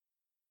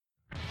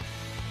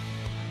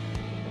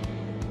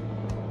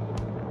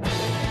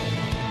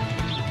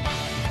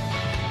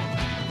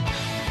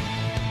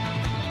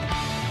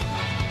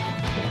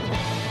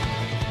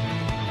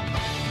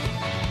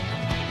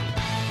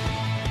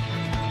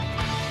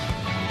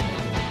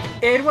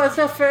It was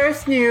the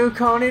first new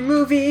Conan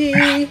movie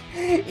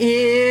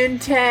in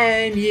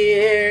 10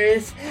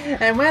 years.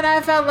 And when I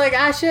felt like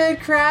I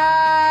should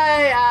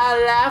cry,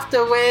 I laughed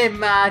away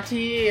my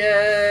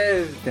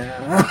tears. Da,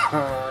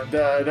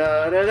 da,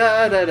 da, da,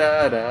 da, da,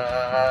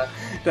 da,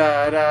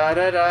 da, da,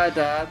 da, da,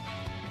 da.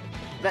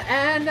 The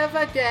end of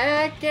a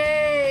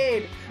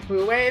decade.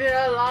 We waited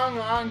a long,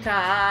 long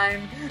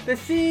time to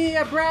see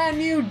a brand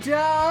new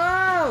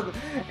dub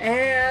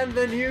and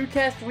the new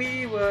cast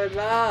we would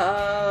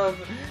love.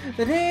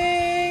 The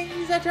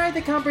things I tried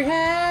to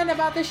comprehend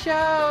about the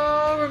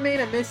show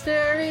remain a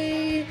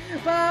mystery,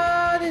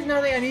 but there's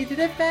nothing I need to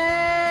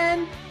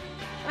defend.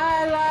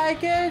 I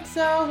like it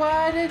so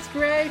what? It's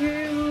great.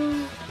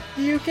 Who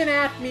you can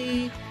at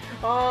me.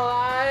 All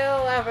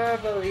I'll ever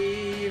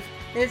believe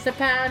is the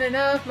pounding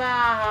of my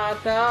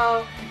heart,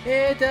 though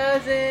it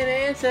doesn't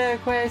answer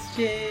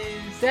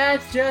questions.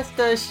 That's just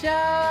a show.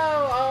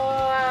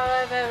 All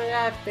I'll ever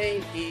have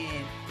faith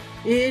in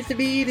is the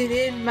beating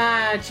in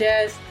my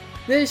chest.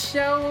 This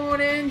show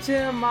won't end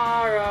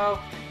tomorrow,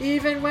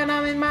 even when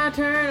I'm in my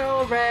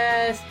eternal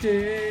rest.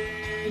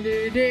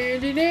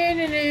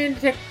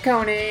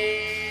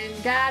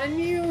 Conan got a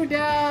new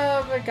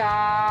dub,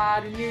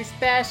 got a new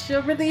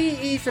special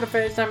release for the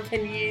first time in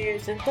 10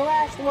 years since the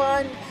last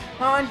one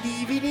on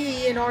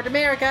DVD in North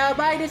America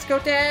by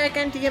Discotech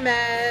and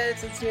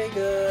TMS. It's really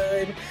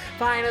good.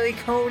 Finally,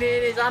 Conan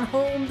is on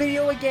home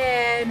video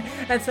again,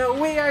 and so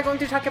we are going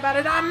to talk about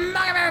it on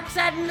Manga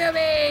Set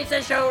Movies,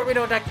 the show where we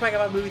don't talk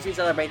about movies, we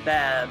celebrate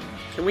them.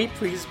 Can we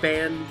please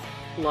ban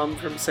Lum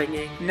from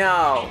singing?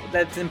 No,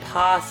 that's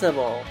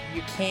impossible.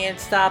 You can't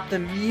stop the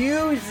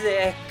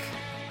music.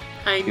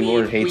 I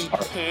mean, we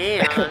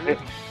can.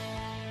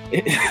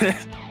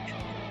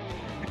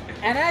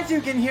 And as you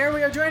can hear,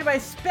 we are joined by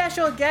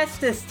special guests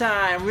this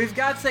time. We've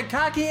got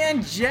Sakaki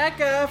and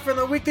Jekka from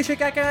the Weekly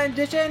Shikaka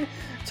Edition,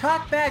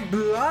 Talkback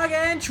blog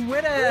and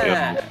Twitter.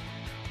 Yeah.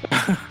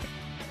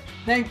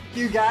 Thank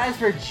you guys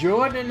for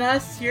joining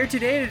us here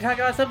today to talk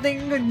about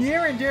something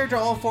near and dear to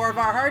all four of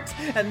our hearts,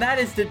 and that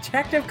is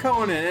Detective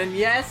Conan. And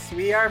yes,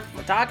 we are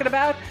talking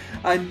about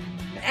an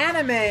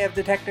anime of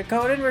Detective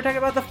Conan. We're talking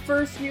about the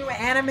first new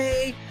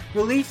anime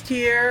released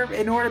here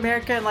in North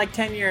America in like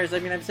 10 years. I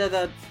mean, I've said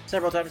that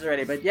several times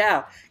already, but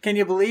yeah, can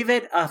you believe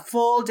it? A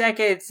full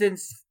decade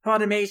since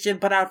Funimation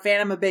put out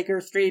Phantom of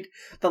Baker Street,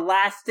 the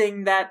last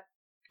thing that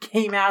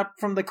came out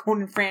from the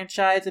Conan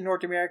franchise in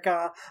North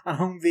America on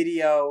home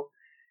video.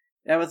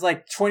 That was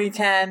like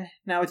 2010,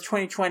 now it's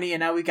 2020,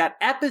 and now we got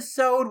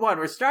episode 1.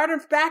 We're starting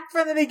back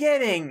from the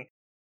beginning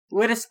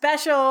with a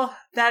special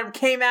that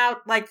came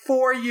out like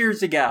 4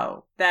 years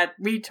ago that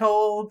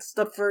retold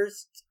the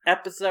first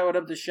episode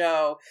of the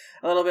show,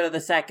 a little bit of the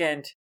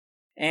second,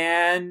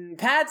 and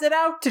pads it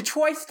out to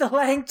twice the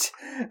length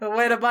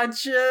with a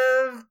bunch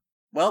of,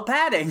 well,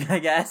 padding, I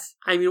guess.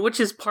 I mean, which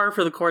is par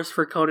for the course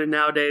for Conan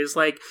nowadays.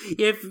 Like,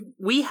 if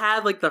we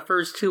had, like, the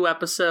first 2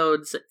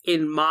 episodes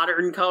in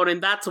modern Conan,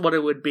 that's what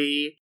it would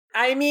be.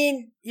 I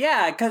mean,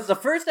 yeah, because the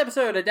first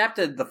episode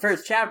adapted the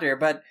first chapter,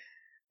 but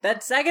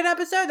that second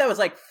episode, that was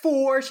like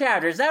 4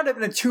 chapters. That would have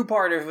been a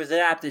 2-parter if it was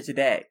adapted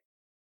today.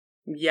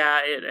 Yeah,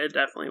 it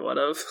definitely would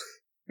have.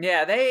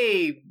 Yeah,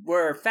 they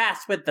were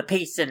fast with the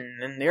pacing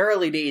in the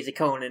early days of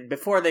Conan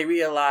before they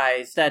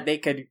realized that they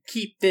could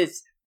keep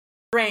this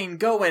train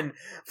going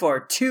for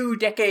 2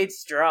 decades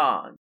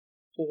strong.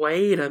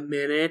 Wait a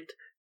minute.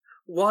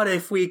 What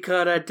if we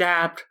could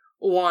adapt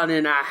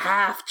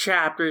 1.5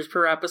 chapters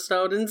per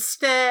episode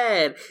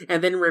instead,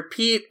 and then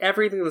repeat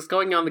everything that's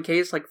going on in the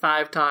case like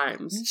 5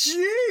 times?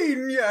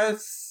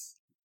 Genius!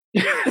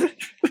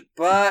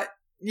 But,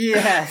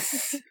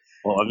 yes.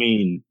 Well, I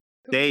mean,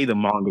 the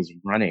manga's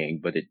running,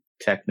 but it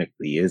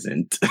technically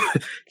isn't.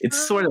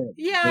 It's sort of...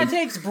 Yeah, it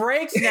takes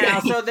breaks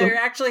now, so they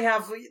actually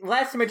have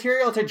less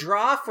material to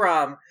draw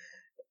from.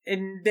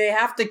 And they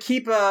have to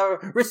keep a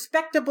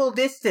respectable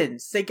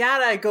distance. They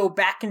gotta go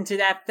back into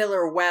that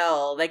filler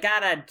well. They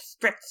gotta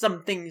stretch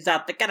some things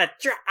out. They gotta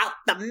draw out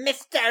the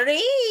mystery.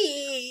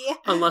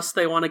 Unless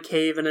they want to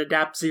cave and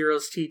adapt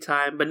Zero's Tea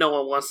Time, but no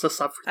one wants to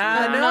suffer through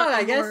that. No,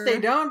 I guess they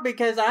don't,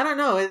 because I don't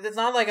know. It's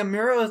not like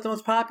Amuro is the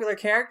most popular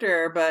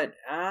character, but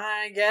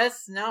I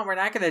guess, no, we're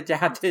not gonna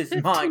adapt his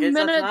manga. It's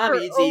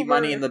not easy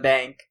money in the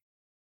bank.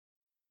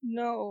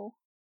 No.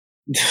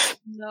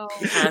 No.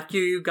 After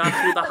you got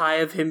through the high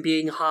of him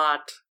being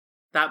hot,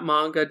 that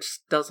manga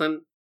just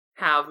doesn't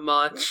have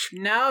much.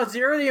 No,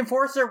 Zero the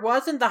Enforcer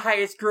wasn't the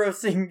highest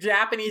grossing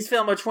Japanese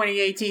film of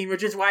 2018,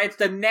 which is why it's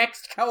the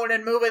next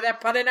Conan movie they're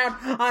putting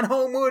out on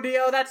home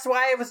video. That's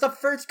why it was the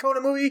first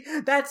Conan movie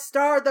that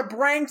starred the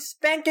brand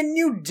spanking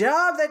new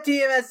dub that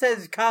TMS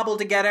has cobbled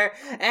together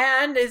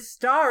and is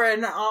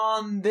starring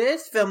on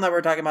this film that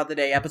we're talking about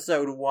today,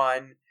 episode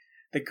 1.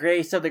 The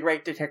Grace of the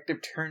Great Detective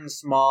Turns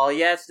Small.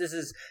 Yes, this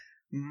is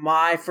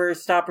my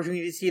first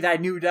opportunity to see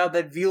that new dub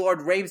that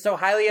V-Lord raved so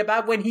highly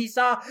about when he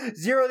saw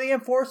Zero the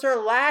Enforcer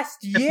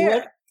last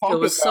year. It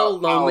was so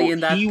lonely in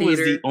that he theater. Was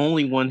the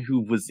only one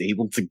who was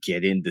able to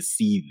get in to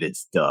see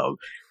this dub.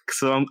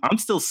 So I'm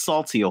still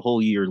salty a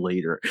whole year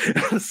later.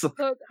 So,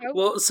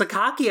 Well,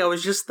 Sakaki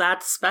was just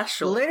that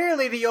special.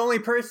 Literally the only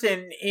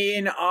person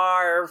in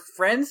our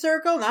friend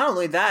circle, not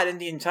only that, in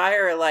the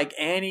entire, like,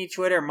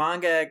 Twitter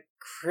manga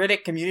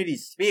critic community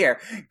sphere,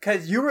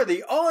 because you were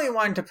the only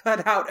one to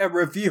put out a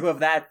review of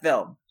that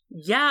film.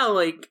 Yeah,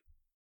 like,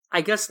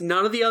 I guess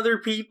none of the other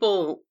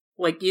people,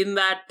 like, in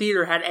that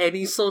theater had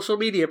any social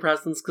media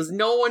presence, because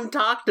no one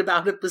talked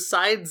about it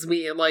besides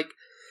me, and, like,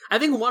 I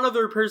think one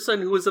other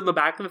person who was in the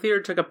back of the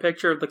theater took a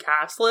picture of the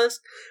cast list.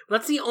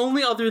 That's the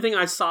only other thing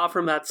I saw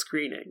from that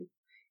screening.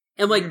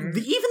 And, like,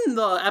 even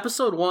the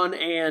episode 1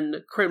 and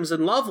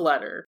Crimson Love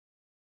Letter,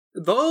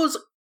 those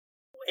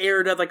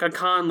aired at, like, a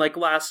con, like,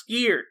 last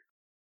year.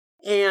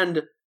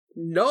 And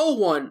no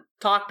one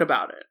talked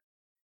about it.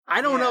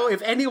 I don't know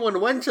if anyone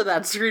went to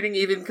that screening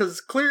even,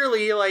 because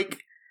clearly,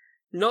 like,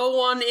 no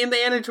one in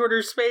the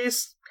Twitter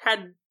space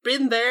had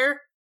been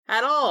there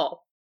at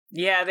all.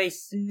 Yeah, they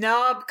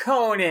snub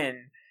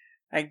Conan.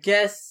 I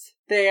guess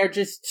they are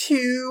just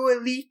too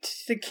elite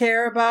to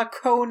care about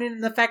Conan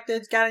and the fact that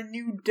it's got a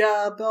new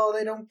dub. Oh,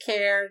 they don't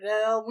care.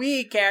 Oh,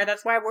 we care.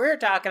 That's why we're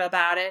talking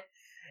about it.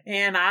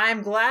 And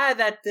I'm glad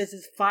that this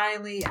is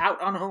finally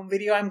out on home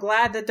video. I'm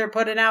glad that they're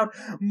putting out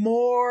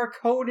more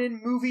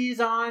Conan movies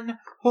on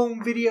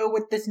home video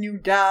with this new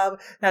dub.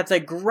 That's a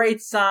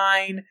great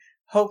sign.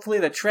 Hopefully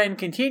the trend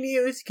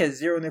continues, because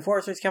Zero the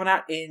Enforcer is coming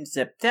out in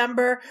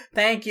September.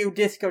 Thank you,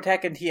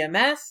 Discotek and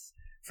TMS,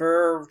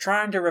 for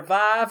trying to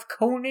revive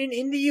Conan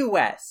in the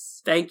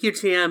US. Thank you,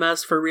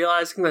 TMS, for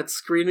realizing that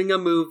screening a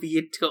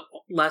movie to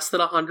less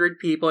than 100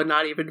 people and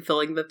not even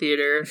filling the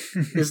theater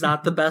is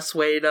not the best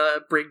way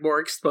to bring more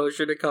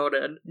exposure to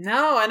Conan.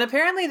 No, and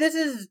apparently this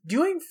is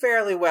doing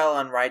fairly well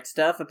on Right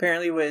Stuff.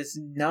 Apparently it was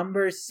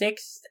number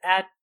 6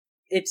 at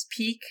its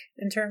peak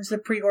in terms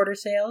of pre-order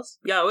sales.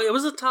 Yeah, it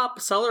was a top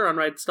seller on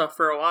Right Stuff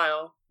for a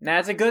while.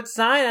 That's a good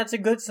sign. That's a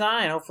good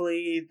sign.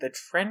 Hopefully the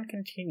trend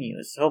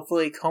continues.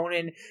 Hopefully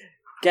Conan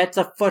gets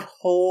a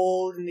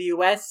foothold in the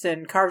US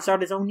and carves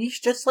out his own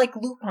niche just like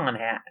Lupin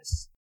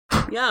has.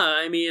 Yeah,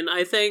 I mean,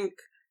 I think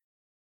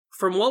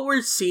from what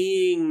we're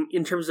seeing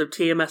in terms of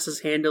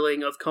TMS's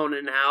handling of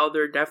Conan now,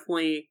 they're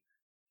definitely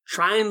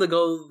trying to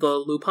go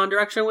the Lupin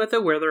direction with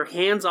it, where they're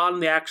hands-on in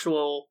the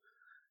actual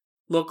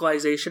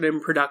localization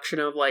and production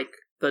of, like,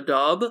 the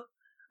dub,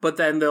 but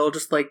then they'll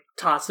just, like,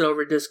 toss it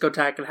over to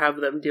Discotek and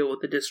have them deal with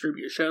the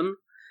distribution,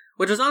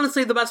 which is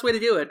honestly the best way to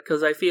do it,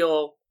 because I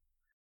feel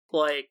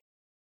like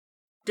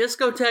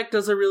Discotek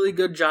does a really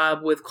good job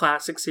with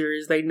classic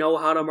series. They know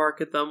how to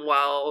market them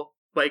well,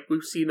 like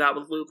we've seen that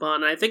with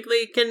Lupin. I think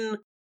they can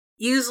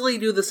easily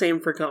do the same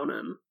for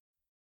Conan.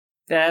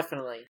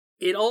 Definitely.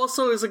 It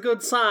also is a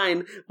good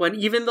sign when,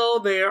 even though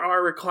they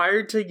are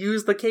required to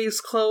use the Case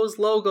Closed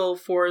logo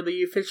for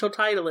the official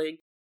titling,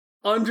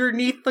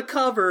 underneath the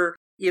cover,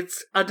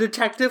 it's a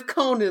Detective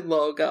Conan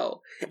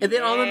logo. And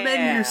then on the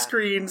menu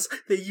screens,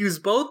 they use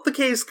both the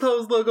Case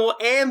Closed logo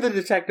and the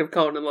Detective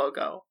Conan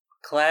logo.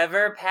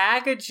 Clever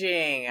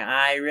packaging.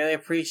 I really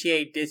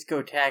appreciate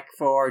Discotek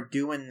for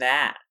doing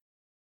that.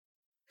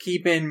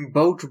 Keeping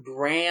both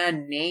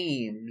brand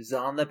names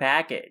on the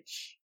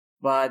package.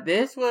 But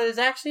this was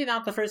actually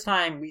not the first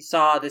time we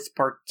saw this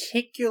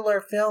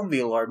particular film,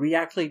 V-Lord. We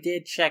actually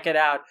did check it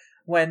out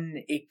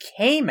when it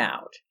came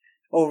out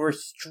over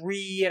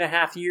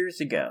 3.5 years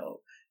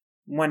ago.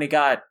 When it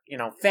got,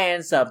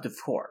 fan subbed, of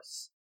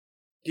course.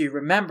 Do you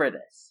remember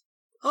this?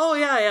 Oh,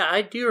 yeah,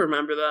 I do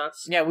remember that.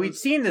 Yeah, we'd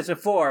seen this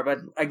before, but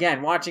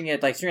again, watching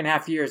it like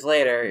 3.5 years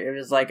later, it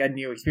was like a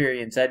new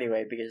experience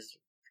anyway, because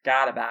I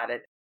forgot about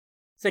it.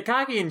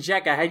 Sakaki and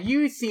Jekka, had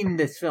you seen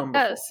this film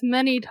before? Yes,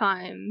 many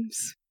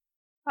times.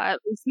 At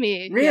least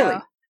me. Really?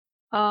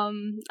 Yeah.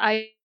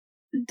 I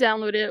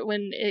downloaded it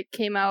when it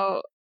came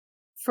out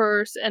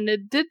first, and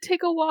it did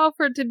take a while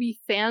for it to be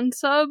fan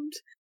subbed.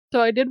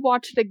 So I did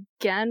watch it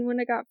again when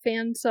it got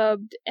fan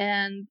subbed,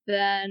 and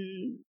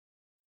then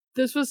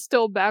this was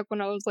still back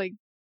when I was like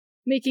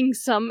making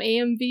some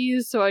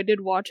AMVs, so I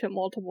did watch it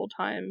multiple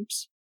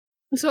times.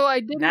 So I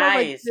did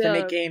nice know,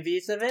 like, to make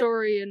AMVs of it?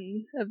 Story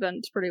and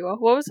events pretty well.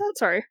 What was that?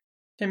 Sorry.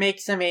 To make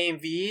some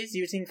AMVs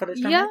using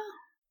footage from Yeah, it?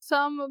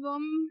 some of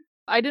them.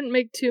 I didn't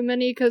make too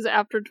many because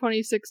after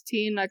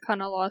 2016 I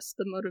kind of lost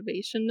the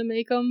motivation to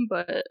make them,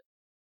 but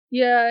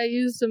yeah, I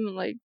used them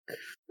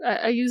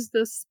I used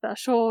this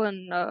special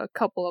and a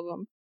couple of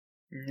them.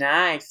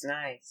 Nice.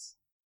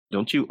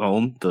 Don't you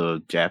own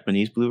the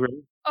Japanese Blu-ray?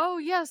 Oh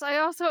yes, I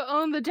also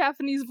own the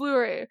Japanese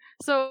Blu-ray,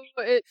 so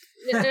it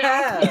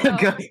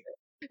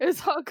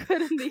it's all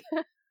good in the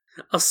end.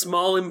 A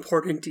small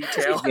important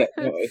detail. Yeah,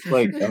 no, it's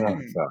like,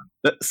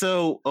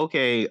 so,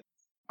 okay,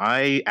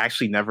 I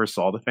actually never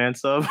saw the fan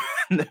sub.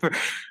 Never.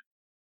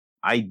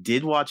 I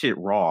did watch it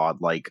raw,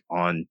 like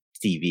on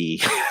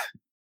TV,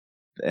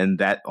 and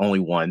that only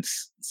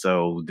once.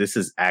 So this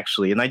is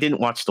actually, and I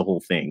didn't watch the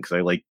whole thing because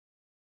I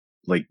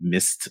like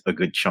missed a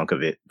good chunk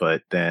of it.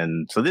 But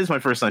then, so this is my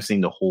first time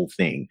seeing the whole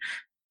thing.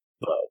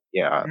 But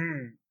yeah,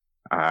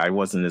 I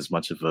wasn't as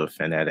much of a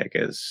fanatic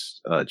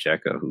as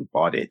Jekka, who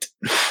bought it,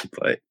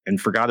 and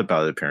forgot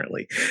about it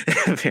apparently.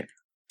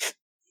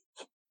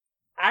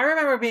 I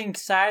remember being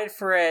excited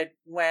for it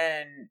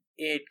when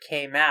it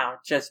came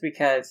out, just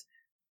because,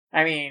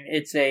 I mean,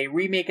 it's a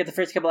remake of the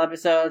first couple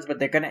episodes, but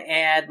they're going to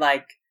add,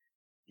 like,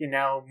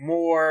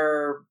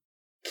 more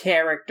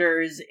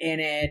characters in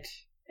it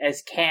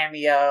as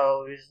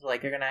cameos.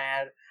 Like, they're going to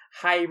add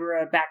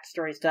Hybra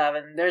backstory stuff,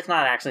 and there's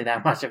not actually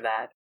that much of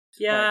that.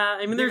 Yeah,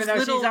 I mean, there's even though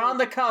little... she's on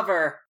the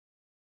cover,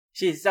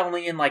 she's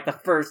only in, like, the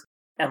first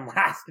and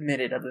last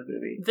minute of the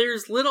movie.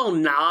 There's little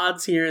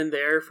nods here and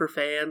there for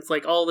fans,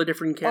 like all the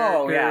different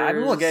characters. Oh, yeah, I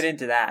mean, we'll get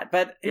into that.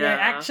 But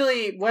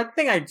actually, one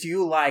thing I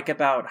do like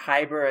about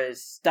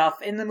Hybra's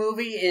stuff in the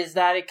movie is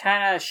that it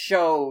kind of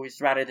shows,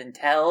 rather than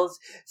tells,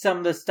 some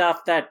of the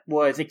stuff that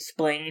was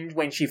explained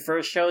when she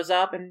first shows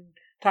up and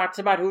talks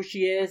about who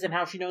she is and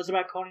how she knows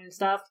about Conan and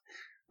stuff.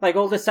 Like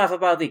all the stuff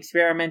about the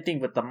experimenting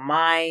with the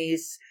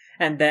mice,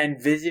 and then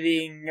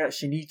visiting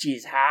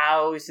Shinichi's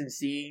house and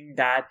seeing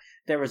that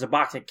there was a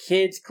box of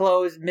kids'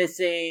 clothes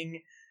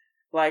missing.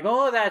 Like,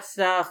 all of that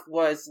stuff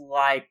was,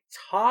 like,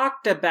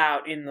 talked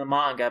about in the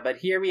manga, but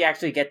here we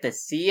actually get to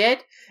see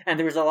it, and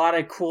there was a lot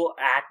of cool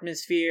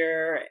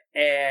atmosphere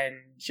and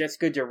just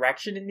good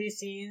direction in these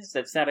scenes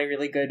that set a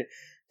really good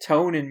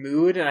tone and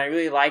mood, and I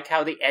really like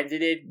how they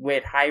ended it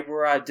with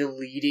Hybra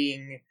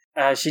deleting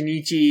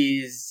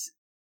Shinichi's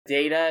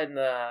data in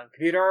the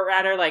computer, or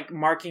rather, like,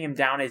 marking him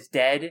down as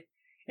dead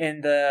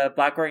in the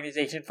Black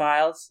Organization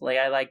files. Like,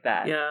 I like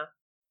that. Yeah.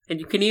 And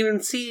you can even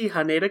see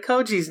Haneda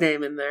Koji's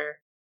name in there.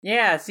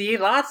 Yeah, see,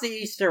 lots of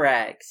Easter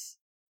eggs.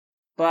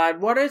 But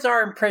what is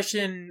our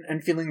impression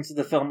and feelings of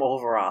the film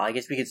overall? I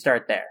guess we could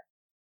start there.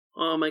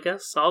 I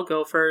guess I'll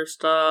go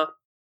first. I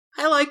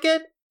like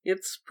it.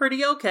 It's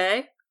pretty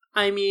okay.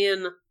 I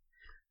mean,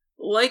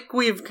 like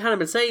we've kind of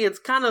been saying, it's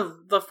kind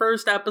of the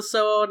first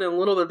episode and a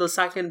little bit the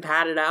second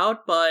padded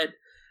out, but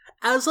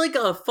as like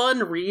a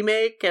fun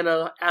remake and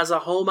as a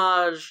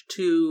homage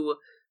to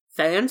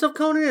fans of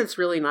Conan, it's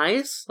really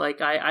nice. Like,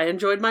 I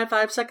enjoyed my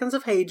 5 seconds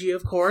of Heiji,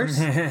 of course.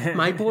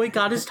 My boy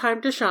got his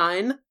time to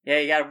shine. Yeah,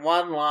 you got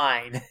one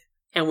line.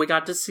 And we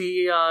got to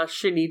see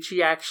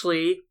Shinichi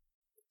actually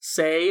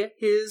say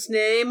his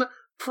name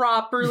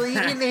properly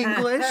in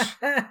English,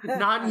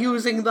 not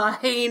using the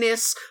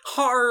heinous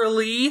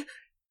Harley.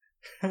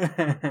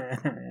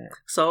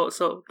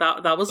 So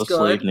that was good.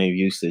 Slave name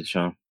usage,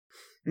 huh?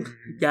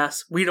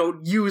 Yes, we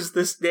don't use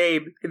this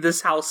name in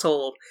this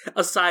household,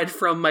 aside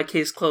from my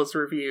Case Closed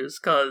reviews,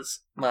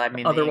 because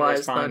otherwise the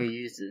English manga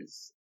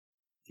uses,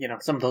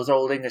 some of those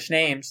old English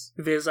names.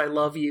 Viz, I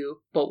love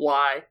you, but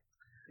why?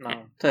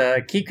 No,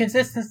 to keep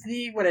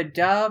consistency with a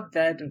dub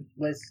that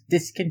was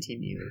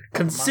discontinued.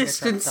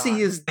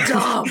 Consistency is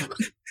dumb!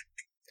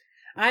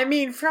 I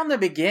mean, from the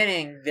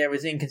beginning, there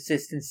was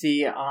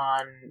inconsistency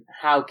on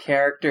how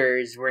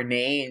characters were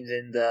named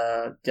in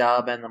the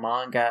dub and the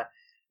manga.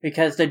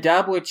 Because the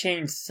dub would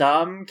change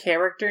some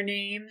character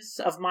names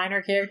of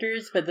minor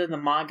characters, but then the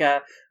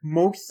manga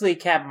mostly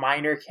kept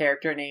minor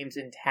character names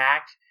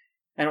intact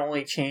and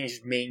only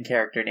changed main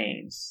character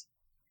names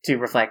to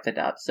reflect the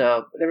dub.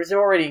 So there was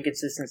already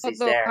inconsistencies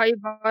there.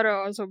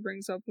 Haibara also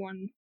brings up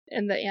one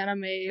in the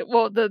anime.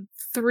 Well, the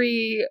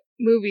 3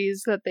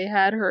 movies that they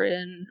had her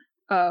in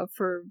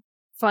for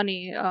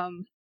funny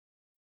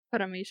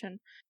Funimation.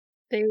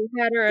 They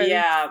had her.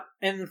 Yeah,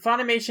 in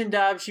Funimation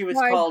dub, she was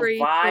called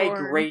Vi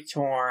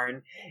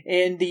Greytorn.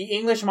 In the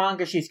English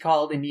manga, she's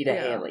called Anita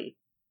Haley.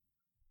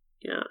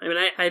 Yeah, I mean,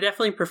 I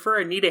definitely prefer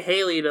Anita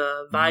Haley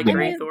to Vi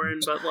Greythorn,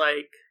 but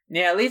like...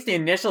 Yeah, at least the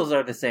initials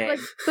are the same. Like,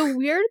 the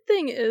weird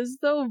thing is,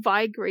 though,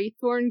 Vi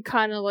Greythorn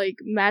kind of, like,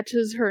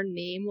 matches her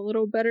name a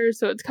little better,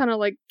 so it's kind of,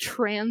 like,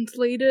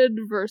 translated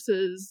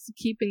versus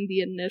keeping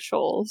the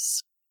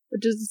initials,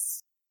 which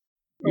is...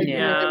 Really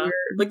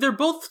like they're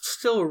both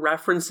still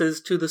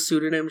references to the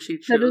pseudonym she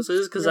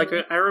chooses, because like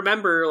I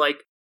remember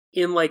like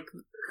in like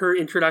her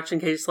introduction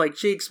case, like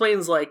she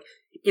explains like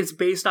it's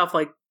based off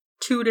like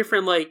 2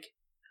 different like,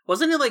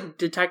 wasn't it like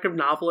detective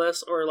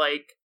novelists or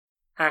like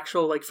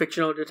actual like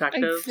fictional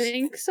detectives? I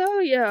think so,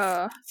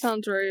 yeah,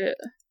 sounds right.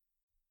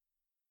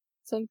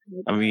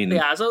 I mean,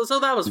 yeah, so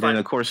that was fun. And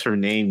of course, her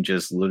name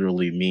just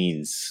literally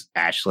means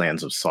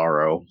Ashlands of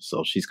Sorrow,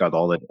 so she's got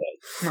all that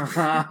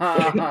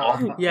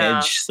yeah.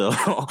 edge.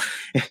 So,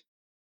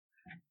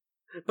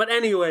 but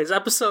anyways,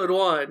 episode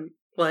 1,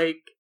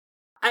 like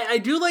I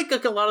do like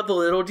a lot of the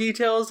little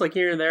details, like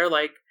here and there,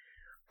 like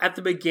at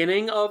the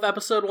beginning of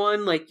episode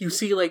 1, like you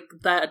see like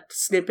that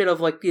snippet of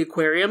like the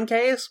aquarium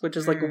case, which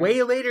is like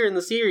way later in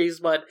the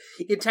series, but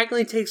it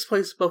technically takes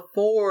place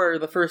before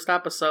the first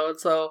episode,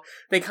 so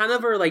they kind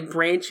of are like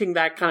branching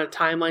that kind of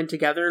timeline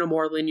together in a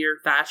more linear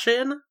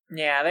fashion.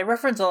 Yeah, they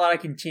reference a lot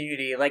of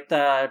continuity, like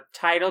the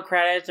title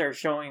credits are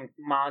showing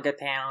manga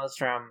panels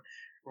from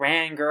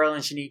Ran Girl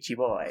and Shinichi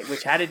Boy,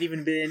 which hadn't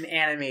even been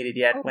animated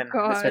yet when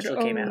the special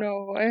came out.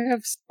 No, I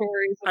have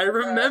stories. I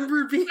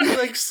remember being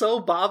like so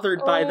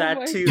bothered by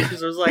that too,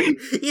 because I was like,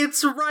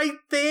 "It's right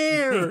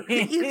there!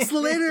 It's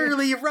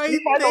literally right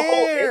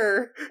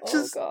there!"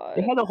 Just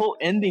they had a whole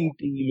ending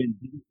theme and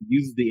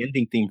used the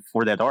ending theme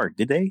for that arc,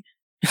 did they?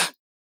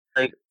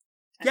 Like,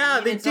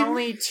 yeah, it's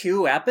only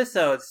 2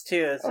 episodes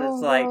too, so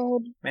it's like,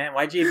 man,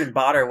 why'd you even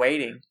bother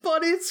waiting?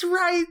 But it's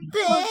right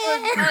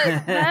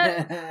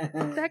there.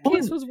 That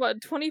case was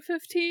what,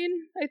 2015,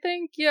 I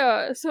think.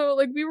 Yeah, so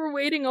like we were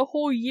waiting a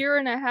whole year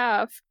and a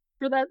half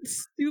for that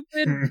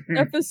stupid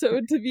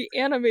episode to be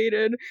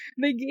animated.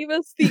 They gave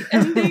us the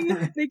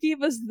ending. They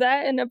gave us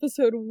that in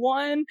episode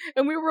 1,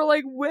 and we were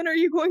like, when are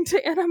you going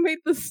to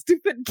animate the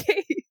stupid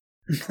case?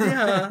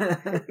 Yeah,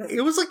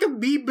 it was like a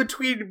meme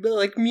between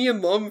like me and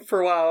Lum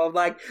for a while. I'm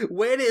like,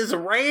 when is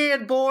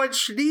Rand Boy and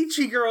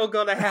Shinichi Girl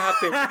gonna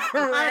happen?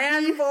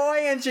 Rand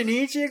Boy and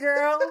Shinichi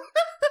Girl?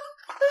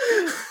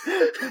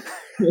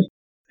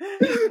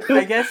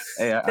 I guess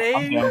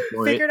they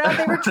figured out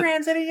they were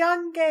trans at a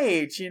young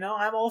age. You know,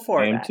 I'm all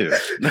for that. Too.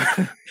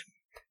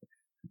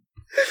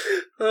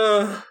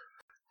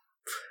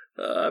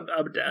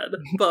 I'm dead.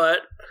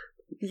 But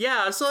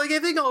yeah, so like I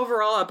think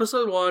overall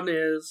episode 1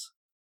 is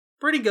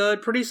pretty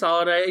good, pretty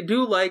solid. I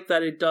do like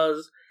that it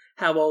does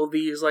have all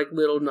these like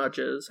little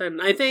nudges, and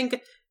I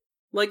think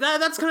like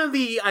that's kind of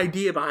the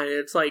idea behind it.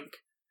 It's like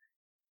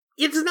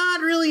it's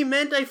not really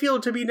meant, I feel,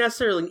 to be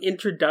necessarily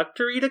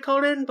introductory to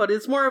Conan, but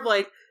it's more of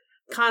like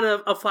kind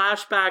of a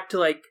flashback to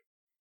like,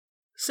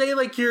 say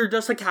like you're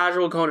just a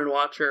casual Conan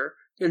watcher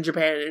in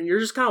Japan and you're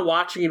just kind of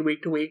watching it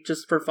week to week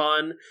just for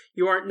fun.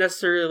 You aren't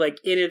necessarily like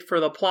in it for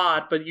the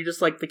plot, but you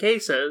just like the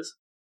cases.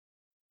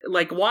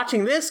 Like,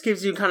 watching this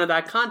gives you kind of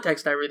that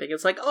context to everything.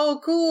 It's like,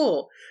 oh,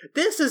 cool.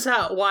 This is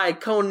why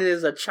Conan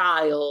is a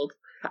child.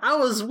 I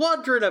was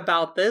wondering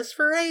about this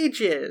for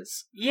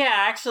ages. Yeah,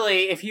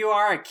 actually, if you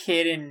are a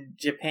kid in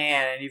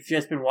Japan and you've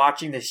just been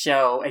watching the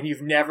show and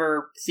you've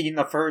never seen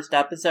the first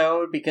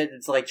episode because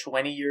it's like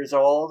 20 years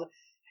old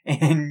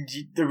and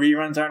the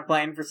reruns aren't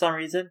playing for some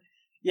reason,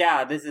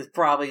 yeah, this is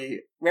probably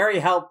very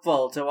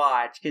helpful to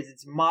watch because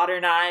it's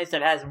modernized.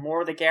 It has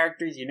more of the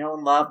characters you know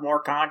and love,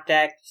 more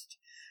context,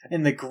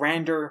 and the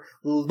grander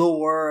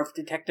lore of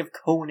Detective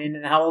Conan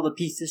and how all the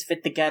pieces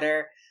fit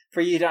together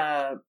for you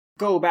to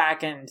go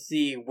back and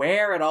see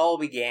where it all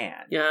began.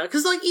 Yeah,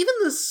 because, like, even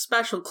this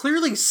special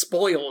clearly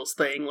spoils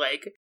thing.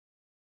 Like,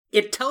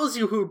 it tells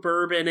you who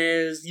Bourbon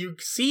is, you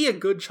see a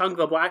good chunk of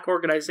the Black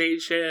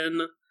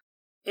Organization,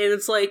 and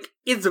it's like,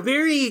 it's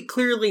very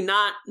clearly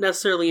not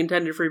necessarily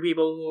intended for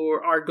people who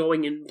are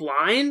going in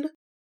blind,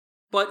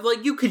 but,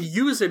 like, you could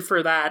use it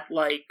for that,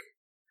 like,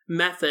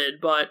 method,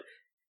 but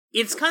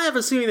it's kind of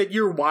assuming that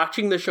you're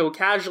watching the show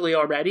casually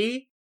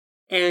already,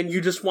 and you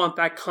just want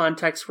that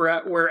context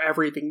where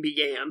everything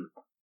began.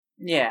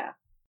 Yeah.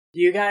 Do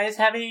you guys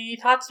have any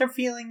thoughts or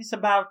feelings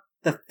about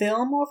the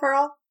film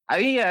overall? I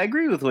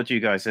agree with what you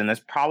guys said, and that's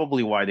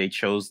probably why they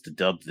chose to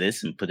dub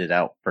this and put it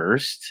out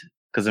first.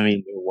 Because, I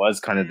mean, there was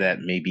kind of that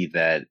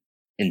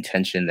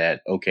intention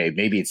that, okay,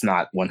 maybe it's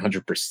not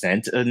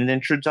 100% an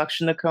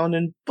introduction to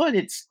Conan, but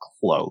it's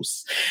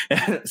close.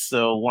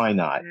 So why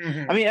not?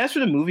 Mm-hmm. I mean, as for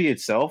the movie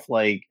itself,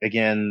 like,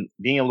 again,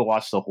 being able to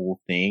watch the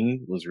whole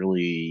thing was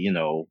really,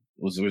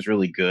 was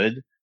really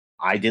good.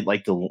 I did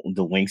like the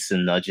winks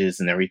and nudges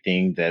and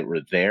everything that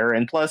were there.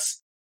 And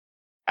plus,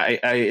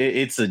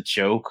 it's a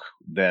joke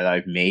that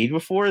I've made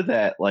before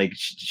that, like,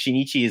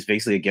 Shinichi is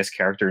basically a guest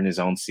character in his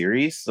own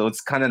series, so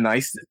it's kind of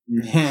nice to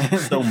see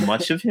so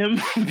much of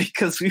him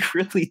because we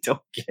really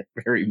don't get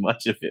very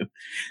much of him.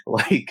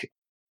 Like,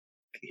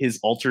 his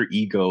alter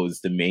ego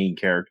is the main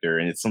character,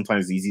 and it's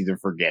sometimes easy to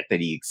forget that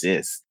he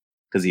exists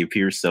because he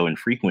appears so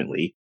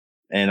infrequently.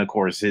 And of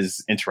course,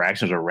 his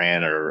interactions with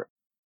Ran are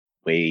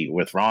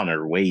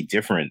way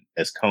different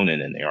as Conan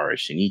than they are as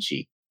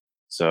Shinichi.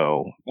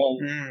 So,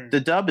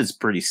 the dub is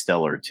pretty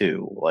stellar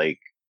too. Like,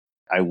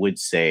 I would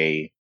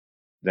say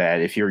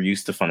that if you're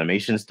used to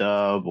Funimation's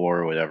dub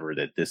or whatever,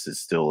 that this is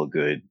still a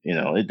good,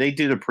 they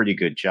did a pretty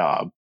good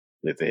job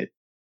with it.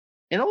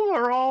 And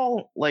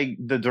overall, like,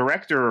 the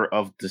director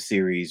of the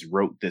series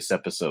wrote this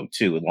episode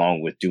too,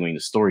 along with doing the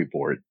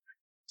storyboard.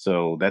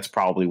 So that's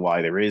probably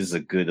why there is a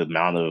good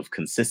amount of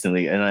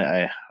consistency. And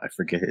I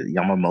forget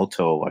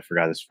Yamamoto, I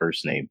forgot his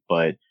first name,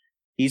 but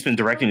he's been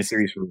directing the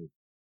series for,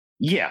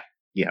 yeah.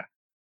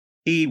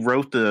 He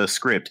wrote the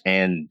script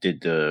and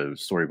did the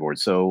storyboard.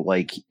 So,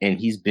 like, and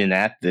he's been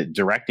at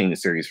directing the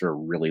series for a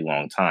really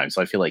long time.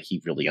 So I feel like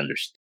he really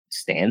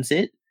understands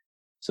it.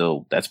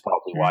 So that's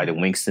probably why the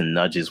winks and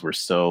nudges were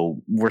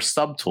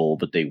subtle,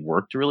 but they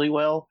worked really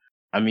well.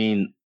 I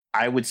mean,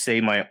 I would say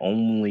my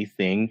only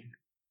thing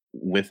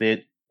with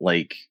it,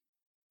 like,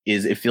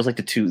 is it feels like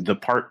the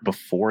part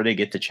before they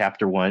get to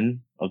chapter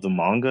 1 of the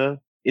manga,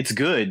 it's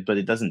good, but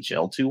it doesn't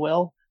gel too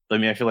well. I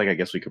mean, I feel like I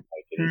guess we could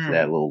probably get into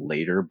that a little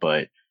later,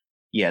 but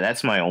yeah,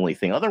 that's my only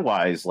thing.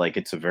 Otherwise, like,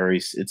 it's a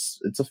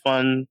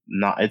fun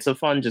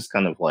just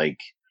kind of like,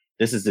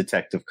 this is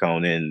Detective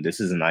Conan. This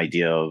is an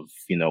idea of,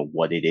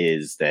 what it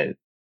is that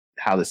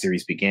how the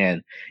series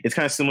began. It's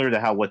kind of similar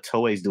to what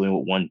Toei's doing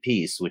with One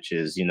Piece, which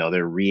is,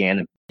 they're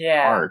reanimating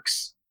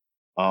arcs.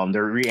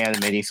 They're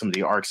reanimating some of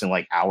the arcs in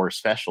like hour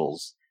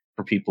specials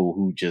for people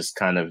who just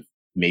kind of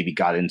maybe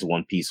got into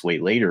One Piece way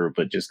later,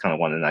 but just kind of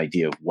want an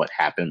idea of what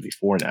happened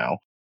before now,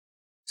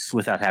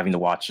 without having to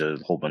watch a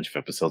whole bunch of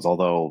episodes.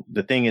 Although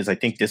the thing is, I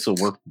think this will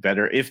work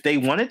better. If they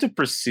wanted to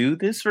pursue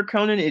this for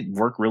Conan, it'd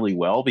work really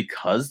well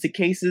because the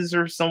cases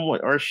are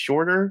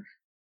shorter.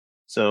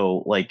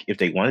 So, like, if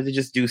they wanted to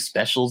just do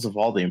specials of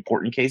all the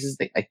important cases,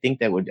 I think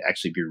that would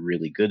actually be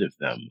really good of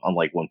them.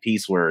 Unlike One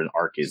Piece, where an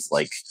arc is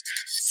like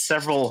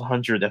several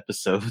hundred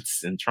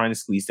episodes, and trying to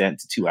squeeze that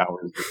into 2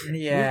 hours.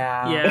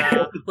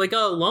 Yeah. Like,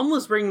 Lum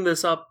was bringing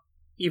this up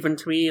even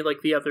to me,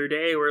 like, the other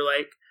day, where,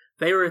 like,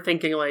 they were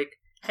thinking, like,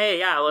 hey,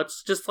 yeah,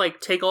 let's just,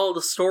 like, take all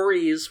the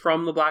stories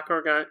from the Black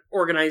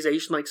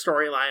Organization, like,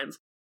 storylines,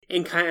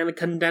 and kind of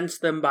condense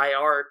them by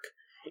arc.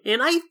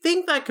 And I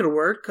think that could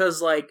work,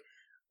 because, like,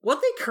 what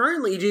they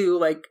currently do,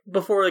 like,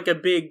 before, like, a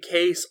big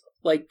case,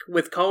 like,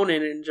 with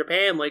Conan in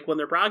Japan, like, when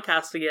they're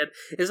broadcasting it,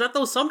 is that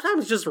they'll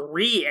sometimes just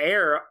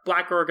re-air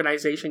Black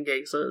Organization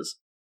cases.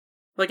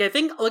 Like, I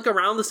think, like,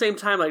 around the same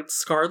time, like,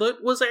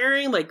 Scarlet was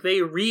airing, like,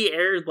 they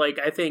re-aired, like,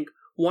 I think,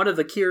 one of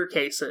the Kier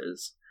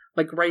cases,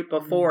 like, right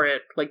before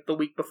it, like, the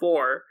week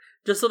before,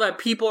 just so that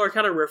people are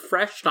kind of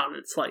refreshed on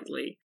it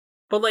slightly.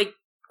 But, like,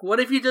 what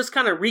if you just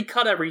kind of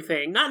recut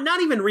everything?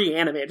 Not even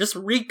reanimate, just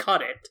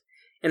recut it.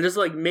 And just,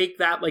 like, make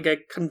that, like, a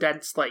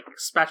condensed, like,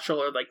 special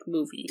or, like,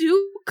 movie.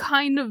 Do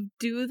kind of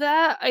do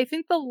that. I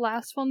think the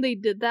last one they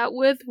did that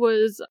with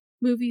was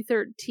movie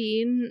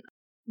 13,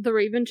 The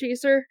Raven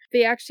Chaser.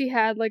 They actually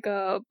had, like,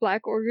 a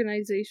Black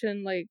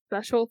Organization, like,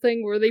 special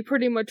thing where they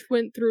pretty much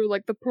went through,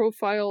 like, the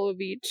profile of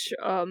each,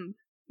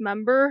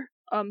 member,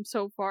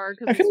 so far,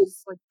 because it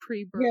was, like,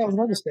 pre-birth. Yeah, I was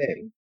about to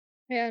say.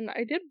 And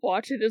I did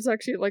watch it. It's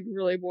actually, like,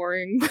 really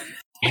boring.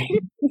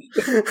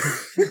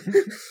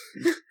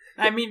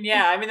 I mean,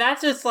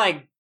 that's just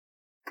like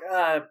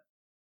plot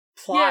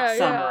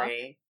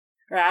summary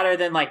rather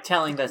than like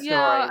telling the story.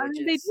 Yeah, I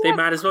mean, they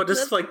might as well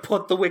just like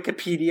put the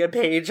Wikipedia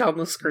page on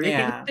the screen.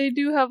 Yeah. They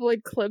do have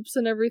like clips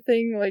and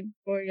everything like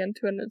going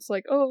into it, and it's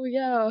like, oh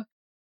yeah,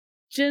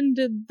 Jin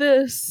did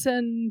this,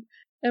 and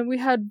we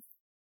had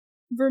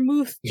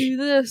Vermouth do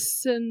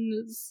this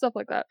and stuff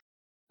like that.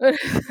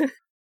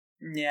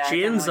 Yeah,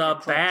 Jin's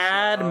like a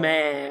bad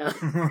man.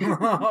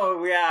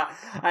 Oh, yeah.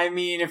 I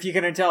mean, if you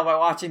couldn't tell by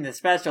watching the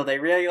special, they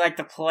really like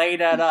to play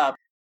that up.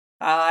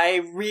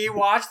 I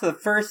rewatched the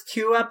first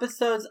 2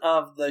 episodes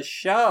of the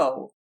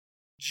show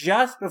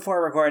just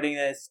before recording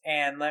this,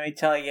 and let me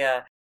tell you,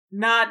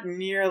 not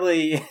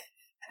nearly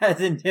as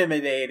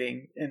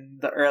intimidating in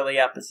the early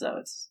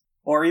episodes.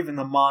 Or even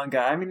the manga.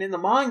 I mean, in the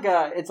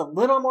manga, it's a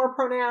little more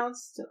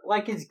pronounced,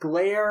 like his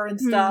glare and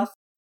stuff.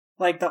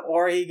 Like the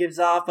aura he gives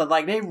off, but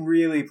like they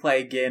really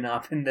play Gin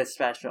up in this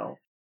special.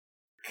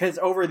 Because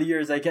over the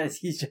years, I guess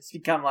he's just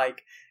become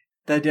like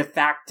the de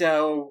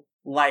facto,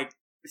 like,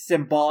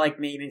 symbolic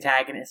main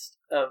antagonist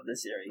of the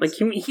series.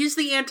 Like, he's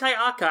the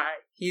anti-Akai.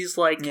 He's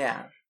like,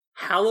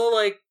 hella,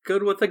 like,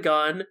 good with a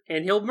gun,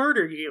 and he'll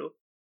murder you.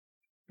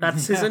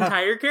 That's his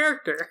entire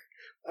character.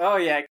 Oh,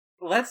 yeah.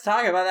 Let's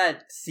talk about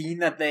that scene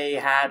that they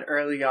had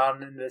early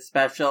on in the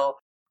special,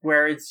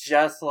 where it's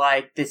just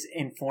like this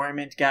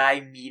informant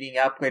guy meeting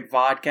up with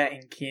Vodka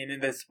and Kin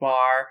in this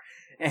bar,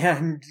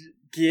 and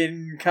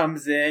Gin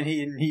comes in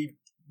and he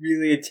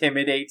really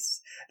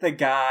intimidates the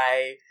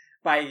guy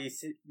by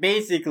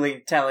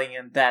basically telling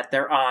him that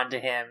they're on to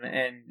him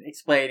and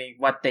explaining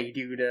what they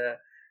do to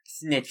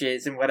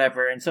snitches and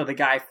whatever, and so the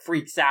guy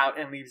freaks out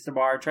and leaves the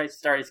bar, tries to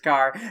start his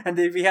car, and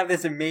then we have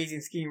this amazing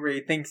scheme where he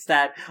thinks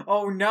that,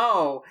 oh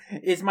no,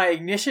 is my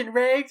ignition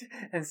rigged?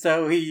 And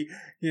so he,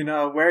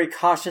 very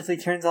cautiously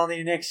turns on the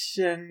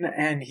ignition,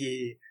 and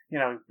he,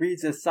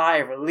 breathes a sigh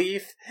of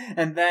relief,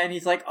 and then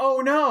he's like,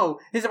 oh no,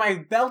 is my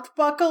belt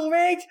buckle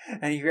rigged?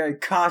 And he very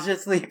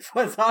cautiously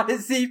puts on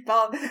his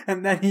seatbelt,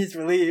 and then he's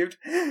relieved,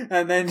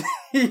 and then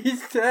he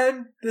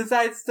then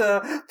decides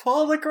to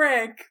pull the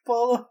crank,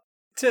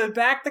 to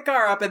back the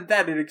car up, and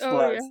then it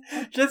explodes. Oh,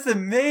 yeah. Just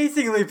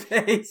amazingly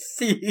paced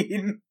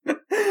scene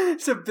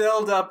to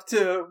build up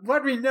to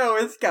what we know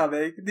is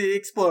coming, the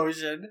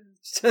explosion.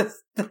 Just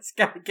this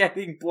guy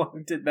getting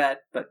blown to bed,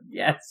 but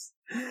yes.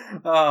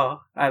 Oh,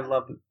 I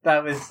love it.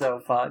 That was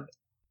so fun.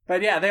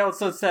 But yeah, they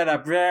also set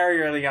up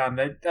very early on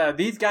that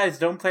these guys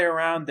don't play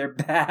around, they're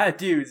bad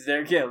dudes,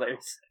 they're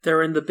killers.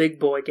 They're in the big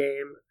boy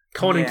game.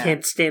 Conan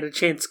can't stand a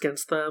chance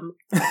against them.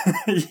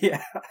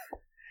 Yeah.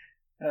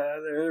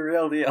 They're the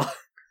real deal.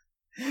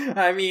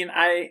 I mean,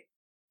 I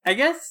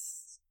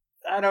guess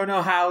I don't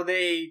know how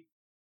they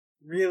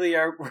really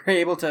were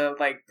able to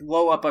like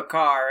blow up a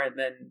car and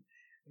then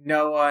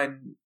no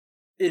one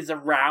is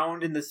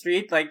around in the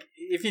street. Like,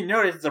 if you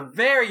notice, it's a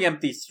very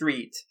empty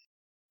street.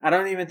 I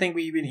don't even think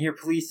we even hear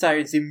police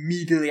sirens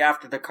immediately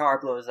after the car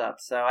blows up.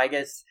 So I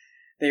guess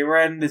they were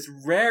in this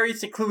very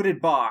secluded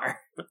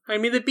bar. I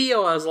mean, the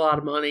BO has a lot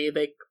of money.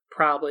 They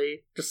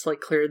probably just like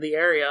cleared the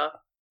area.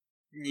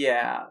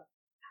 Yeah.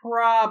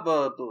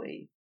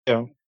 Probably.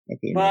 Yeah.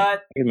 But I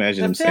can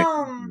imagine the him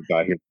film,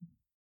 saying, here.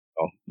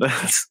 Oh.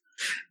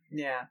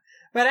 yeah.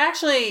 But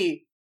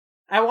actually,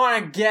 I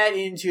want to get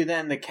into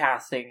then the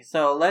casting.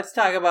 So let's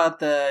talk about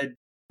the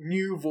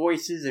new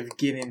voices of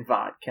Gin and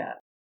Vodka.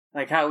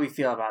 Like how we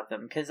feel about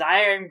them. Because I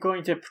am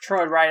going to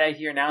throw it right out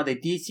here now. The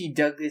DC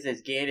Douglas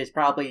as Gin is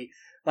probably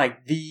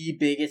like the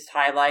biggest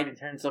highlight in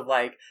terms of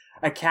like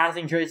a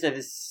casting choice that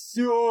is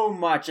so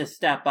much a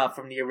step up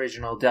from the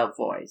original dub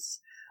voice.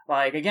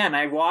 Like, again,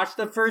 I watched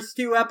the first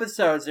 2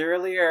 episodes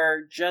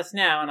earlier just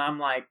now, and I'm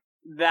like,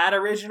 that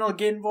original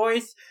Gin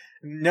voice,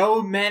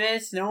 no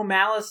menace, no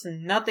malice,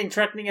 nothing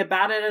threatening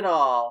about it at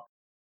all.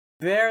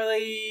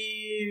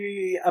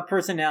 Barely a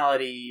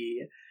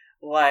personality.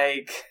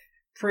 Like,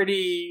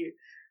 pretty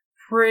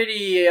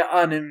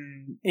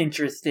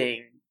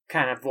uninteresting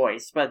kind of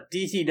voice. But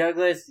DC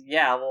Douglas,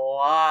 yeah, a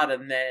lot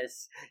of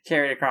menace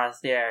carried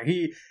across there.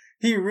 He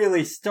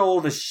really stole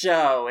the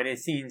show in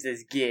his scenes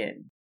as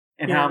Gin.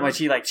 And how much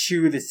he, like,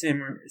 chewed the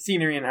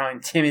scenery and how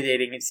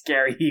intimidating and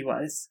scary he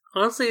was.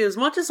 Honestly, as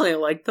much as I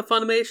like the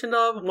Funimation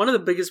dub, one of the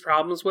biggest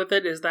problems with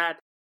it is that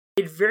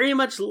it very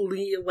much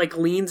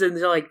leans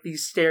into, like,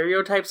 these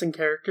stereotypes and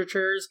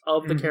caricatures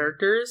of the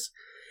characters.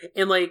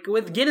 And, like,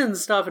 with Gin and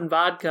stuff and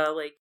Vodka,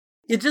 like,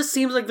 it just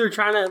seems like they're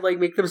trying to, like,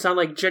 make them sound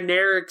like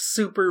generic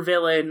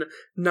supervillain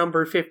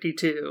number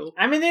 52.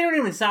 I mean, they don't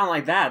even sound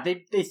like that.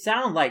 They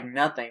sound like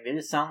nothing. They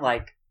just sound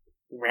like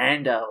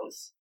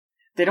randos.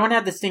 They don't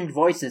have distinct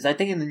voices. I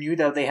think in the new,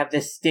 though, they have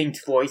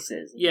distinct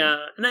voices. Yeah,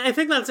 and I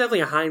think that's definitely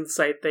a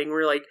hindsight thing,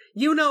 where, like,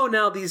 you know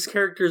now these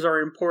characters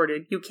are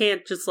important. You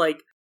can't just,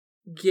 like,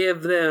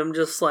 give them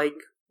just, like,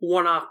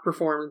 one-off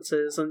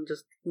performances and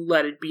just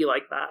let it be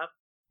like that.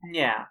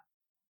 Yeah.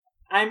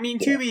 I mean,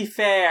 to be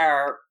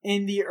fair,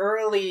 in the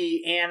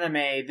early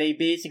anime, they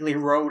basically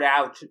wrote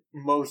out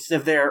most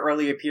of their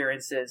early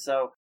appearances,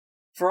 so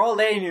for all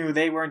they knew,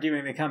 they weren't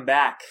doing the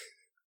comeback.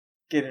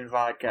 Gin and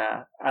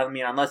Vodka. I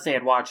mean, unless they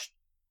had watched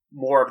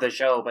more of the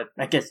show, but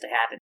I guess they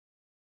haven't.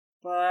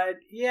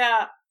 But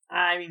yeah,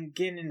 I mean,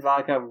 Gin and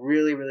Vodka,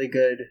 really, really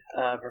good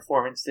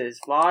performances.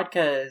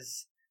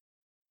 Vodka's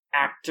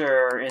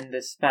actor in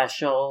the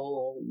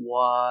special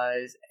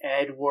was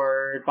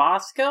Edward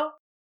Bosco.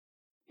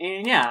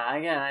 And yeah,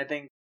 again, I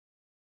think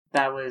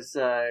that was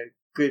a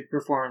good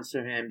performance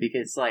from him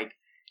because, like,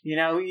 you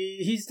know,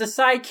 he's the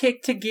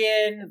sidekick to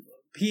Gin.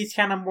 He's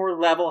kind of more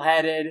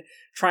level-headed,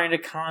 trying to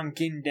calm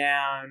Gin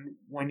down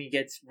when he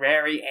gets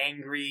very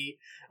angry.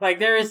 Like,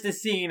 there is the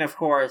scene, of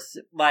course,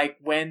 like,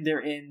 when they're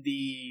in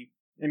the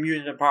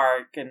amusement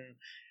park and,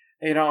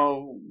 you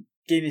know,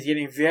 Gin is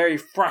getting very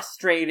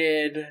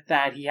frustrated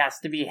that he has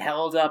to be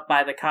held up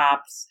by the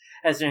cops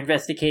as they're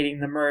investigating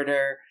the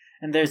murder.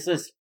 And there's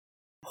this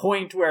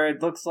point where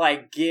it looks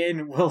like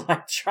Gin will,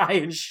 like, try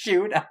and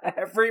shoot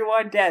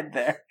everyone dead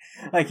there.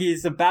 Like,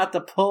 he's about to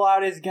pull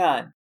out his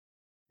gun.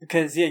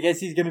 Because I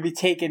guess he's going to be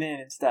taken in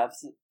and stuff.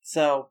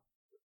 So,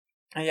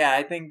 yeah,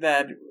 I think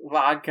that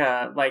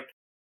Vodka, like,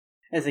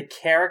 as a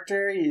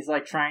character, he's,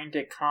 like, trying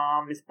to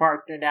calm his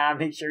partner down,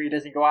 make sure he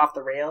doesn't go off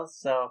the rails.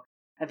 So,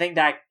 I think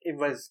that it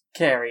was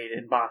carried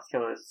in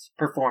Bosco's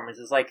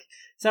performances. Like,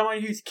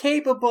 someone who's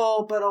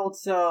capable, but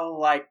also,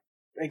 like,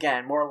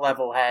 again, more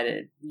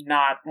level-headed,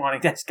 not wanting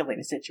to escalate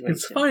a situation.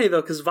 It's funny,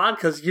 though, because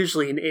Vodka's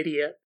usually an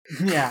idiot.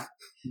 Yeah.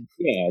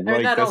 Yeah, I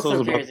mean, that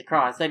also carries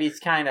across, that he's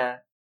kind of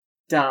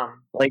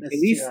dumb. Like, at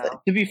least,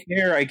 to be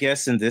fair, I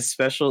guess in this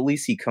special, at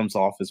least he comes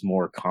off as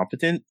more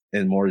competent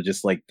and more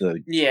just like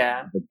the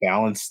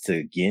balance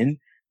to Gin.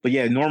 But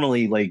yeah,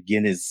 normally, like,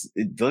 Gin is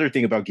the other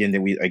thing about Gin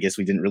that I guess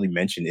we didn't really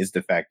mention is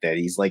the fact that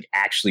he's, like,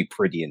 actually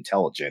pretty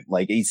intelligent.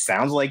 Like, he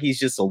sounds like he's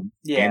just a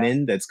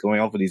cannon that's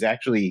going off, but he's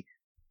actually,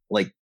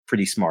 like,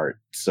 pretty smart.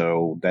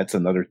 So that's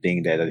another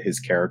thing that his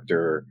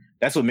character,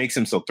 that's what makes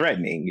him so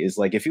threatening, is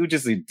like, if he was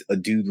just a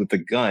dude with a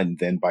gun,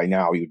 then by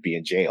now he would be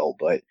in jail.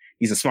 But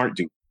he's a smart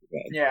dude.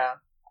 Yeah.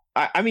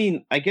 I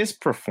mean, I guess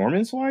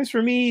performance-wise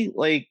for me,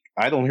 like,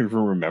 I don't even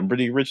remember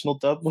the original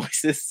dub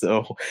voices,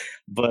 so,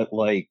 but,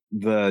 like,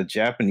 the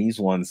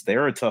Japanese ones,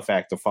 they're a tough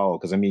act to follow,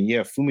 because, I mean,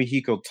 yeah,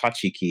 Fumihiko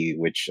Tachiki,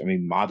 which, I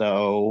mean,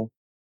 Madao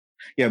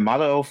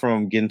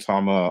from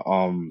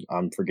Gintama,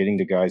 I'm forgetting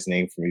the guy's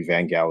name from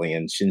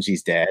Evangelion,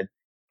 Shinji's dad.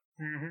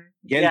 Mm-hmm.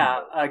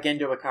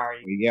 Gendo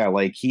Ikari. Yeah,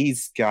 like,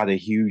 he's got a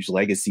huge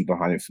legacy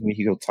behind it,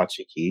 Fumihiko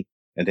Tachiki,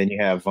 and then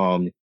you have,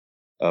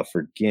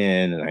 for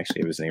Gin, and I actually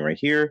have his name right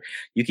here,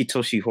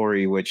 Yukitoshi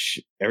Hori, which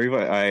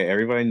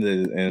everybody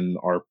in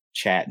our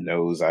chat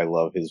knows I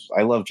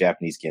love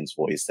Japanese Gin's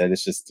voice. That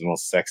is just the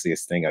most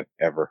sexiest thing I've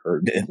ever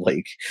heard.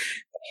 Like,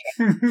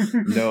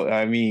 no,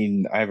 I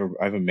mean, I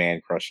have a man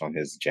crush on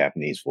his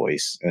Japanese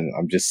voice, and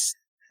I'm just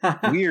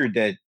weird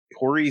that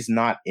Hori's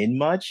not in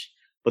much.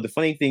 But the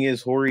funny thing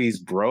is, Hori's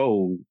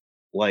bro,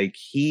 like,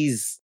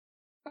 he's.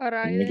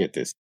 Let me get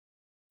this.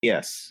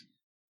 Yes.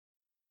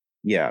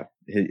 Yeah,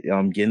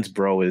 Gin's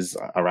bro is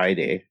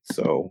Araide,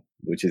 so,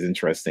 which is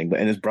interesting.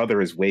 And his brother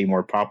is way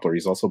more popular.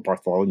 He's also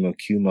Bartholomew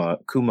Kuma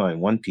in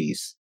One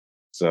Piece.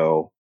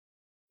 So,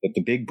 but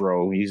the big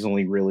bro, he's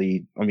only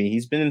really, I mean,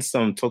 he's been in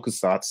some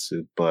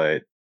tokusatsu,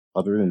 but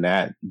other than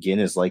that, Gin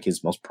is like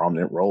his most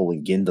prominent role,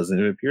 and Gin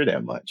doesn't appear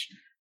that much.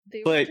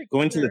 But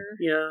going to the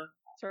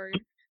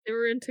they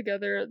were in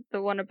together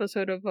the one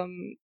episode of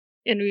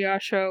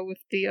Inuyasha with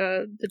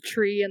the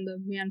tree and the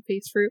man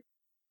face fruit.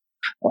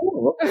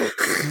 Oh,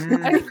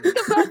 I think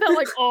about that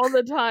like all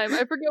the time.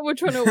 I forget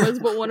which one it was,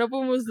 but one of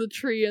them was the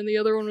tree and the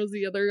other one was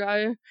the other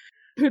guy.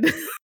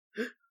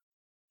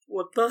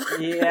 What the?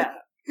 Yeah.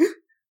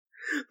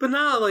 But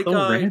no, like,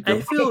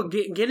 I feel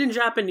Gin in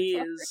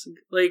Japanese,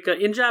 like,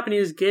 in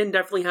Japanese, Gin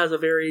definitely has a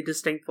very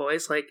distinct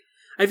voice. Like,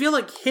 I feel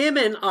like him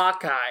and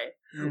Akai,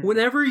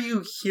 whenever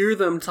you hear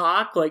them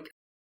talk, like,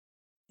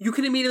 you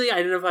can immediately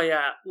identify,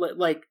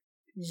 like,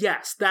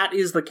 yes, that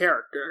is the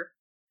character.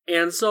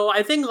 And so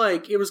I think,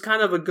 like, it was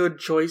kind of a good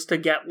choice to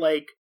get,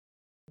 like,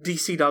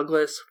 DC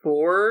Douglas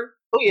for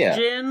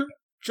Jin,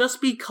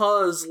 just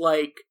because,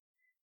 like,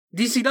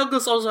 DC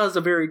Douglas also has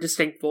a very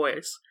distinct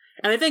voice.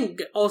 And I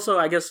think also,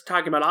 I guess,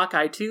 talking about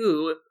Akai,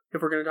 too,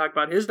 if we're going to talk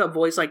about his dub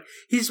voice, like,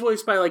 he's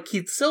voiced by, like,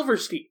 Keith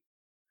Silverstein.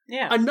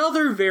 Yeah.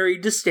 Another very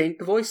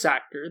distinct voice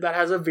actor that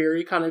has a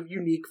very kind of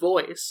unique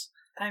voice.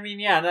 I mean,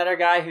 yeah, another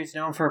guy who's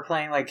known for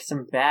playing, like,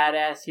 some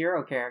badass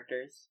hero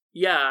characters.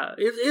 Yeah,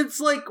 it's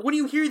like, when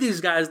you hear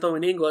these guys, though,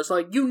 in English,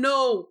 like, you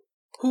know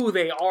who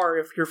they are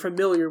if you're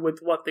familiar with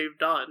what they've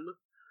done.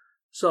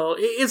 So,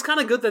 it's kind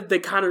of good that they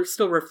kind of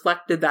still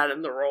reflected that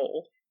in the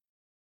role.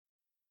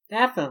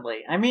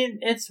 Definitely. I mean,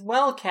 it's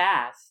well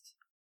cast.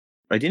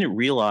 I didn't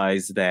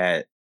realize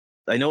that.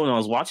 I know when I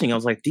was watching, I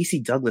was like,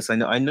 DC Douglas. I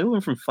know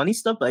him from funny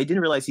stuff, but I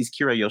didn't realize he's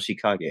Kira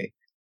Yoshikage.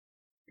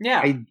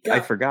 Yeah. I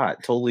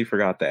forgot. Totally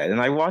forgot that.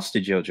 And I watched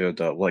the JoJo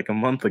dub like a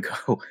month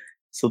ago.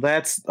 So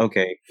that's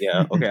okay.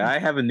 Yeah. Okay. I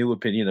have a new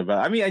opinion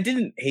about it. I mean, I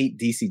didn't hate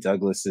DC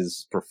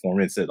Douglas's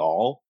performance at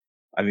all.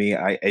 I mean,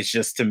 it's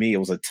just, to me, it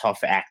was a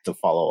tough act to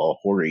follow a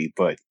Hori,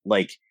 but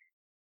like,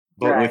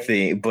 but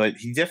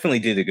he definitely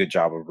did a good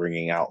job of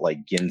bringing out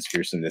like Gin's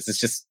fearsomeness. It's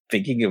just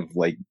thinking of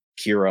like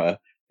Kira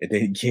and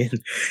then Gin.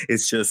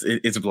 It's just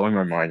it's blowing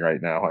my mind right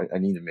now. I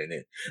need a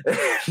minute.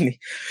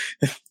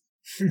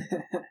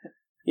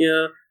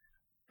 Yeah,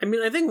 I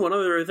mean, I think one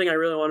other thing I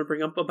really want to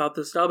bring up about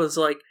this dub is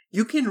like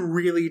you can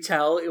really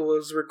tell it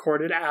was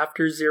recorded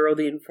after Zero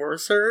the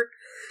Enforcer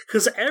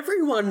because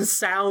everyone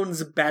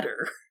sounds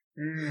better.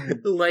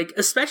 Like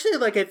especially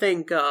like I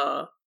think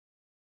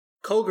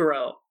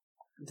Kogoro.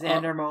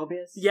 Xander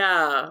Mobius?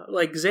 Yeah,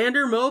 like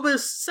Xander Mobius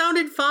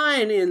sounded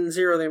fine in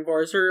Zero the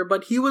Enforcer,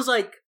 but he was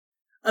like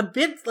a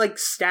bit like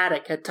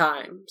static at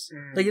times.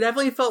 Like it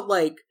definitely felt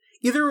like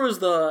either it was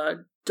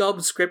the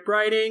dub script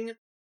writing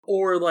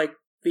or like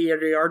the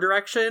ADR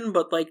direction,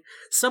 but like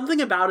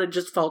something about it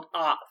just felt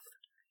off.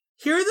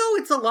 Here though,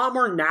 it's a lot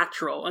more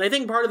natural, and I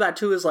think part of that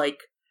too is like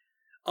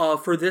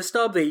for this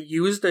dub they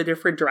used a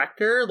different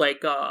director.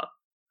 Like the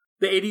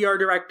ADR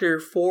director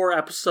for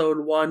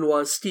episode 1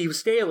 was Steve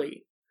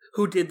Staley,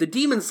 who did the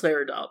Demon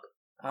Slayer dub.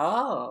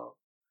 Oh.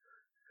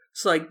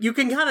 So, like, you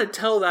can kind of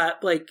tell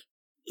that, like,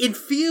 it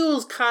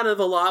feels kind of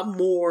a lot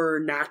more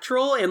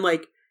natural, and,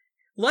 like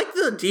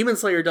the Demon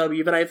Slayer dub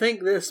even, I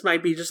think this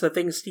might be just the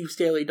thing Steve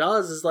Staley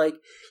does, is, like,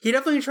 he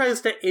definitely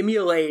tries to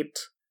emulate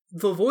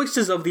the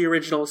voices of the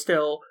original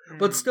still,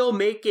 but still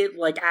make it,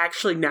 like,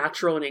 actually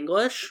natural in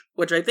English,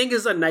 which I think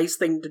is a nice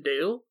thing to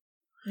do.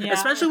 Yeah.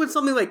 Especially with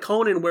something like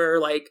Conan where,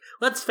 like,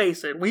 let's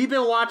face it, we've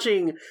been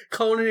watching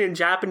Conan in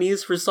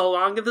Japanese for so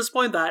long at this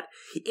point that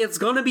it's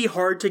gonna be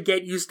hard to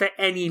get used to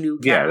any new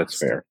cast. Yeah, that's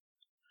fair.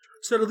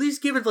 So to at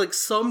least give it, like,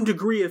 some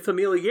degree of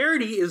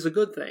familiarity is a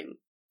good thing.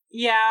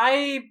 Yeah,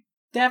 I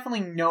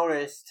definitely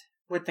noticed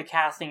with the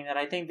casting that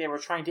I think they were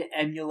trying to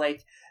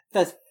emulate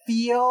the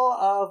feel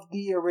of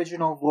the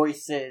original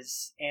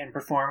voices and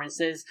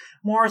performances,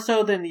 more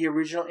so than the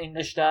original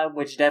English dub,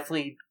 which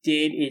definitely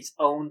did its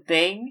own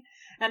thing.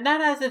 And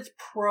that has its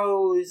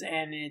pros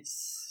and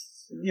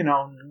its,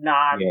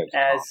 not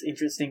as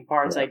interesting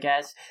parts, I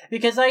guess.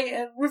 Because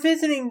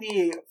revisiting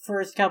the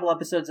first couple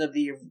episodes of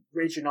the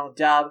original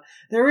dub,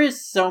 there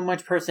is so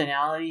much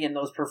personality in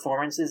those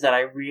performances that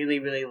I really,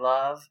 really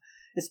love.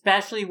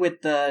 Especially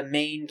with the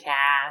main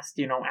cast,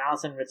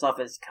 Alison Ritzoff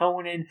as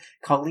Conan,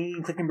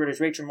 Colleen Clickenberg as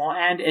Rachel Moll,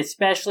 and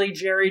especially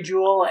Jerry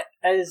Jewell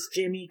as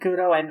Jimmy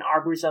Kudo, and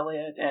R. Bruce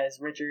Elliott as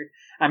Richard.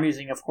 I'm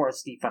using, of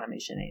course, the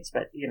Funimation names,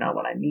 but you know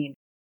what I mean.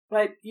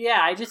 But yeah,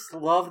 I just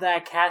love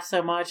that cast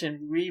so much,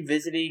 and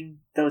revisiting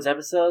those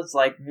episodes,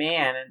 like,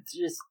 man, it's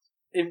just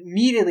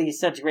immediately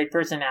such great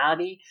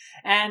personality.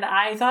 And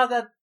I thought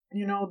that,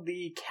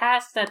 the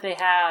cast that they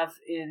have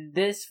in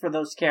this for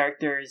those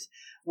characters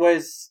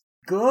was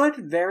good,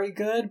 very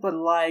good, but,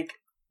 like,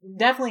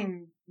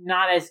 definitely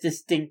not as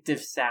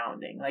distinctive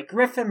sounding. Like,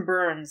 Griffin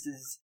Burns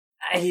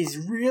he's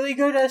really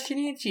good as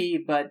Shinichi,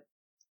 but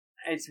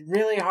it's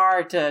really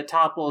hard to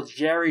topple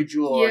Jerry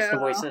Jewell as the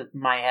voice of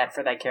my head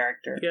for that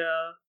character.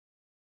 Yeah.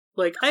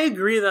 Like, I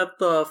agree that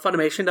the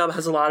Funimation dub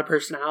has a lot of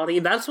personality.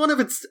 That's one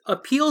of its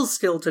appeals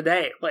still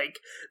today. Like,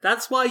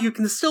 that's why you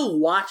can still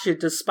watch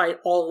it despite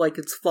all, like,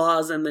 its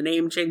flaws and the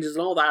name changes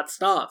and all that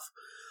stuff.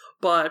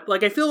 But,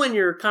 like, I feel when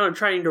you're kind of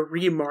trying to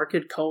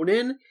remarket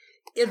Conan,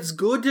 it's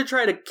good to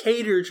try to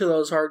cater to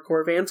those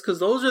hardcore fans, because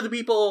those are the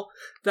people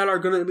that are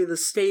going to be the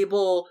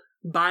stable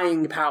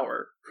buying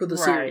power for the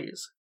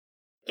series.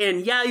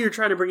 And yeah, you're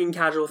trying to bring in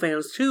casual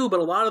fans too, but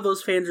a lot of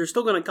those fans are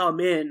still going to come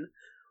in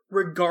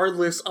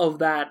regardless of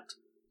that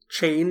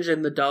change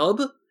in the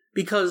dub,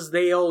 because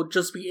they'll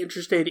just be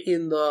interested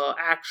in the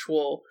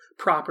actual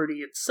property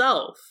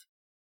itself.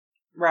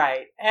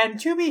 Right. And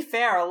to be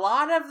fair, a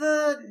lot of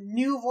the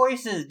new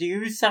voices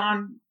do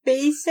sound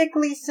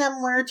basically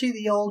similar to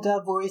the old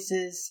dub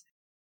voices.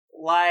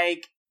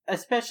 Like,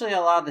 especially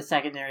a lot of the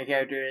secondary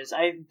characters.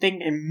 I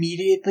think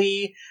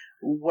immediately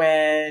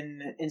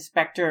when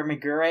Inspector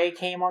Megure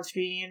came on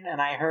screen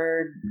and I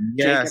heard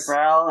Jacob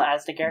Rell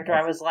as the character,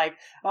 I was like,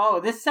 oh,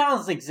 this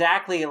sounds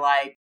exactly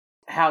like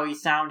how he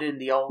sounded in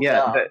the old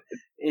dub.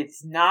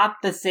 It's not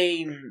the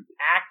same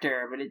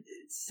actor, but it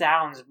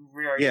sounds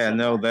very similar.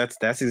 No,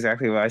 that's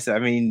exactly what I said. I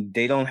mean,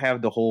 they don't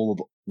have the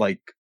whole, like,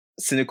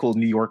 cynical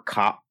New York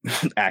cop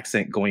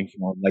accent going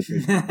on like the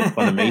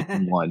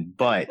Funimation one,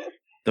 but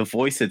the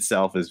voice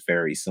itself is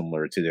very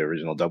similar to the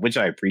original dub, which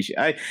I appreciate.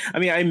 I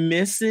mean, I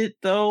miss it,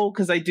 though,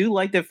 because I do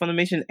like that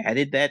Funimation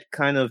added that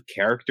kind of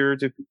character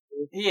to people.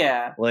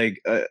 Yeah.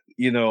 Like,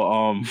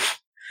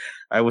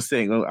 I was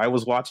saying, I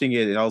was watching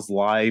it and I was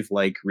live,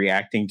 like,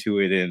 reacting to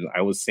it, and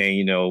I was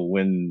saying,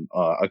 when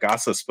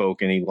Agasa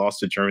spoke and he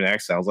lost a German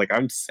accent, I was like,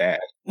 I'm sad.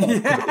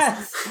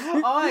 Yes!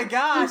 Oh my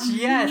gosh,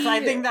 yes! I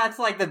think that's,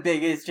 like, the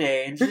biggest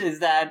change, is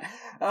that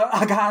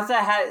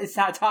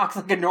Agasa talks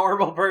like a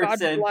normal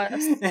person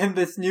in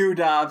this new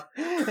dub,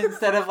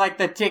 instead of, like,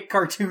 the tick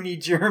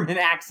cartoony German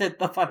accent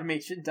the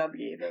Funimation dub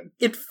gave him.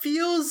 It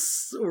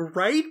feels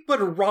right,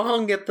 but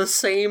wrong at the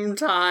same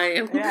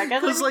time. Yeah, I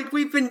guess because, like,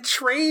 we've been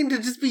trained to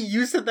just be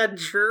used to that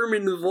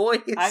German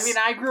voice. I mean,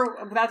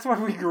 that's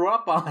what we grew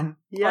up on.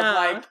 Yeah. But,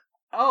 like,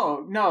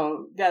 oh,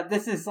 no,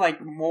 this is,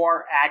 like,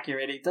 more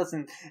accurate.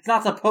 It's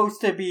not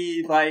supposed to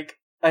be, like,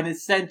 an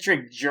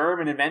eccentric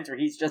German inventor.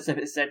 He's just an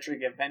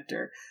eccentric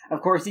inventor.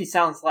 Of course, he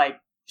sounds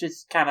like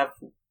just kind of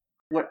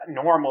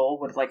normal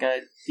with, like,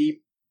 a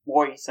deep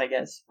voice, I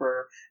guess,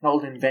 for an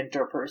old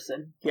inventor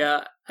person.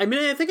 Yeah. I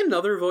mean, I think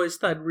another voice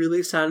that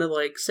really sounded,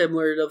 like,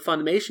 similar to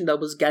Funimation dub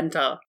was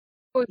Genta.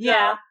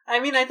 Yeah, I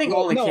mean, I think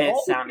all the kids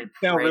sounded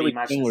pretty really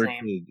much the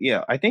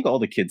same. I think all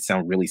the kids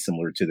sound really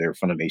similar to their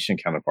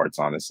Funimation counterparts,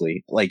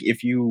 honestly. Like,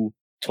 if you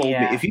told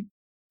me,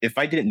 if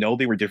I didn't know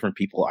they were different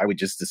people, I would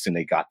just assume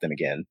they got them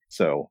again,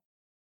 so...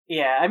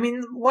 Yeah, I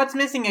mean, what's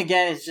missing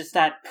again is just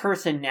that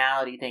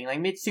personality thing. Like,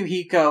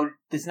 Mitsuhiko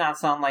does not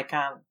sound like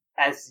kind of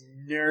as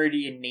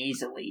nerdy and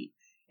nasally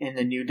in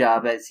the new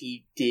dub as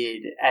he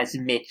did as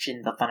Mitch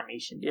in the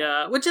Funimation dub.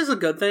 Yeah, which is a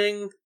good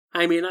thing.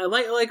 I mean, I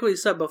like what you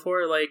said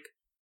before, like,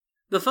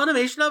 the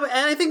Funimation dub, and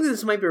I think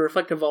this might be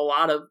reflective of a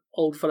lot of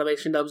old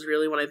Funimation dubs,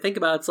 really, when I think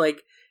about it, it's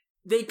like,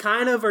 they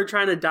kind of are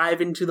trying to dive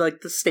into,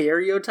 like, the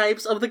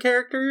stereotypes of the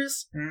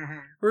characters. Mm-hmm.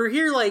 Where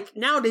here, like,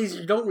 nowadays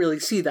you don't really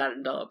see that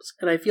in dubs,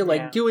 and I feel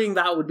like doing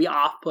that would be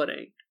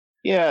off-putting.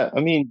 Yeah,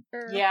 I mean...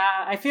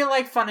 Yeah, I feel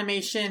like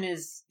Funimation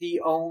is the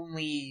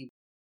only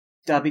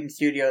dubbing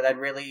studio that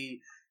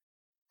really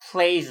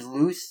plays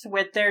loose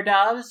with their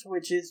dubs,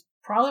 which is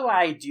probably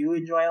why I do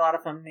enjoy a lot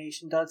of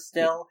Funimation dubs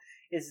still.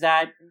 Is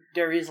that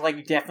there is,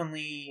 like,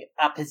 definitely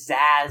a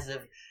pizzazz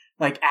of,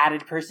 like,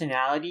 added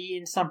personality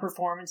in some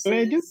performances. I mean,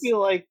 I do feel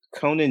like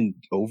Conan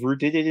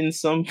overdid it in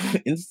some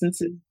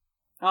instances.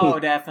 Oh,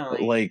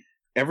 definitely. Like,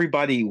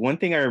 everybody, one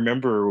thing I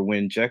remember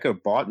when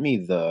Jekka bought me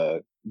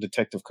the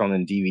Detective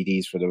Conan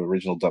DVDs for the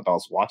original dub, I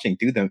was watching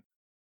through them.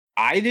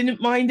 I didn't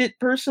mind it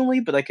personally,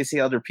 but I could see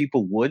other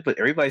people would, but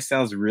everybody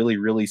sounds really,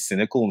 really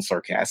cynical and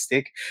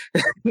sarcastic.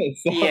 So,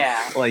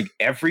 yeah. Like,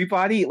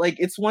 everybody, like,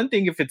 it's one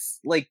thing if it's,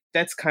 like,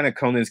 that's kind of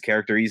Conan's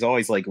character. He's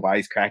always, like,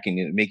 wisecracking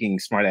and making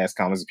smart-ass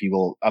comments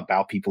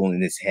about people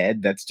in his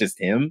head. That's just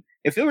him.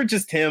 If it were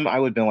just him, I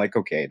would have been like,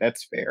 okay,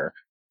 that's fair.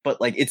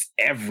 But, like, it's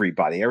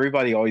everybody.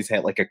 Everybody always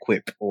had, like, a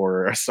quip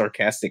or a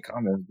sarcastic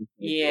comment.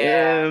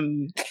 Yeah.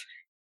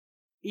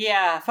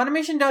 Yeah,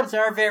 Funimation dubs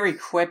are very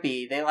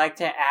quippy. They like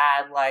to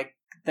add, like,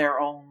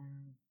 their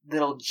own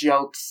little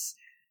jokes.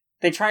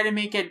 They try to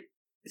make it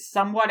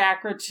somewhat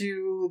accurate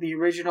to the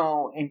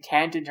original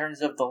intent in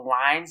terms of the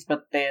lines,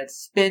 but the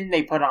spin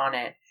they put on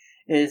it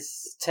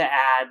is to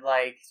add,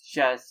 like,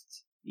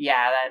 just,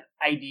 that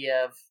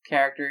idea of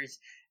characters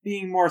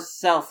being more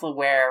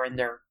self-aware in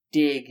their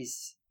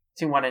digs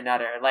to one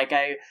another. Like,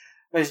 I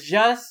was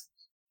just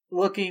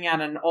looking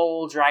at an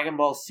old Dragon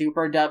Ball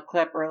Super dub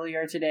clip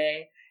earlier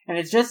today, and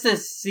it's just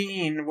this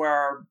scene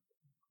where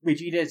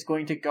Vegeta is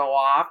going to go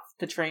off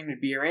to train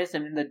with Beerus,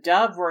 and in the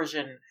dub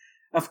version,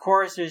 of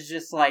course, there's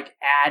just, like,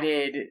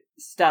 added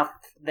stuff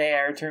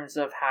there in terms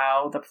of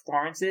how the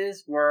performance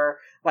is, where,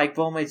 like,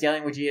 Bulma is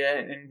yelling at Vegeta,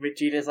 and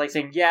Vegeta's, like,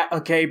 saying, yeah,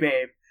 okay,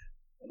 babe.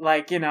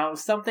 Like,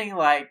 something,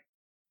 like,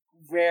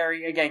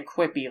 very, again,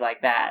 quippy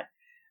like that.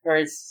 Where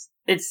it's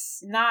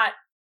not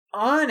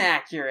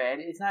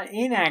inaccurate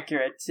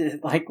to,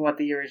 like, what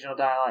the original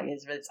dialogue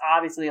is, but it's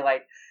obviously,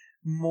 like,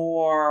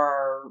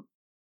 more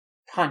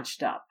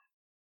punched up.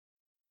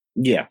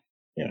 Yeah.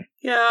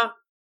 Yeah.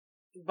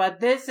 But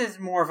this is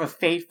more of a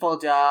faithful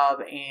dub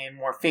and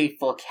more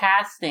faithful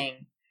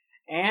casting.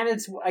 And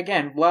it's,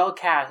 again, well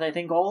cast. I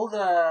think all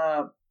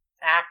the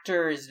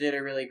actors did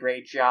a really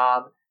great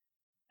job.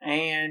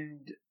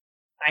 And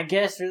I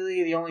guess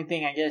really the only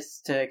thing,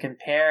 to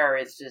compare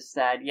is just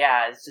that,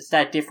 it's just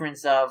that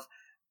difference of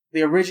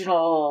the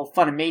original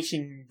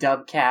Funimation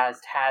dub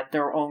cast had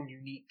their own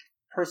unique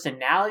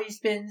personality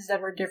spins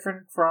that were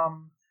different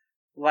from,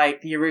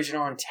 like, the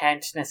original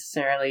intent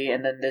necessarily,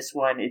 and then this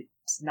one,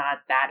 it's not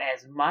that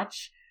as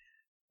much.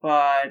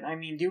 But, I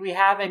mean, do we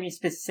have any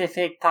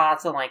specific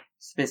thoughts on, like,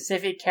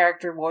 specific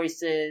character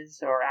voices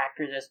or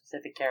actors as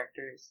specific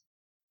characters?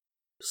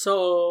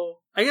 So,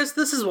 I guess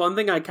this is one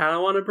thing I kind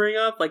of want to bring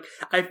up. Like,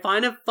 I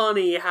find it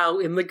funny how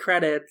in the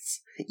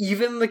credits,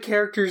 even the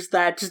characters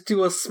that just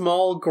do a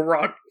small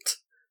grunt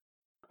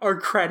are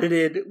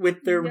credited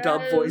with their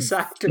dub voice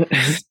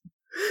actors.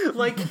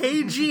 Like,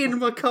 Heiji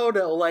and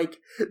Makoto, like,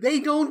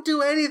 they don't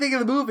do anything in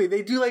the movie.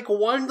 They do, like,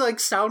 one, like,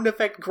 sound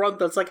effect grunt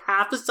that's, like,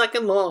 half a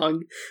second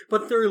long,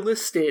 but they're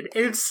listed.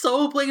 And it's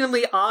so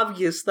blatantly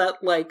obvious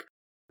that, like,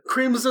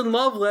 Crimson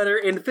Love Letter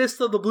and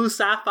Fist of the Blue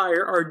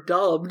Sapphire are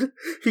dubbed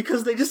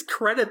because they just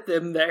credit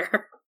them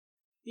there.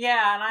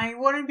 Yeah, and I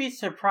wouldn't be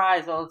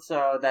surprised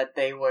also that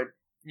they would,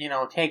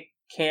 take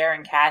care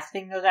in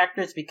casting those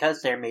actors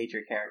because they're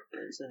major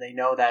characters, and they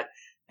know that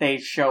they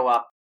show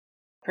up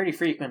pretty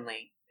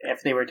frequently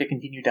if they were to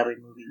continue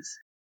dubbing movies.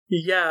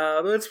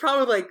 Yeah, but it's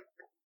probably like,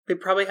 they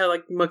probably had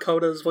like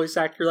Makoto's voice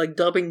actor like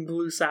dubbing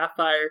Blue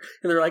Sapphire,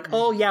 and they're like,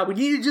 oh yeah, we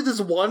need to do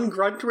this one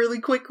grunt really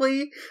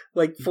quickly,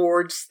 like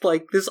for just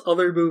like this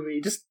other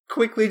movie. Just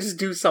quickly just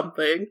do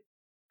something.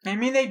 I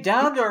mean, they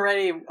dubbed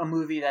already a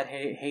movie that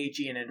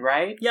Heiji in it,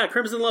 right? Yeah,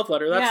 Crimson Love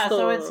Letter.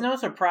 So it's no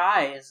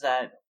surprise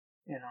that,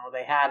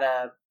 they had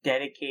a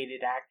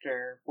dedicated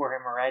actor for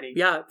him already.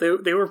 Yeah,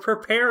 they were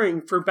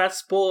preparing for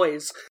Best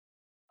Boys,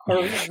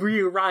 or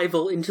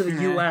re-arrival into the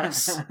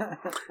US,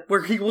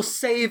 where he will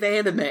save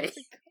anime.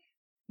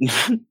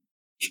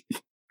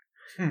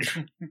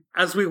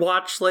 As we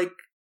watch, like,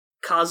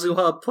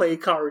 Kazuha play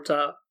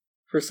Karuta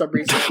for some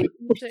reason.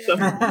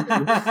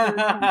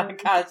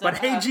 But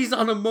Heiji's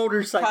on a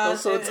motorcycle,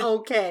 so it's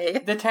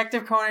okay.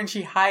 Detective Conan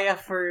Chihaya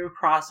Furu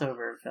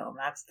crossover film.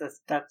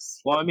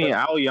 That's. Well, I mean,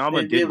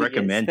 Aoyama did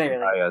recommend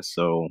Chihaya,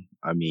 so,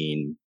 I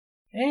mean.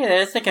 Hey,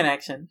 there's the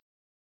connection.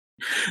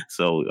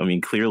 So, I mean,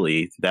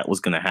 clearly that was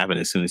going to happen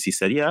as soon as he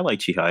said, yeah, I like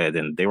Chihaya.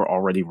 Then they were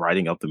already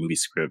writing up the movie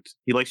script.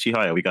 He likes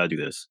Chihaya. We got to do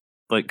this.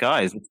 But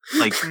guys,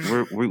 like,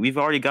 we've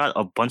already got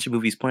a bunch of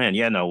movies planned.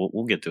 Yeah, no,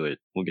 we'll get to it.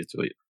 We'll get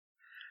to it.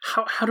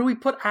 How do we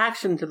put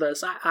action to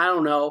this? I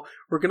don't know.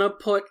 We're going to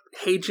put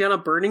Heiji on a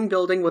burning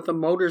building with a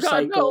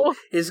motorcycle. No.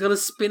 He's going to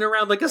spin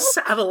around like a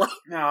satellite.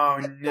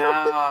 Oh,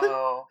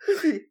 no.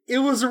 It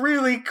was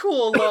really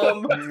cool,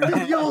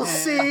 You'll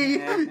see.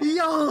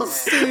 You'll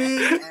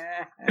see.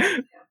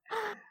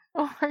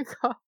 Oh my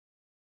god.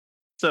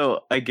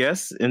 So I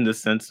guess in the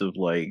sense of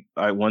like,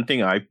 one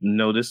thing I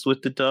noticed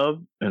with the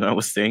dub, and I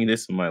was saying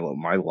this in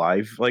my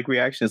live like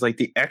reaction, is like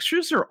the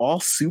extras are all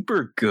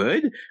super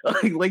good.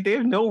 Like they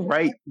have no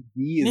right to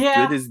be as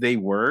good as they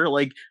were.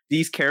 Like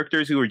these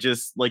characters who are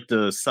just like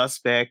the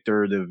suspect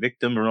or the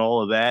victim and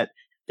all of that,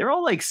 they're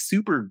all like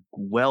super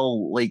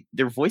well. Like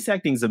their voice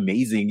acting is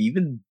amazing,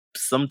 even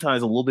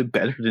sometimes a little bit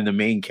better than the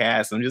main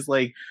cast. I'm just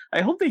like,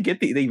 I hope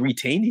they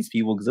retain these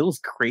people because it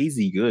was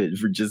crazy good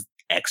for just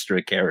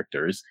extra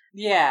characters.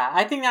 Yeah,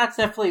 I think that's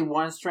definitely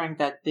one strength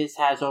that this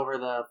has over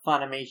the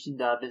Funimation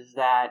dub, is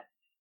that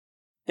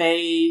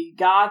they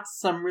got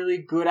some really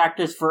good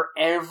actors for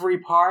every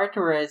part,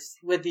 whereas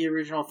with the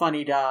original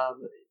Funny dub,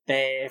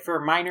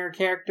 for minor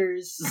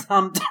characters,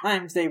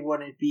 sometimes they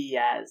wouldn't be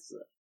as,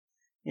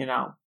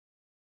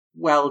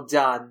 well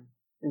done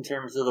in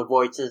terms of the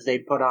voices they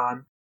put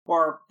on.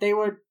 Or they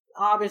would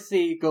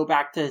obviously go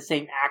back to the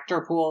same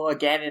actor pool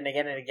again and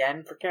again and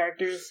again for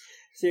characters.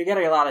 So you're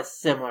getting a lot of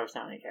similar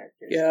sounding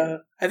characters. Yeah.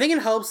 I think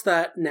it helps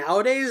that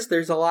nowadays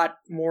there's a lot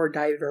more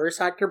diverse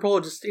actor pool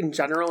just in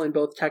general in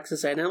both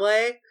Texas and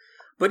LA.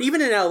 But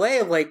even in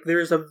LA, like,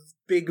 there's a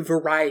big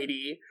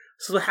variety.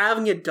 So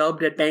having it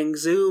dubbed at Bang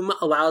Zoom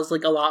allows,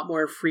 like, a lot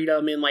more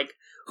freedom in, like,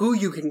 who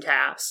you can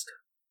cast.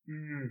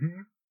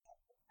 Mm-hmm.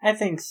 I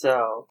think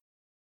so.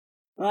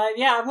 But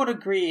yeah, I would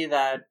agree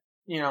that,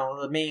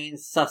 the main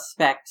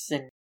suspects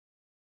and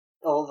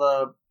all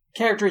the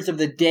characters of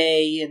the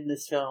day in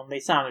this film,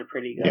 they sounded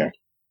pretty good. Yeah.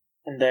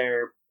 And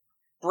their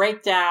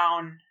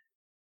breakdown,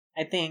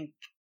 I think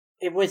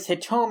it was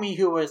Hitomi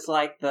who was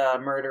like the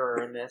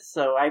murderer in this.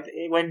 So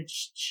when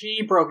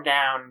she broke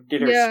down,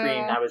 did her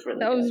scream, that was really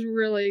good. That was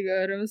really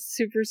good. I was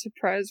super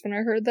surprised when I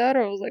heard that.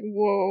 I was like,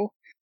 whoa.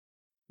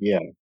 Yeah.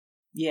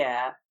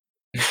 Yeah.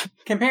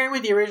 Comparing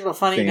with the original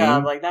Funny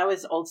dub, like, that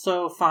was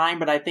also fine,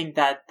 but I think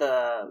that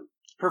the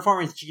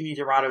performance Genie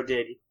Dorado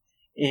did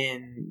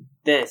in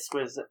this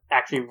was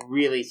actually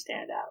really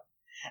stand out.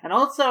 And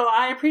also,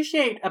 I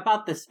appreciate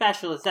about the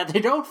special is that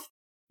they don't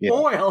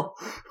spoil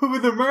who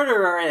the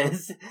murderer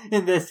is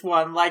in this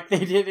one, like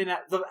they did in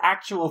the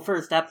actual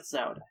first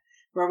episode,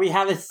 where we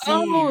have a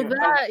scene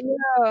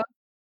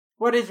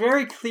what is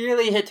very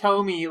clearly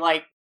Hitomi,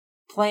 like,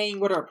 playing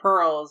with her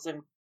pearls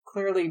and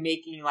clearly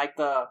making, like,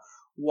 the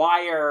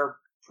wire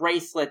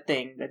bracelet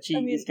thing that she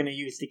is going to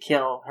use to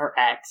kill her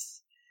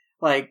ex.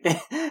 Like,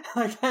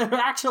 the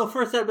actual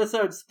first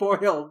episode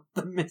spoiled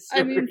the mystery.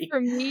 I mean,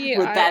 for me,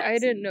 I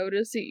didn't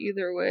notice it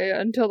either way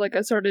until, like,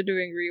 I started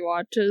doing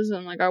rewatches,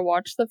 and, like, I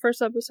watched the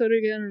first episode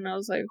again, and I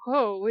was like,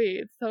 oh,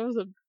 wait, that was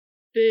a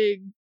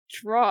big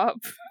drop.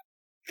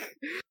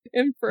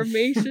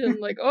 Information,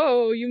 like,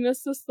 oh, you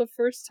missed this the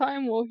first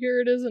time? Well,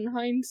 here it is in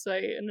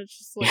hindsight, and it's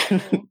just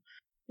like, oh,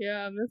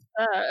 yeah, I missed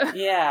that.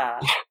 Yeah.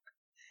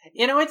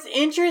 You know, it's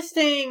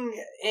interesting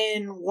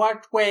in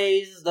what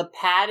ways the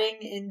padding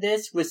in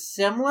this was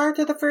similar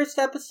to the first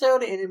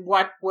episode and in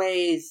what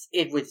ways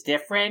it was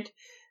different.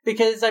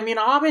 Because, I mean,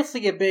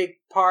 obviously a big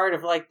part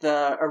of, like,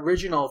 the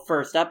original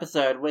first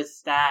episode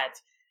was that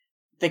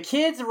the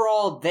kids were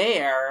all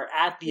there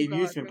at the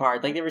amusement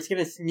park. Like, they were just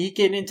gonna sneak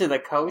into the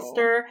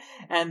coaster,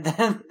 and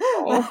then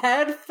the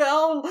head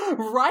fell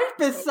right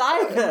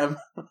beside them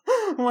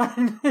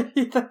when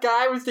the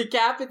guy was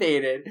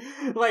decapitated.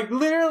 Like,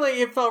 literally,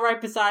 it fell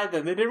right beside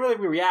them. They didn't really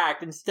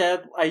react.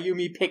 Instead,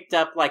 Ayumi picked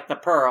up, like, the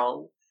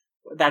pearl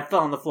that fell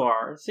on the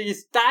floor. So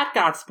that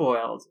got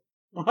spoiled.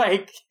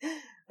 Like...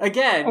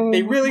 Again,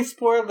 they really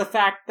spoiled the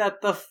fact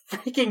that the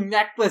freaking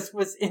necklace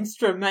was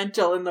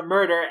instrumental in the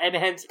murder and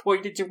hence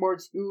pointed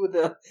towards who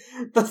the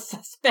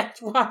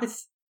suspect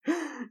was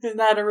in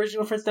that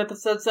original first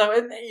episode. So,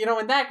 you know,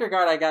 in that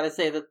regard, I gotta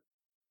say that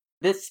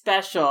this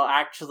special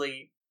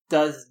actually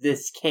does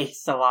this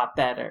case a lot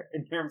better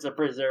in terms of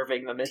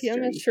preserving the mystery.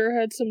 Tiamat sure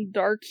had some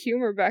dark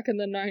humor back in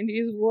the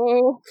 90s.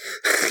 Whoa.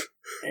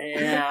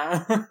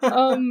 Yeah.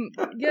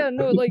 Yeah,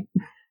 no, like...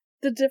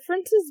 The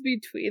differences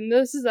between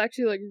this is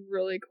actually, like,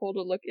 really cool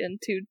to look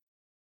into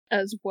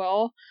as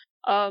well.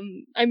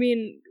 I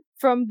mean,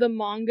 from the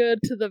manga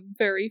to the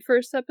very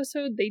first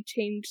episode, they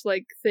changed,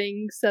 like,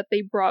 things that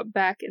they brought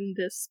back in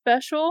this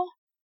special,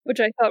 which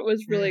I thought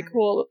was really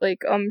cool. Like,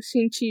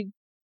 Shinji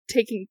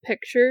taking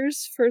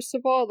pictures, first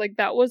of all, like,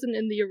 that wasn't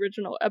in the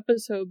original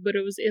episode, but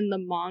it was in the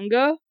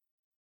manga.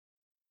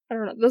 I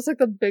don't know, that's, like,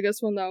 the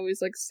biggest one that always,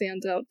 like,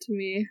 stands out to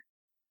me.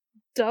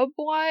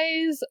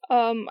 Dub-wise,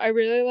 I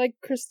really like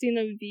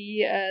Christina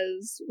V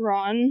as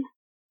Ron.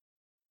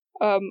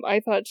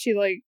 I thought she,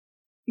 like,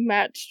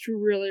 matched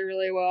really,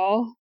 really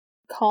well.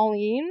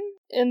 Colleen,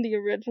 in the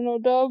original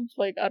dub,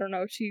 like, I don't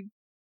know, she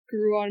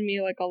grew on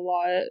me, like, a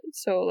lot,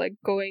 so, like,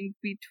 going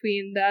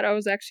between that, I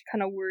was actually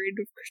kind of worried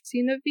with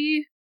Christina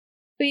V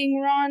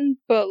being Ron,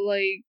 but,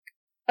 like,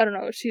 I don't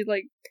know, she,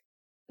 like,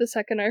 the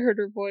second I heard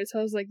her voice,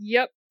 I was like,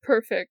 yep,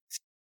 perfect.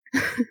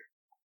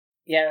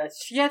 Yeah,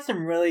 she had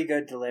some really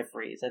good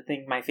deliveries. I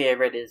think my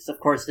favorite is, of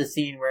course, the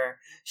scene where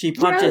she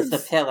punches the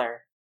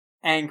pillar,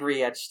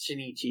 angry at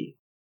Shinichi.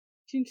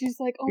 Shinichi's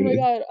like, oh my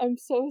god, I'm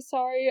so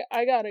sorry,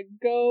 I gotta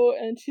go,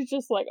 and she's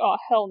just like, oh,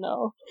 hell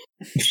no.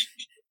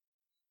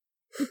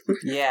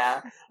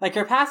 Yeah, like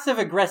her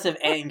passive-aggressive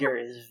anger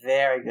is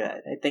very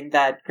good. I think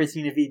that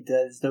Christina V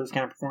does those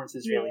kind of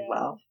performances really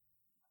well.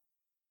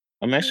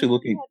 I'm actually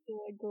looking... To,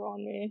 like, grow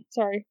on me.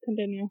 Sorry,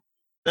 continue.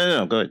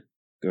 No, go ahead.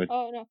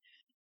 Oh, no.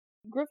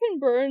 Griffin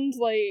Burns,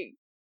 like,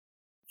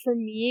 for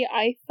me,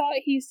 I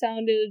thought he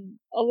sounded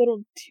a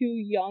little too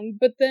young,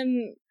 but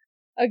then,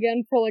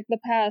 again, for, like, the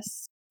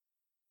past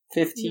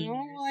 15 years.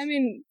 I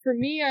mean, for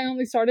me, I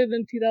only started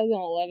in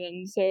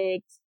 2011, so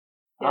it's,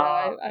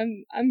 yeah,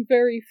 I'm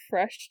very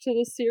fresh to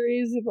the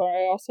series, but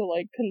I also,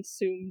 like,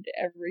 consumed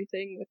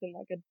everything within,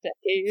 like, a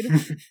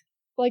decade.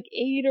 Like,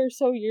 8 or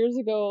so years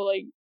ago,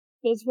 like,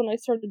 that's when I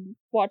started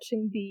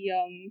watching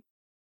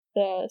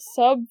the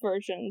sub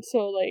version,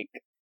 so, like,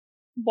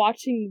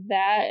 watching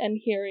that and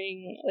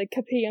hearing, like,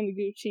 Kappei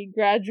Yamaguchi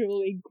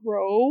gradually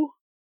grow,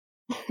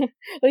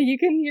 like, you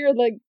can hear,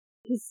 like,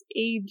 his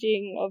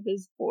aging of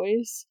his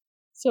voice.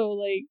 So,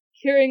 like,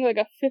 hearing, like,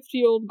 a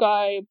 50-year-old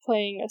guy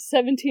playing a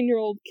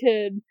 17-year-old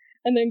kid,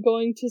 and then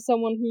going to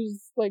someone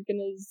who's, like,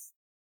 he's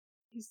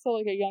still,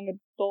 like, a young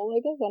adult, I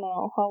guess? I don't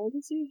know. How old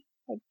is he?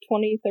 Like,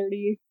 20,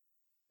 30?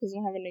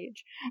 Doesn't have an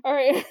age.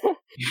 Alright.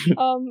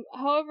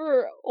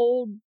 However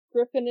old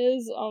Griffin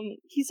is,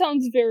 he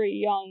sounds very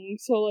young,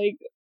 so, like,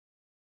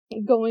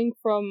 going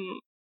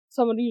from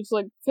someone who's,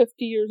 like,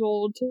 50 years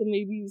old to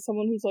maybe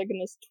someone who's, like, in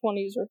his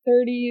 20s or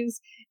 30s,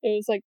 it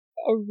was, like,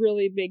 a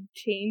really big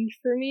change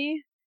for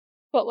me.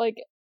 But, like,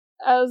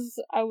 as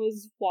I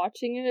was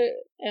watching it,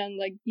 and,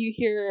 like, you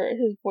hear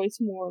his voice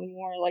more and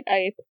more, like,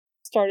 I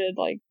started,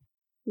 like,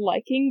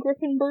 liking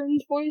Griffin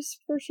Burns' voice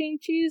for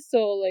Shang-Chi,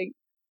 so, like,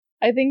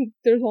 I think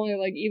there's only,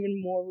 like, even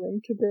more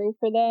room to grow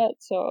for that,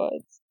 so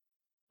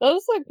that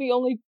was, like, the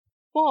only...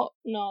 Well,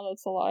 no,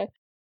 that's a lie.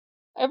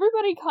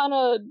 Everybody kind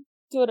of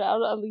stood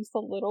out at least a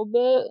little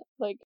bit.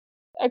 Like,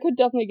 I could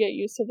definitely get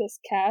used to this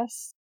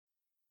cast.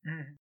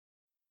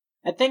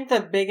 I think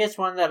the biggest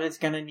one that is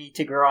going to need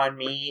to grow on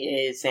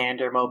me is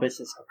Xander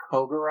Mobius'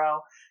 Kogoro.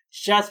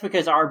 Just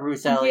because R.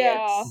 Bruce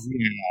Elliott's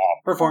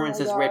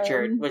performance as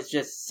Richard was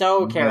just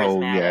so charismatic.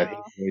 Oh, yeah, his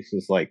voice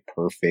was like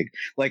perfect.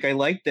 Like, I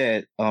like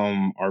that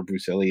R.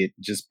 Bruce Elliott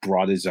just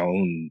brought his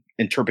own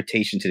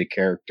interpretation to the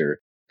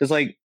character. Because,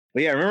 like,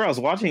 but yeah, I remember I was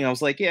watching, I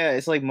was like, yeah,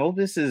 it's like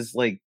Mobius is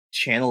like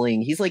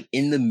channeling, he's like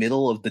in the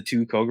middle of the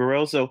two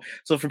Kogoro. So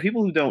for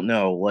people who don't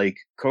know, like,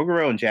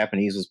 Kogoro in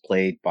Japanese was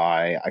played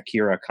by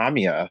Akira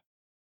Kamiya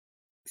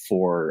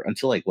for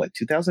until like what,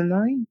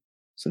 2009?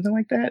 Something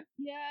like that?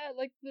 Yeah,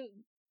 like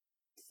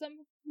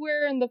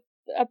somewhere in the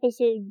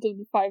episodes of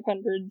the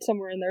 500,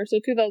 somewhere in there. So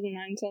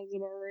 2009 sounds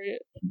about right.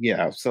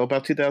 Yeah, so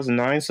about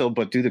 2009. So,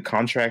 but due to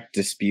contract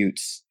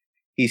disputes,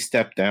 he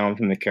stepped down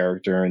from the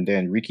character, and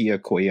then Rikiya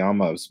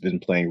Koyama has been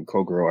playing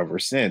Kogoro ever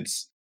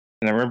since.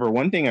 And I remember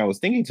one thing I was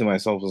thinking to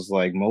myself was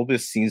like,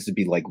 Mobius seems to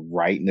be like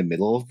right in the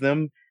middle of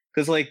them.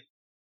 Because like,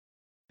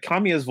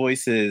 Kamiya's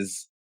voice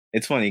is,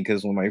 it's funny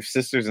because when my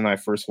sisters and I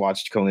first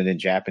watched Conan in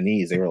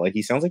Japanese, they were like,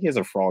 he sounds like he has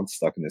a frog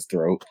stuck in his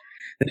throat.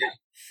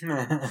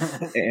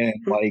 And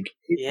like,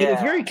 it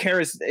was very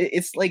charismatic.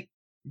 It's like,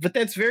 but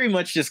that's very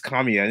much just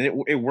Kamiya,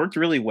 and it worked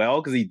really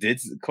well because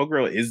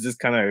Kogoro is this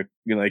kind of,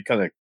 you know, like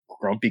kind of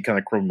grumpy, kind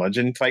of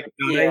curmudgeon type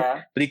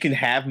guy, but he can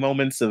have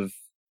moments of,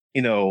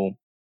 you know,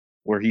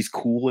 where he's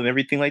cool and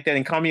everything like that.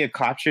 And Kamiya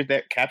captured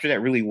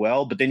that really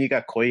well. But then you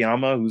got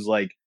Koyama, who's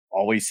like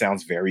always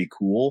sounds very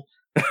cool.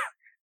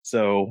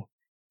 So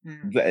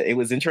it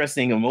was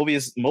interesting. And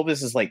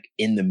Mobius is like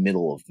in the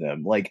middle of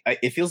them. Like,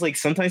 it feels like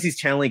sometimes he's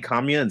channeling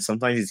Kamiya and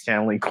sometimes he's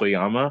channeling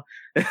Koyama.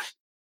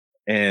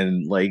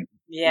 And like,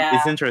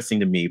 it's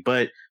interesting to me.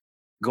 But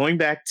going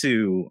back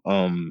to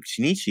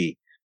Shinichi,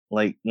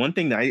 like, one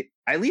thing that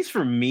at least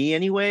for me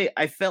anyway,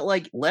 I felt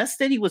like less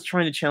that he was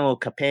trying to channel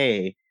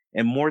Kappei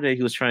and more that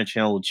he was trying to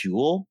channel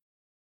Jewel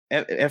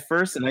at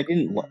first. And I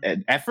didn't,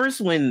 at first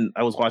when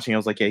I was watching, I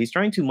was like, yeah, he's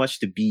trying too much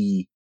to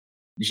be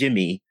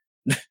Jimmy.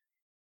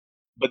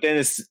 But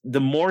then the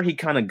more he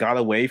kind of got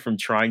away from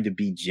trying to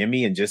be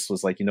Jimmy and just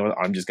was like, you know what,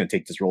 I'm just going to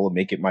take this role and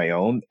make it my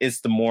own,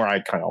 it's the more I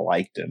kind of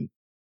liked him.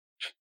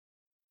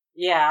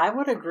 Yeah, I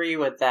would agree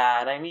with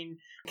that. I mean,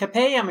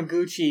 Kappei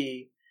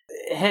Yamaguchi,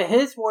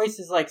 his voice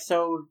is like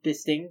so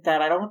distinct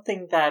that I don't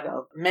think that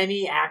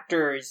many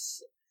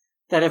actors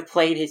that have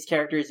played his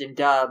characters in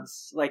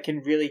dubs like can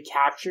really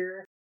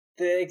capture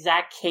the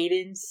exact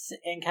cadence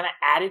and kind of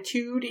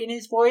attitude in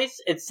his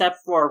voice, except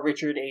for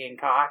Richard A.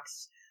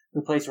 Cox,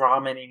 who plays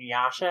Ramen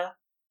Inuyasha.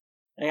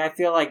 Like, I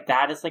feel like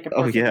that is like a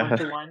perfect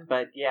one-to-one,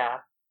 but yeah.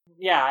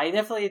 Yeah, I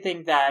definitely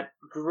think that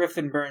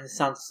Griffin Burns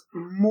sounds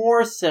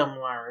more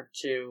similar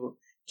to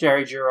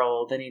Jerry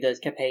Gerald than he does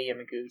Kappei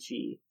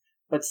Yamaguchi,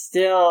 but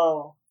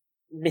still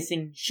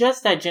missing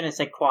just that je ne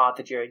sais quoi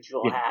that Jerry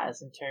Jewell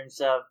has in terms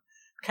of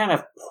kind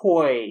of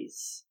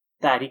poise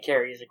that he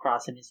carries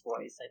across in his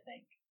voice, I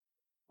think.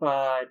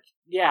 But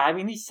yeah, I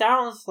mean, he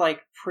sounds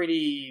like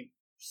pretty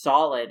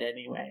solid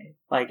anyway,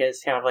 like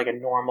as kind of like a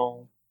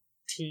normal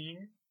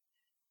teen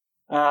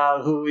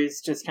who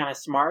is just kind of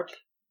smart.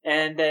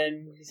 And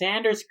then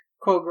Xander's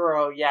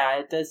Kogoro, yeah,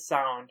 it does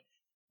sound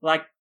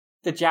like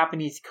the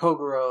Japanese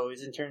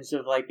Kogoros in terms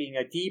of like being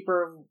a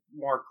deeper,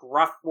 more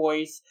gruff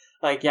voice.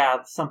 Like, yeah,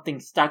 something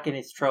stuck in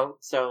his throat,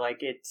 so like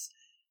it's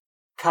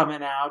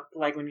coming out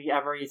like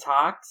whenever he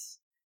talks.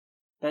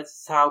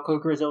 That's how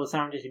Kogoros always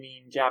sounded to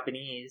me in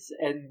Japanese.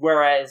 And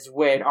whereas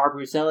with R.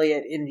 Bruce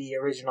Elliott in the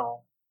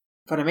original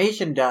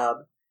Funimation dub,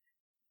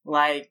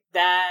 like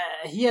that,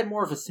 he had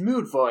more of a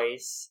smooth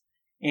voice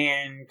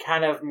and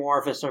kind of more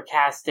of a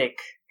sarcastic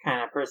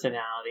kind of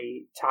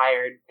personality,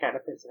 tired kind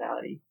of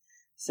personality.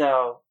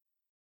 So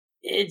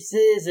it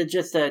is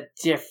just a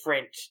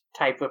different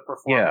type of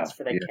performance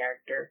for that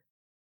character.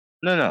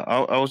 No,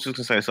 I was just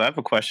gonna say. So I have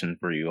a question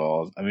for you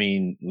all. I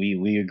mean,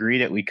 we agree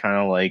that we kind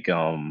of like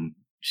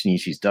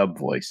Shinichi's dub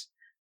voice.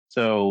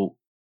 So,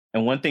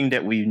 and one thing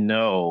that we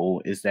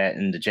know is that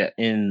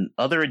in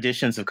other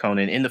editions of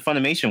Conan, in the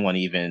Funimation one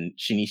even,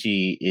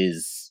 Shinichi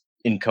is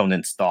in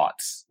Conan's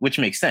thoughts, which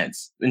makes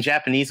sense. In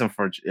Japanese,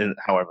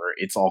 however,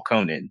 it's all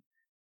Conan.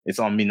 It's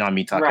all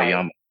Minami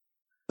Takayama. Right.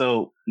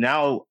 So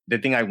now the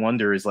thing I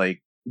wonder is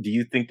like, do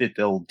you think that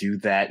they'll do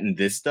that in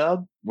this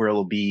dub, where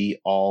it'll be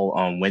all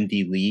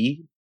Wendy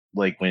Lee,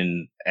 like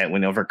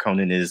whenever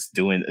Conan is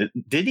doing?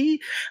 Did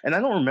he? And I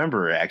don't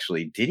remember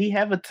actually. Did he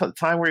have a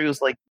time where he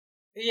was like?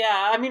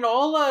 Yeah, I mean,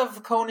 all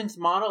of Conan's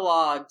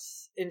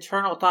monologues,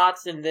 internal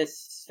thoughts in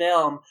this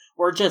film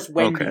were just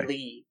Wendy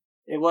Lee.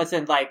 It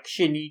wasn't like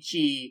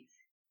Shinichi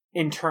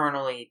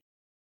internally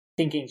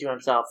thinking to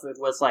himself. It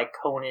was like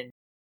Conan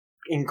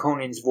in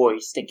Conan's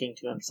voice thinking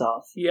to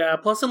himself. Yeah,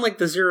 plus in like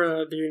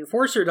the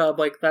Enforcer dub,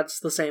 like that's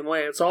the same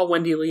way. It's all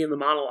Wendy Lee in the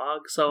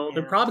monologue, so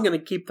they're probably going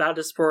to keep that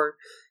just for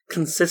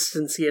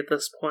consistency at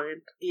this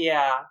point.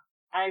 Yeah,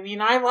 I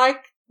mean, I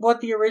like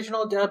what the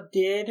original dub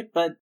did,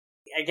 but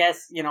I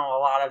guess, you know, a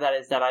lot of that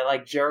is that I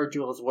like Jared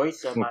Jewell's voice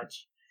so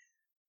much.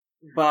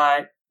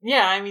 But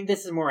yeah, I mean,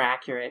 this is more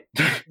accurate.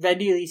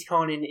 Wendy Lee's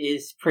Conan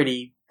is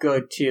pretty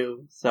good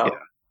too, so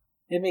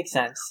It makes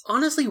sense.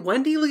 Honestly,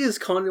 Wendy Lee as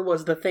Conan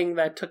was the thing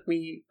that took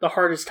me the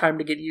hardest time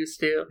to get used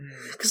to.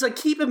 Because I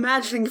keep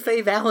imagining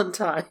Faye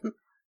Valentine.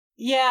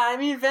 Yeah, I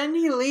mean,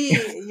 Wendy Lee,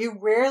 you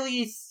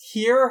rarely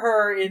hear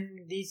her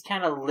in these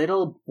kind of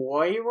little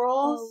boy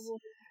roles.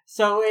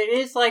 So it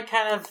is like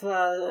kind of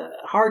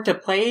hard to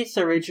place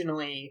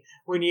originally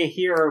when you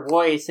hear her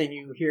voice and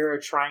you hear her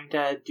trying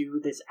to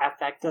do this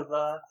affect of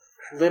a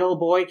little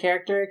boy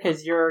character,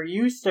 because you're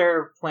used to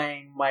her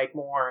playing like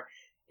more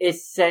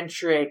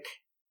eccentric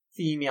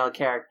female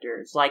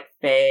characters like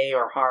Faye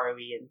or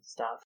Harley and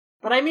stuff.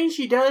 But I mean,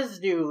 she does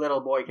do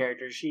little boy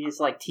characters. She's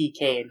like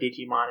TK and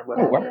Digimon and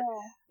whatever. Oh, yeah.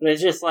 But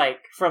it's just like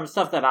from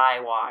stuff that I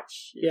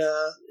watch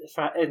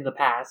in the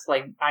past.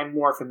 Like I'm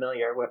more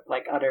familiar with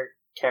like other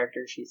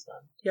characters she's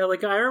done. Yeah,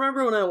 like I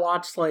remember when I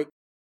watched like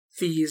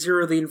the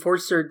Zero the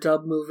Enforcer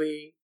dub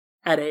movie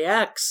at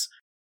AX,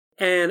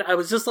 and I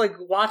was just like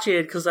watching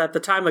it because at the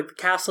time like the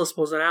cast list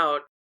wasn't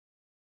out,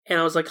 and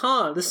I was like,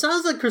 huh, this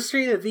sounds like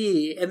Christina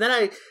V. And then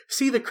I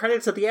see the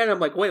credits at the end, I'm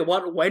like, wait,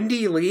 what,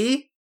 Wendy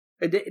Lee?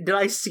 Did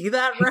I see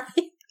that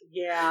right?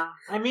 Yeah.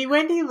 I mean,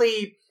 Wendy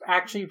Lee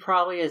actually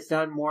probably has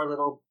done more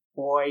little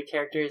boy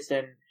characters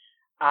than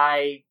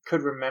I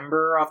could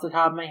remember off the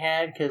top of my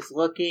head, because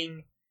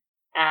looking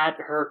at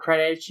her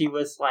credits, she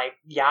was like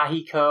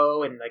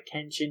Yahiko in the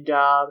Kenshin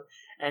dub,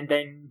 and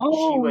then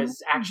she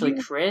was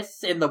actually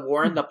Chris in the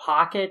War in the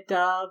Pocket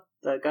dub,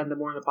 the Gundam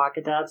War in the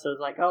Pocket dub, so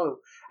it's like, oh,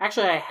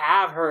 actually I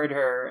have heard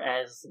her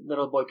as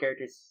little boy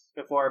characters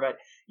before, but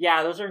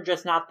yeah, those are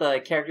just not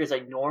the characters I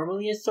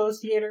normally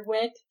associate her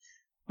with,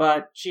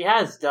 but she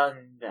has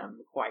done them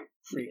quite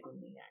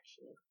frequently,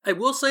 actually. I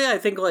will say, I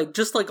think, like,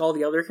 just like all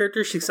the other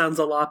characters, she sounds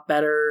a lot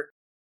better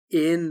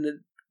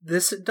in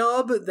this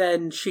dub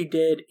than she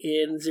did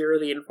in Zero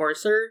the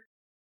Enforcer.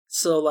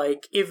 So,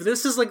 like, if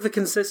this is, like, the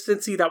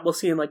consistency that we'll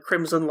see in, like,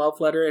 Crimson Love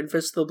Letter and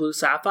Fist of the Blue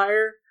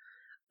Sapphire,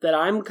 then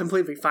I'm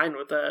completely fine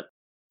with it.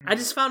 I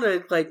just found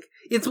it, like,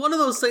 it's one of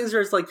those things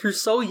where it's, like, you're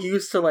so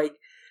used to, like,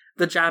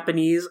 the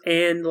Japanese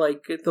and,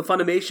 like, the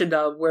Funimation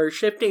dub, where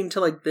shifting to,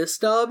 like, this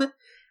dub,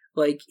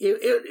 like,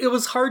 it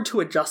was hard to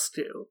adjust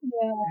to.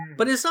 Yeah.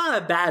 But it's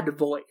not a bad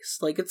voice.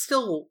 Like, it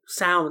still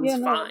sounds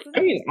fine.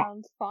 It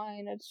sounds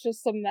fine. It's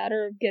just a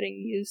matter of getting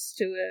used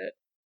to it.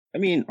 I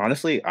mean,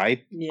 honestly,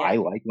 I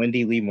like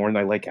Wendy Lee more than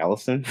I like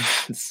Allison.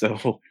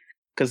 So,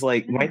 because,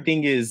 like, my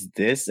thing is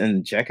this,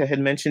 and Jekka had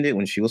mentioned it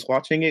when she was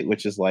watching it,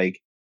 which is,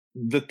 like,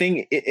 the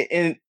thing,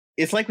 and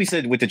it's like we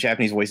said with the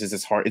Japanese voices,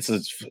 it's hard, it's a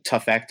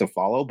tough act to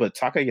follow, but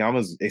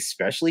Takayama's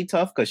especially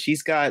tough, because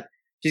she's got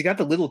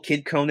the little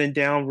kid Conan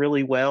down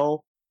really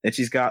well, and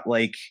she's got,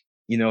 like,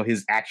 you know,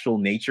 his actual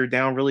nature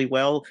down really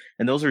well,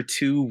 and those are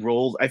two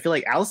roles. I feel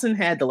like Allison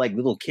had the, like,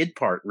 little kid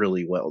part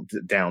really well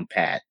down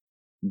pat,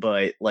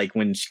 but, like,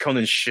 when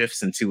Conan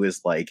shifts into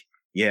his, like,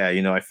 yeah,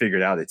 you know, I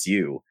figured out it's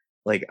you,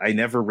 like, I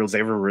never was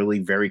ever really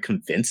very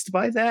convinced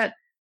by that.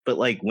 But,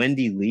 like,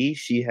 Wendy Lee,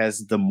 she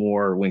has the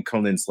more, when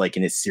Conan's, like,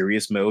 in his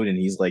serious mode and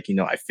he's like, you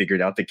know, I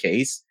figured out the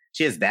case,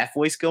 she has that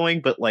voice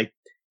going, but, like,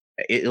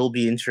 it'll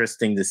be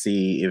interesting to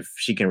see if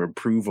she can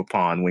improve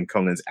upon when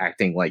Conan's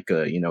acting like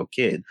a, you know,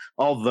 kid.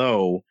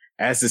 Although,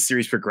 as the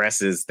series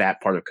progresses, that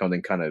part of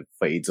Conan kind of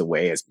fades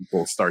away as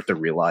people start to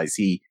realize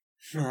he's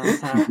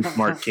a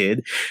smart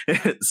kid.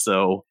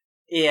 So.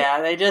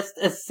 Yeah, they just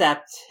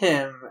accept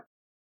him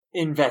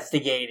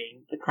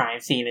investigating the crime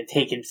scene and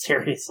take him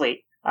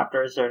seriously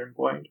after a certain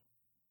point.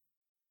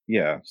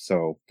 Yeah,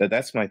 so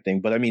that's my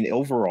thing. But I mean,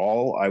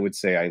 overall, I would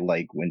say I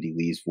like Wendy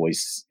Lee's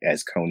voice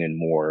as Conan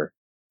more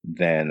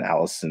than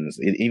Allison's,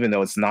 even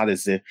though it's not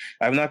as if,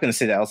 I'm not going to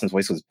say that Allison's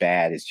voice was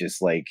bad. It's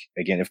just like,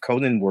 again, if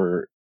Conan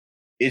were,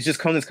 it's just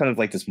Conan's kind of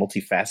like this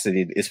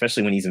multifaceted,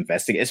 especially when he's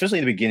investigating, especially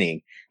in the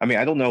beginning. I mean,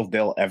 I don't know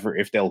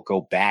if they'll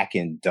go back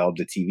and dub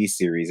the TV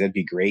series. That'd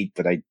be great,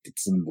 but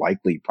it's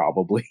unlikely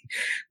probably.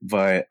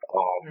 But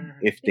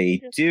if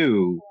they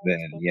do,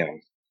 then yeah.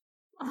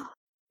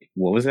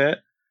 What was that?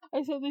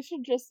 I said they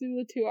should just do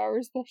the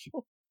 2-hour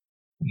special.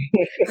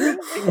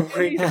 Oh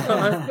my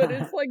God. But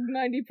it's like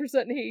 90%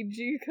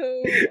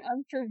 Heijiko.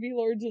 I'm sure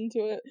V-Lord's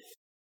into it.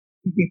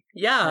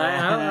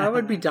 Yeah, I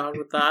would be down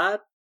with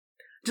that.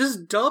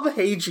 Just dub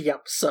Heiji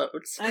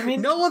episodes. I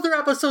mean, no other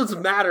episodes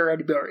matter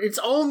anymore. It's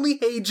only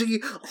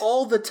Heiji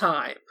all the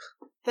time.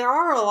 There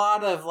are a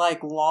lot of,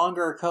 like,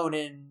 longer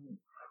Conan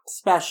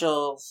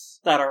specials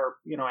that are,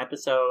 you know,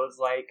 episodes,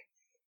 like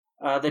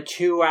the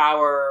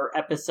 2-hour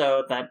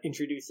episode that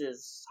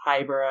introduces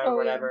Hybra or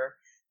whatever.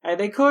 Yeah.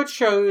 They could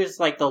choose,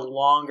 like, the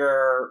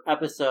longer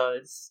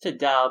episodes to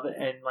dub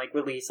and, like,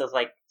 release as,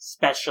 like,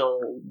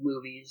 special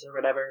movies or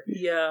whatever.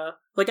 Yeah.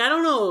 Like, I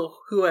don't know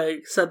who I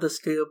said this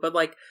to, but,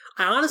 like,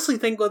 I honestly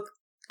think what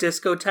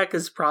Discotek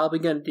is probably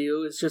gonna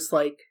do is just,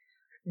 like,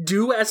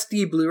 do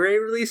SD Blu-ray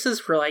releases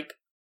for, like,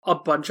 a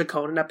bunch of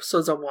Conan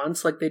episodes at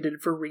once, like they did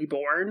for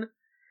Reborn.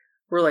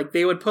 Where, like,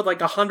 they would put,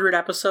 like, 100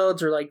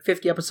 episodes or, like,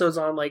 50 episodes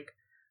on, like,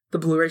 the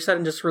Blu-ray set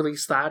and just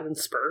release that in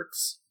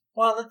spurts.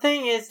 Well, the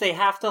thing is, they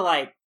have to,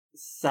 like,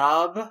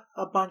 sub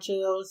a bunch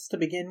of those to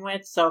begin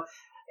with, so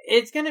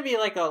it's going to be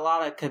like a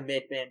lot of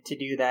commitment to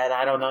do that.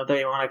 I don't know if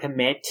they want to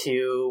commit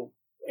to,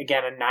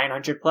 again, a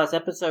 900 plus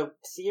episode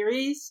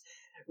series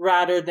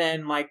rather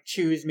than like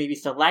choose maybe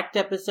select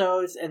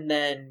episodes and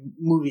then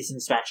movies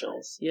and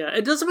specials. Yeah,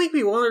 it doesn't make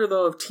me wonder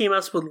though if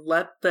TMS would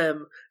let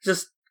them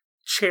just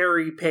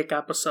cherry pick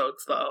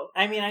episodes though.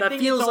 I mean, I that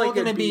think feels it's all like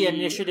going to it'd be be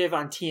initiative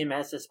on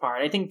TMS's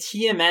part. I think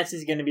TMS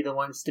is going to be the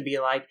ones to be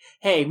like,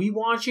 hey, we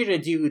want you to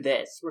do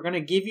this. We're going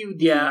to give you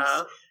these.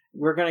 Yeah.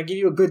 We're going to give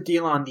you a good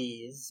deal on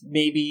these.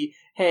 Maybe,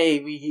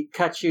 hey, we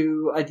cut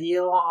you a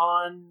deal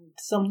on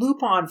some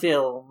Lupin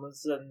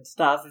films and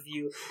stuff if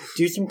you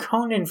do some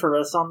Conan for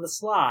us on the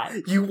slot.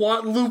 You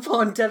want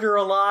Lupin dead or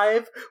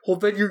alive? Well,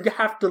 then you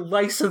have to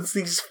license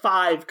these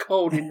 5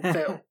 Conan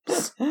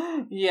films.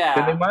 Yeah.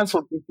 Then they might as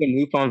well do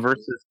Lupin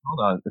versus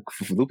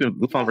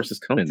Lupin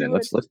versus Conan. Then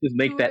let's just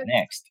make that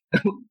next.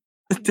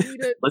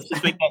 Let's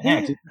just make that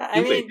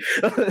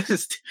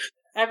next.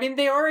 I mean,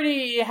 they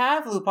already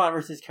have Lupin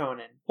versus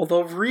Conan. Well,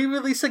 they'll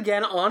re-release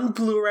again on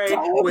Blu-ray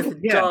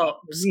with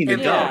dubs.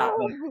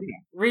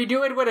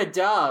 Redo it with a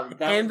dub.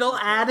 And they'll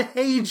add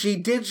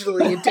Heiji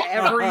digitally into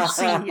every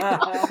scene.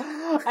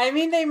 I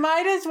mean, they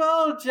might as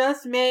well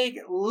just make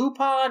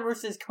Lupin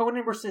versus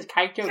Conan versus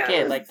Kaito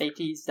Kid like they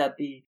teased at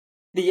the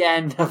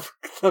end of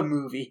the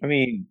movie. I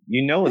mean,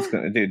 it's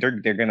gonna.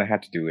 They're gonna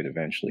have to do it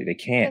eventually. They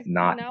can't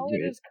not. Now do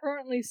it is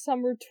currently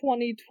summer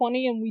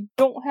 2020, and we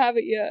don't have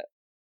it yet.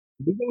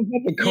 We don't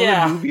have a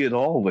Conan movie at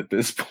all at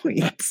this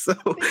point, so...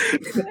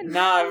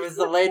 No, it was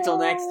delayed till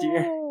next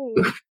year.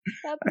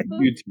 That's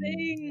the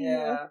thing.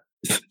 Yeah.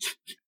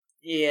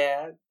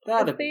 Yeah,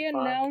 that'd be fun. If they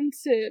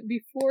announce it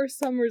before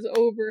summer's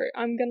over,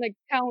 I'm gonna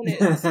count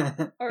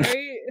it.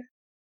 Alright?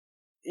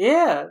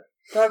 Yeah,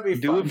 that'd be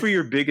Do fun. it for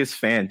your biggest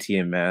fan,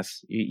 TMS.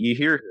 You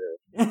hear...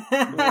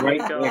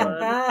 Right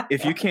there.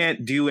 If you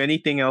can't do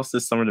anything else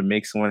this summer to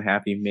make someone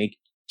happy, make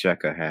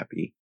Jekka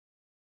happy.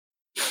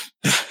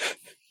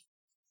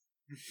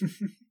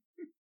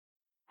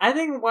 I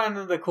think one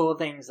of the cool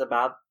things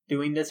about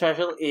doing this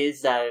special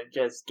is that it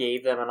just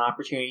gave them an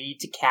opportunity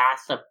to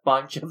cast a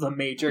bunch of the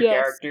major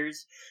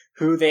characters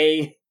who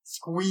they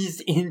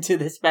squeezed into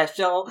the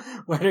special,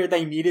 whether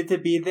they needed to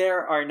be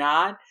there or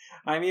not.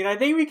 I mean, I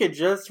think we could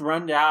just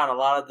run down a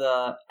lot of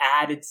the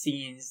added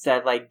scenes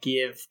that like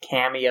give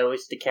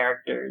cameos to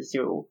characters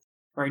who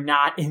are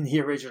not in the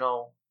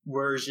original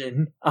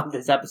version of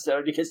this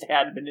episode because they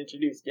hadn't been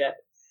introduced yet.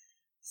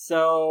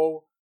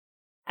 So...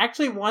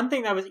 Actually, one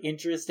thing that was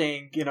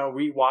interesting,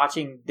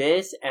 rewatching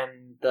this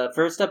and the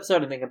first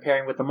episode and then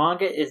comparing with the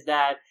manga is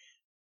that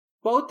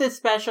both this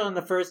special and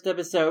the first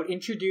episode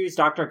introduced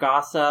Dr.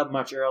 Agasa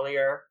much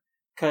earlier.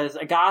 Because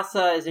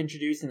Agasa is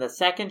introduced in the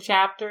second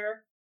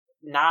chapter.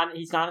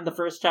 He's not in the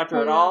first chapter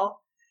at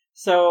all.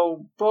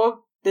 So both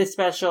this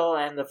special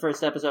and the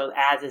first episode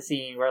adds a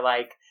scene where,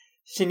 like,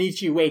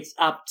 Shinichi wakes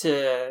up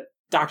to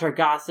Dr.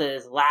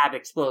 Agasa's lab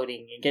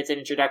exploding and gets an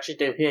introduction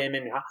to him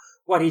and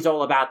what he's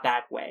all about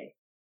that way.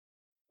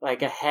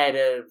 Like, ahead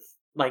of,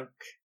 like,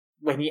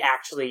 when he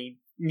actually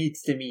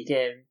needs to meet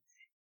him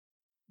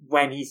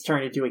when he's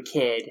turned into a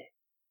kid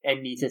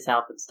and needs his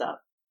help and stuff.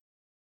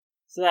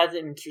 So that's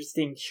an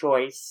interesting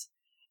choice.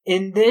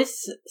 In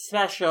this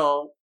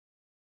special,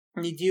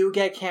 you do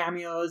get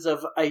cameos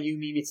of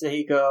Ayumi,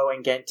 Mitsuhiko,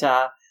 and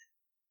Genta.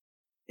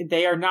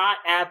 They are not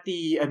at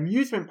the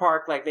amusement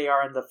park like they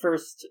are in the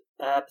first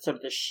episode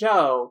of the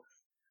show,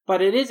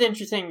 but it is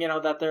interesting,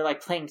 that they're,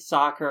 like, playing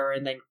soccer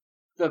and then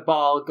the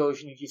ball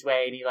goes Shinichi's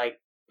way and he like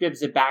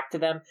gives it back to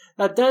them.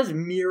 That does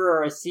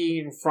mirror a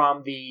scene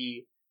from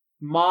the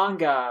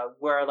manga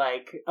where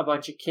like a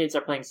bunch of kids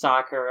are playing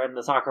soccer and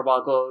the soccer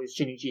ball goes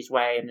Shinichi's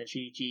way and then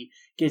Shinichi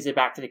gives it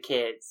back to the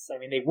kids. I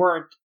mean, they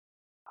weren't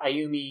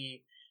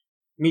Ayumi,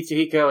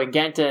 Mitsuhiko, and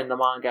Genta in the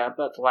manga,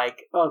 but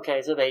like,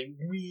 okay, so they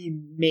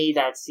remade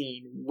that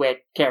scene with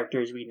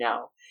characters we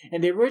know.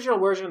 In the original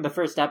version of the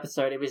first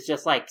episode, it was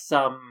just like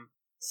some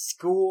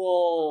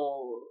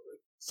school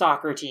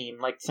soccer team,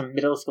 like some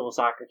middle school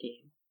soccer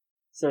team.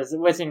 So it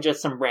wasn't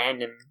just some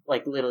random,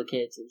 like, little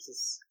kids. It was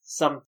just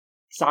some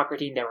soccer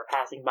team that were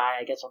passing by,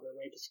 I guess, on their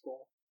way to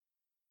school,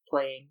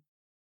 playing.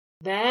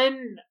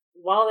 Then,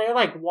 while they're,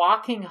 like,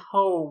 walking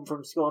home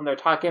from school and they're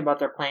talking about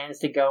their plans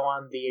to go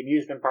on the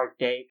amusement park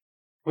date,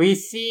 we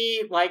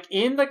see, like,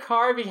 in the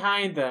car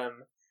behind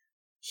them,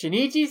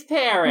 Shinichi's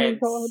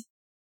parents.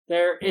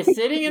 They're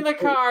sitting in the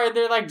car,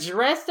 they're like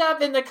dressed up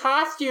in the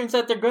costumes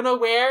that they're gonna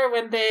wear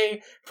when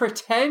they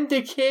pretend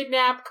to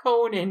kidnap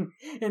Conan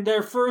in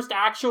their first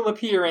actual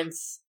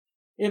appearance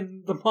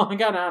in the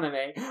manga and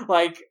anime.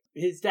 Like,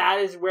 his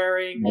dad is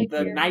wearing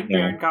the Night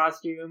Baron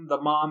costume,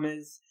 the mom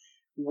is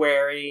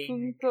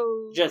wearing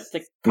just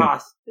the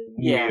costume.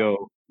 Yeah.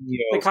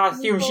 The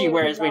costume she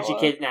wears when she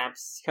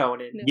kidnaps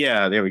Conan.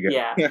 Yeah, there we go.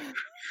 Yeah.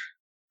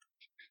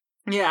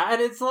 Yeah, and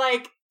it's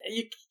like,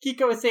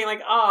 Kiko was saying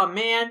like, oh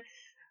man,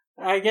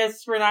 I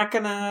guess we're not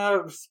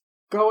gonna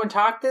go and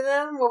talk to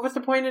them? What was the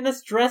point in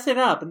us dressing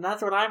up? And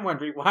that's what I'm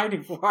wondering. Why are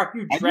you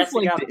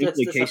dressing up? The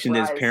implication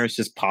is parents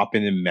just pop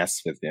in and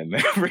mess with them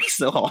every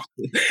so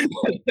often.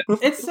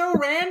 It's so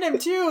random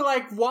too.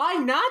 Like, why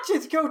not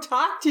just go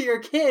talk to your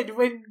kid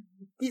when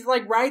he's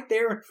like right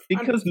there?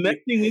 Because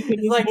messing with him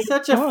is like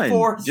such a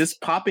force.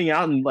 Just popping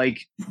out and like,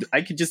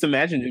 I could just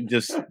imagine him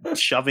just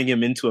shoving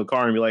him into a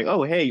car and be like,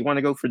 "Oh, hey, you want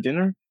to go for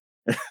dinner?"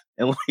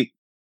 And like,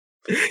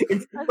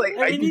 it's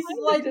like he's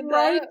like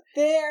right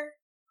there.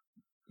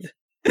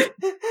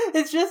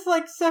 It's just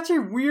like such a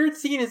weird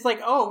scene. It's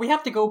like, oh, we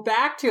have to go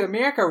back to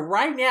America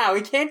right now. We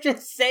can't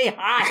just say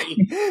hi.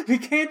 We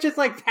can't just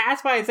like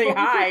pass by and say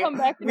hi.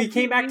 We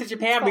came back to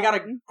Japan. We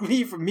gotta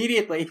leave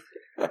immediately.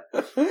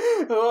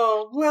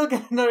 Oh, we'll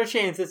get another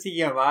chance to see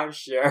him, I'm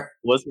sure.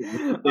 Was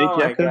it? Oh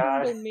my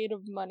god! They're made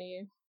of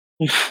money.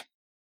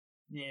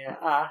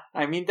 Yeah,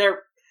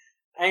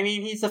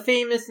 he's a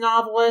famous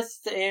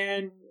novelist,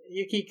 and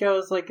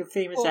Yukiko's like a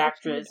famous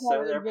actress,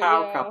 so they're a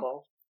power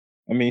couple.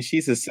 I mean,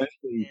 she's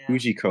essentially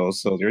Fujiko,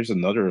 so there's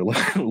another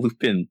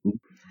Lupin.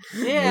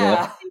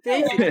 Yeah,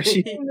 basically.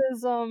 She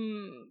is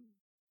Mine.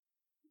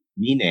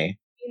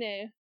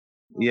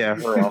 Yeah,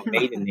 her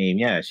maiden name.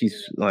 Yeah,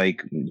 she's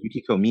like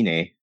Yukiko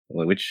Mine,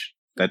 which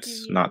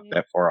that's not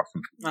that far off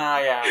from. Oh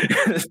yeah,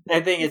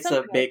 I think it's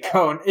a big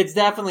cone. It's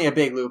definitely a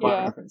big Lupin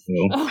reference.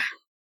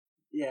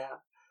 Yeah.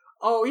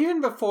 Oh, even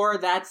before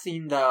that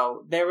scene,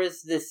 though, there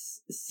was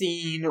this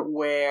scene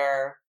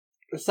where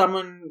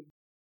someone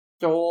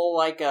stole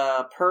like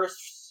a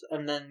purse,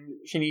 and then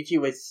Shinichi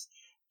was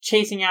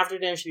chasing after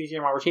them. Shinichi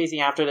and Ron were chasing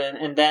after them,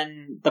 and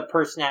then the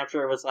purse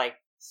snatcher was like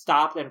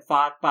stopped and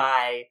fought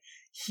by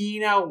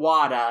Hina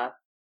Wada,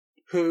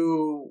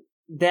 who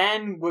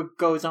then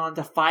goes on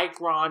to fight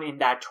Ron in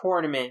that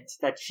tournament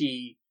that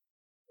she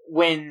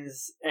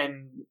wins,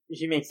 and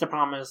she makes the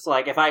promise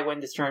like, if I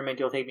win this tournament,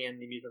 you'll take me on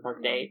the amusement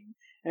park date.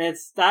 And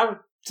that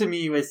to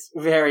me was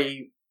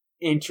very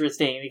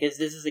interesting, because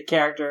this is a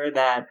character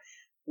that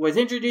was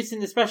introduced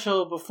in the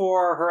special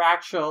before her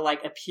actual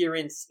like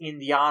appearance in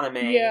the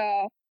anime.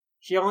 Yeah.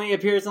 She only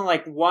appears in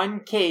like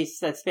one case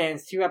that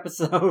spans 2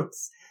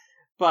 episodes,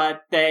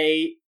 but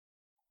they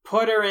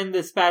put her in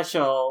the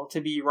special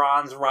to be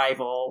Ron's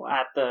rival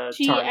at the tournament.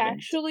 She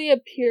actually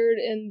appeared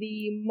in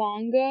the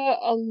manga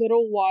a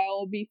little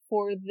while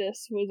before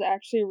this was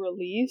actually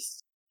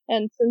released.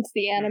 And since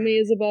the anime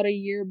is about a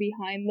year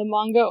behind the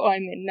manga,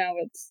 now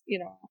it's,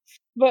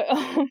 but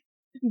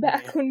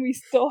back when we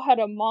still had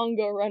a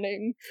manga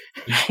running,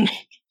 she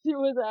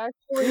was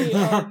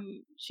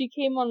actually, she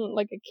came on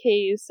like a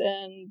case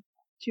and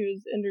she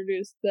was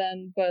introduced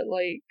then, but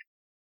like,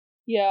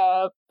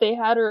 yeah, they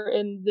had her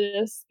in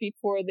this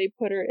before they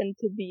put her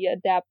into the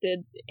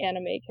adapted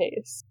anime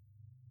case.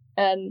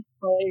 And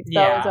like,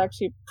 that was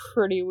actually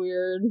pretty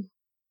weird.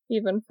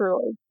 Even for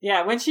like...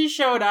 Yeah, when she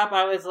showed up,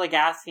 I was like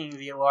asking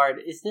the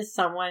Lord, is this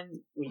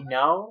someone we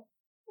know?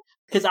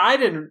 Because I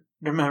didn't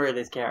remember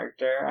this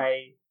character.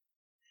 I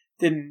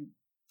didn't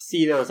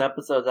see those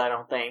episodes, I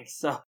don't think,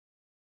 so...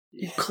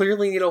 You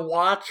clearly need to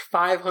watch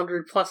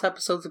 500 plus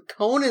episodes of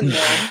Conan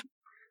then.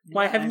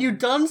 Why haven't you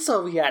done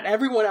so yet?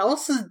 Everyone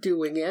else is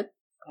doing it.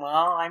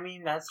 Well, I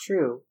mean, that's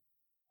true.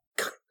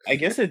 I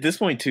guess at this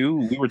point, too,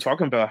 we were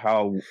talking about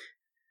how...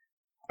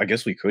 I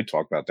guess we could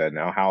talk about that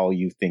now, how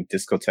you think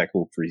Discotek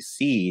will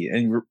proceed.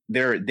 And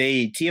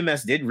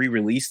TMS did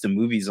re-release the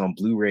movies on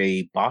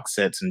Blu-ray box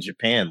sets in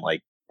Japan,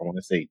 like, I want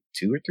to say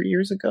 2 or 3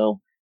 years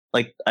ago.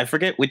 Like, I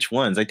forget which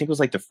ones. I think it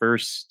was like the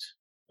first...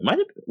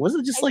 Was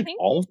it just like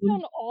all of them? I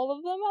think all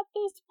of them at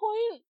this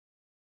point.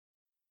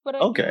 But I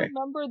do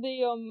remember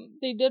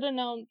they did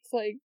announce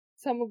like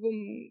some of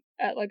them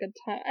at like a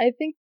time. I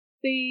think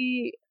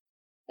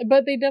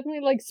but they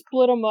definitely like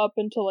split them up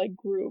into like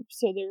groups.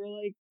 So they were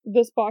like,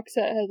 this box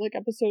set has like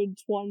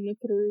episodes 1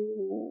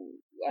 through,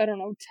 I don't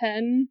know,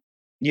 10.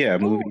 Yeah,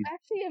 movie.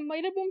 Actually, it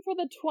might have been for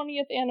the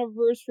 20th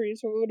anniversary,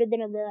 so it would have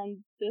been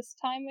around this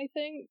time, I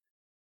think.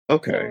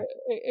 Okay. So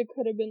it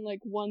could have been like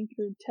 1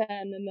 through 10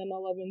 and then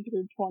 11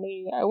 through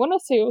 20. I want to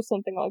say it was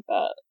something like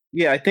that.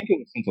 Yeah, I think it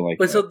was something like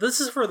that. But so this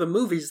is for the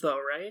movies, though,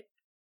 right?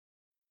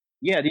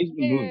 Yeah, these are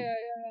movies.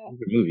 Yeah.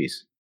 These are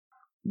movies.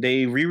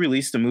 They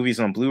re-released the movies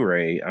on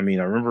Blu-ray. I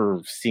mean, I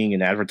remember seeing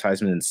an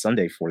advertisement in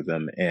Sunday for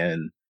them,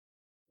 and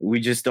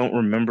we just don't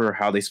remember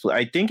how they split.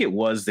 I think it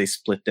was they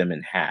split them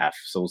in half.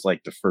 So it was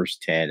like the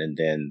first 10 and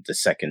then the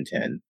second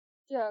 10.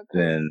 Yeah.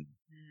 Then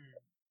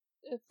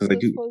if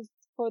this was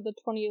for the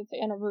 20th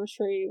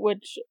anniversary,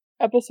 which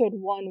episode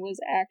 1 was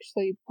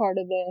actually part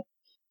of the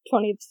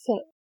 20th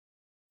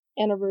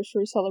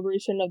anniversary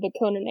celebration of the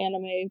Conan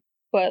anime,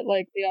 but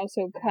like they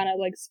also kind of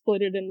like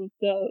split it in with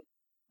the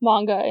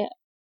manga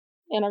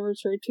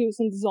anniversary too,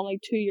 since it's only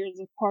 2 years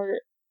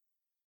apart.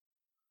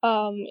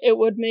 It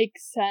would make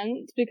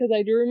sense because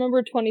I do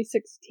remember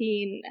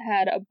 2016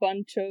 had a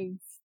bunch of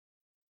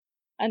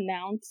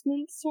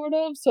announcements, sort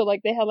of. So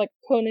like they had like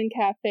Conan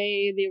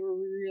Cafe, they were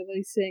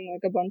releasing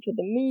like a bunch of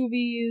the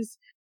movies.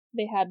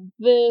 They had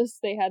this,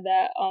 they had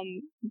that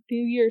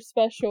New Year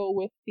special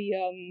with the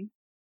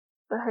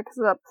heck is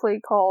that play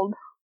called?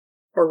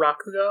 Or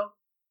Rakugo?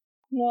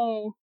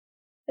 no.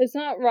 It's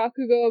not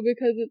Rakugo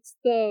because it's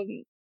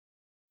the...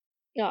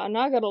 Yeah,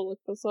 now I gotta look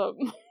this up.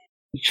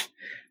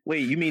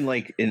 Wait, you mean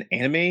like an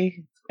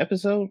anime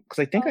episode? Because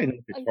I think I know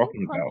what you're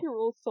talking about.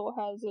 Crunchyroll still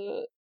has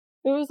it.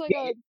 It was like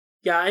a...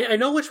 Yeah, I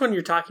know which one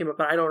you're talking about,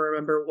 but I don't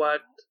remember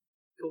what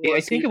it was.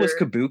 I think it was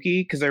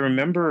Kabuki, because I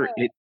remember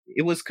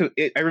it was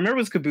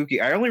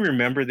Kabuki. I only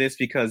remember this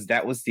because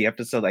that was the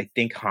episode I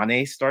think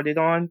Hane started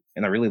on,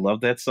 and I really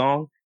love that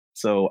song.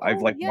 So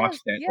I've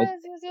watched that. Yes,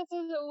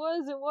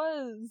 it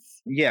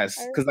was. Yes,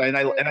 because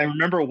I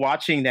remember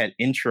watching that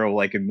intro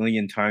like a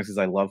million times because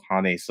I love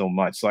Hane so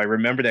much. So I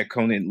remember that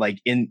Conan, like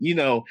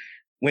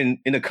when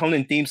in the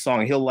Conan theme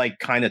song, he'll like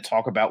kind of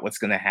talk about what's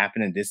going to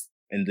happen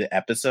in the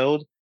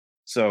episode.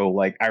 So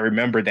like I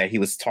remember that he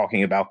was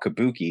talking about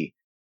Kabuki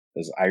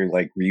because I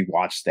like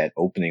rewatched that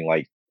opening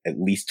like at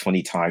least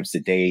 20 times the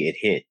day it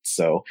hit.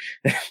 So,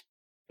 but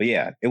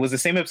yeah, it was the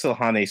same episode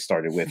Hane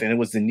started with, and it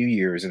was the New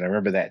Year's, and I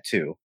remember that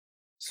too.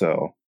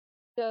 So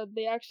yeah,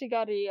 they actually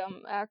got a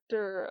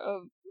actor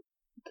of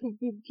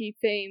Kabuki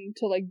fame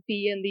to like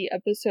be in the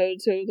episode,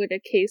 so it was like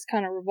a case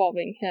kind of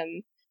revolving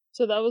him.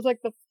 So that was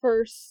like the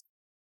first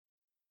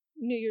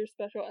New Year's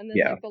special, and then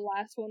like the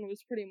last one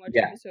was pretty much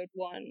episode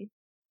 1.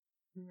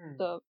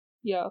 So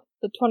yeah,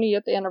 the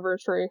 20th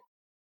anniversary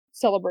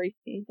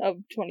celebration of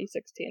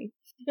 2016.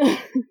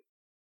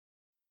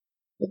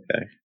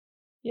 Okay.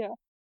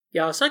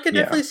 Yeah, so I could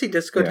definitely see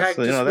Discotek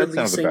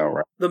releasing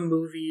the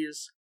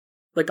movies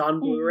like on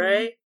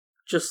Blu-ray,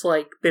 just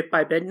like bit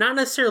by bit, not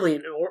necessarily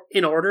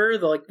in order.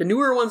 The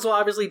newer ones will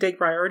obviously take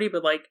priority,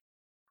 but like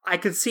I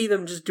could see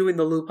them just doing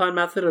the Lupin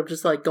method of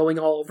just like going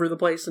all over the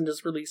place and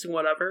just releasing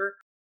whatever.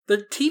 The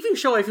TV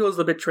show I feel is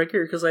a bit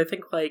trickier because I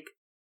think like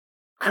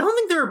I don't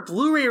think there are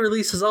Blu-ray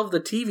releases of the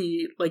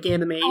TV like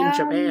anime in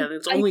Japan.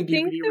 It's only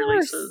DVD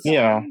releases.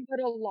 But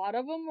a lot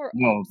of them were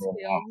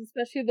upscaled,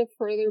 especially the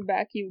further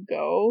back you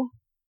go.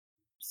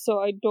 So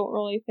I don't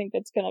really think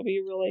it's gonna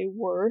be really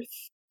worth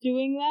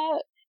doing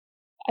that.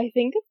 I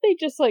think if they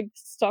just like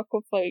stuck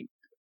with like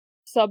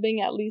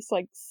subbing at least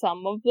like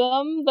some of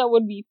them, that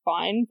would be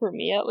fine for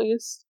me at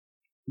least.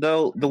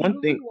 Though the one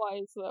thing,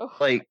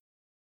 like,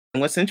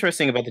 what's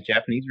interesting about the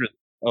Japanese?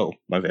 Oh,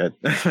 my bad.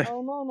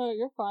 Oh no,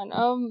 you're fine.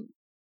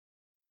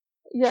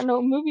 Yeah,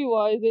 no,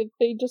 movie-wise, if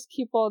they just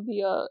keep all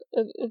the,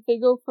 if they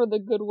go for the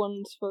good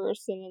ones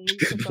first and then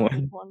leave the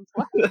good ones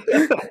last.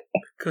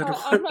 Good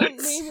ones. I'm not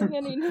naming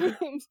any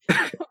names.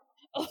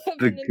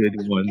 The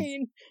good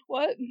ones.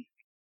 What?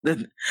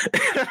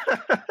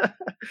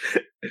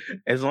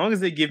 As long as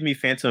they give me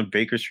Phantom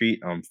Baker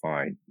Street, I'm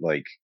fine.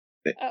 Like,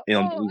 I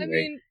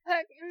mean,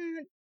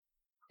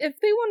 if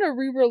they want to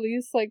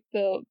re-release, like,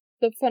 the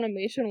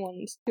Funimation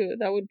ones, too,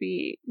 that would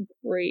be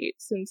great,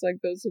 since,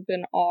 like, those have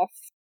been off.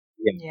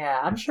 Yeah,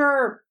 I'm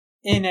sure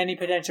in any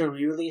potential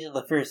re-release of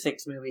the first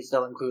 6 movies,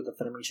 they'll include the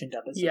Funimation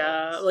dub as well.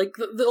 Yeah, like,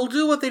 they'll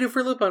do what they do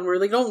for Lupin, where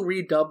they don't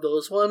redub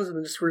those ones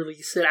and just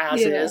release it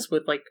as it is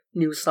with, like,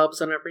 new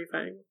subs and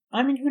everything.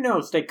 I mean, who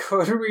knows? They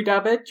could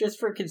redub it just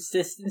for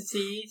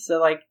consistency, so,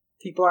 like,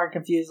 people aren't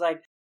confused,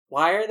 like,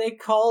 why are they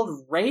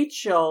called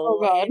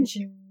Rachel and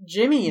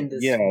Jimmy in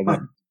this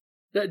one?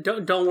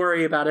 Don't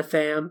worry about it,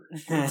 fam.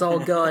 It's all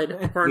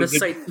good. We're in a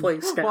safe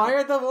place now. Why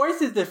are the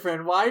voices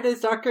different? Why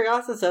does Dr.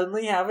 Gasa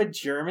suddenly have a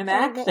German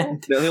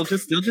accent? They'll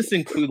just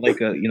include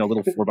like a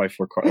little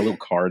 4x4 card, a little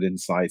card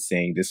inside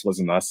saying this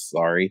wasn't us.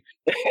 Sorry,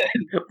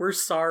 we're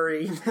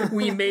sorry.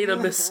 We made a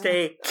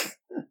mistake.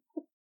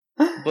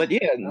 But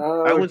yeah,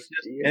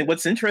 and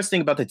what's interesting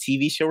about the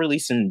TV show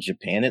release in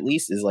Japan, at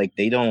least, is like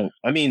they don't.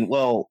 I mean,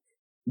 well,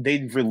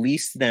 they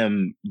release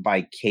them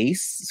by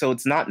case, so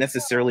it's not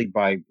necessarily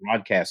by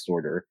broadcast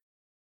order.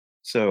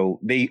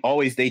 So they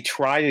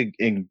try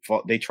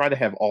to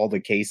have all the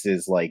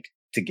cases like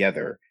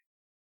together.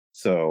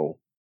 So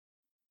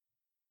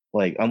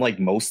like unlike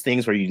most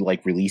things where you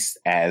like release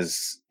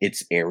as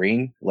it's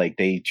airing, like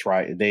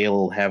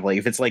they'll have like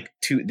if it's like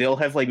they'll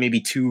have like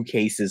maybe 2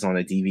 cases on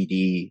a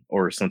DVD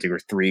or something, or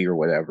 3 or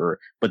whatever,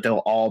 but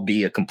they'll all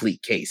be a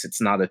complete case. It's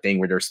not a thing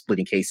where they're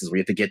splitting cases where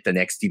you have to get the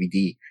next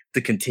DVD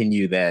to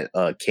continue that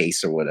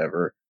case or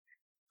whatever.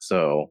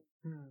 So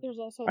there's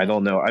also I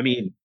don't know. I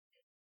mean,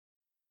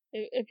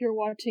 if you're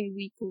watching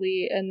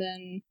weekly and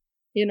then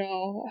you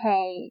know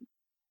how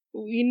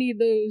we need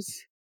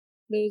those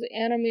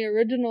anime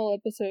original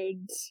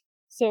episodes,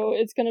 so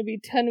it's gonna be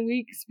 10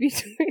 weeks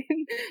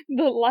between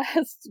the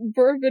last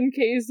bourbon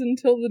case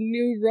until the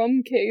new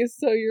rum case,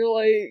 so you're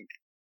like,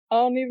 I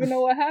don't even know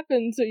what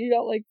happened, so you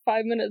got like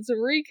 5 minutes of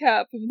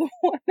recap of the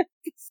one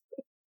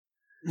episode.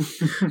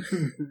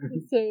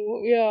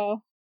 So, yeah.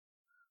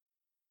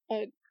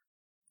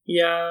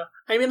 Yeah.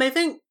 I mean, I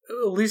think,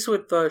 at least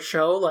with the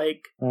show,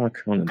 like,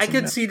 I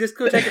could see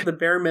Discotek at the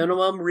bare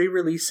minimum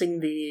re-releasing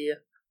the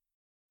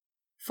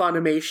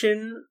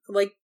Funimation,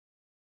 like,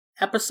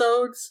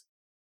 episodes.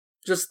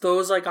 Just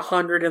those, like,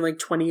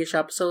 120-ish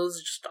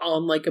episodes just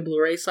on, like, a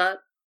Blu-ray set.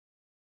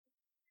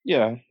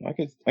 Yeah, I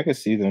could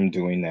see them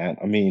doing that.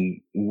 I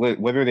mean,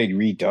 whether they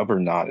redub or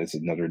not is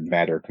another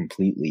matter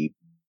completely.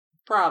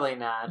 Probably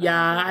not.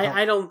 Yeah, I mean,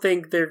 I don't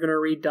think they're gonna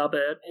redub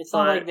it. it's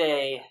not like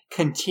they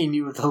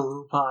continue the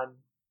Lupin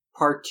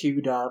Part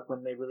 2 dub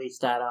when they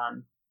released that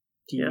on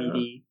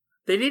DVD.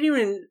 They didn't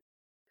even...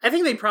 I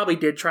think they probably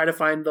did try to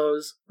find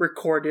those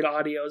recorded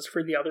audios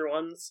for the other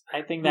ones.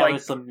 I think that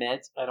was a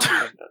myth. I don't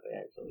think that they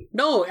actually...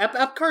 No,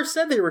 Epcar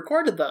said they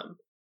recorded them.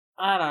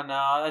 I don't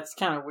know. That's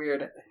kind of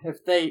weird.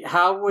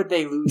 How would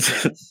they lose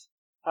this?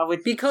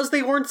 Because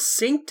they weren't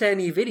synced to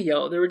any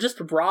video. They were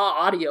just raw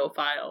audio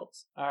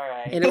files.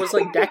 Alright. And it was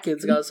like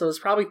decades ago, so it was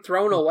probably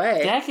thrown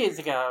away. Decades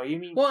ago? You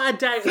mean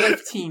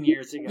 15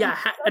 years ago? Yeah,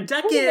 a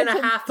decade and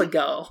a half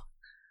ago.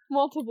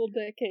 Multiple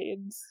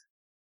decades.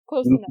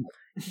 Close enough.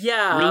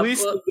 Yeah.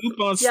 Release the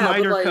Lupin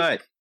Snyder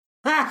cut.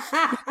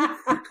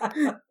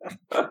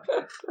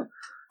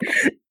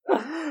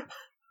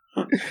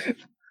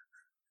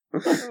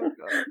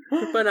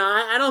 But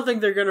I don't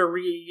think they're gonna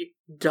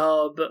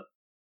redub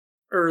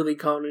early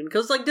Conan,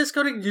 because like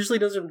Discoding usually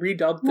doesn't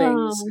redub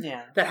things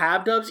that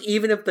have dubs,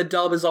 even if the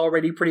dub is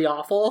already pretty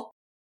awful.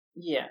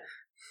 Yeah,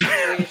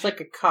 I mean, it's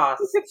like a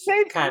cost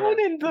kind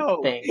Conan,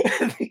 of thing.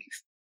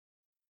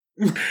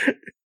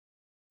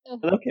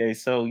 Okay,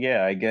 so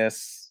yeah, I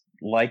guess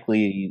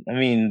likely. I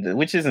mean,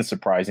 which isn't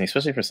surprising,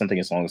 especially for something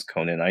as long as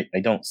Conan. I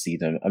don't see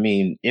them. I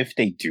mean, if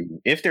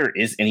there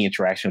is any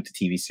interaction with the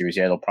TV series,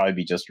 yeah, it'll probably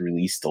be just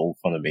release the old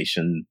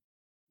Funimation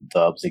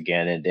dubs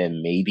again, and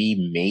then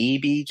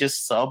maybe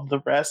just sub the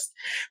rest,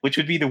 which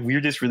would be the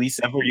weirdest release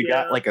ever. You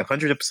got like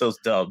 100 episodes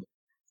dubbed,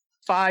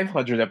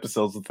 500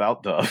 episodes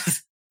without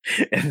dubs,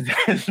 and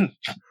then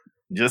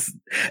just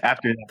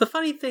after that. The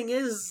funny thing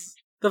is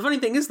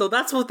though,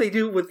 that's what they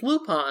do with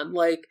Lupin.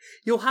 Like,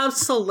 you'll have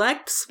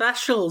select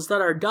specials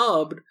that are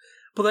dubbed,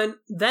 but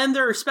then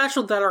there are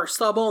specials that are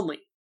sub only.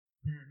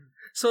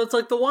 So it's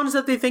like the ones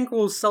that they think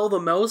will sell the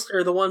most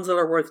are the ones that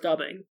are worth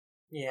dubbing.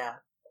 Yeah.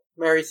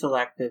 Very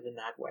selective in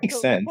that way.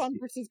 Makes sense. Lupin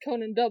versus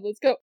Conan dub. Let's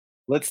go.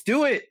 Let's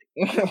do it.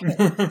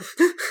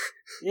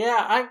 Yeah,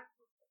 I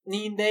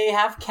mean, they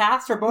have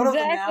casts for both of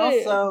them now,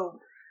 so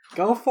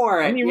go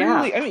for it. I mean,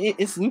 really,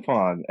 it's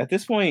Lupin. At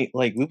this point,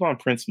 like, Lupin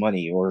prints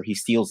money, or he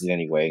steals it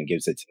anyway and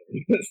gives it to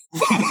him.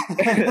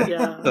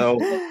 Yeah. So,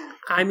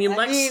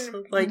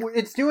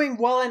 it's doing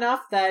well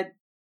enough that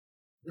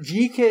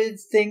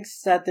G-Kids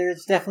thinks that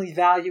there's definitely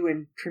value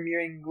in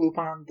premiering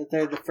Lupin, that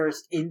they're the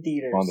first in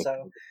theaters,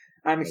 so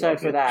I'm excited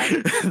for that.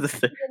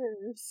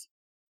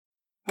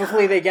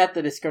 Hopefully they get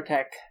the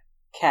Discotheque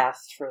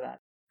cast for that.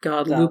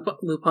 God,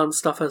 Lupin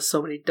stuff has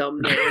so many dumb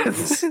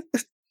names.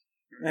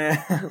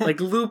 Like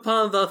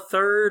Lupin the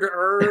Third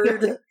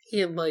Erd,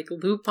 and like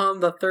Lupin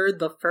the Third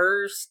the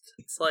First.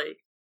 It's like,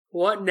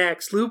 what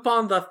next?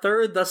 Lupin the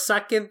Third, the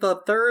Second,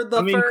 the Third,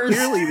 the First?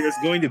 Clearly there's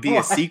going to be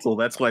a sequel.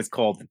 That's why it's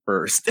called The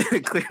First.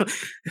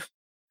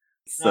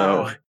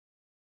 So...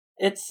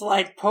 it's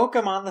like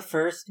Pokemon the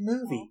first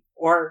movie.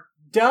 Or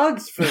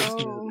Doug's first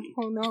movie.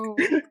 Oh no.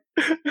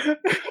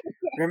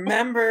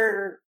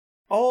 Remember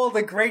all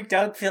the great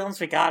Doug films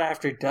we got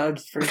after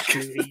Doug's first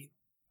movie?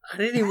 I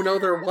didn't even know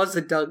there was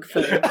a Doug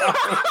film.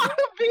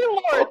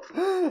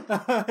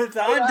 It's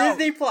on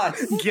Disney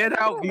Plus.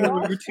 Get out,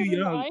 Beeler, you're too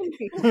young.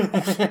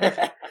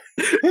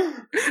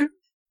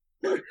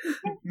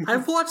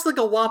 I've watched like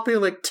a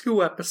whopping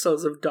 2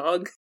 episodes of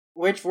Doug.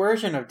 Which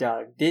version of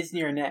Doug?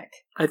 Disney or Nick?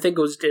 I think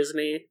it was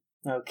Disney.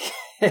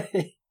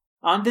 Okay.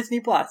 On Disney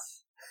Plus.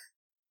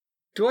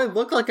 Do I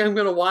look like I'm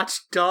gonna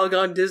watch Doug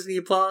on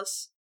Disney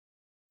Plus?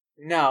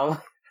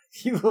 No.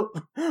 You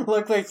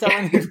look like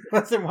someone who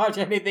doesn't watch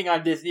anything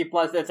on Disney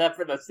Plus except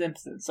for The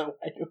Simpsons, so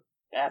why do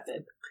it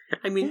happen?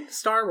 I mean,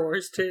 Star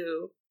Wars,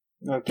 too.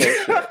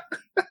 Okay, sure.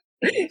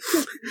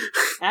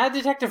 Add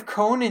Detective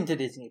Conan to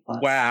Disney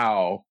Plus.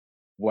 Wow.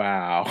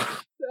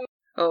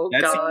 Oh,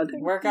 God.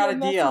 Work out a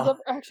deal.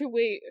 Actually,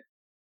 wait.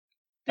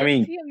 I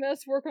mean...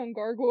 TMS work on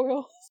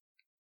Gargoyles?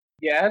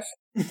 Yes.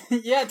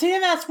 Yeah,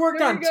 TMS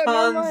worked on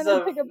tons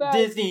of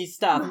Disney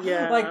stuff.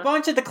 Yeah. Like a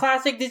bunch of the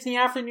classic Disney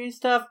afternoon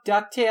stuff,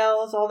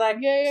 DuckTales, all that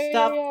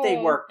stuff they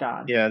worked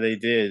on. Yeah, they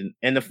did.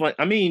 And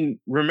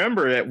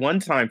remember at one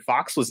time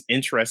Fox was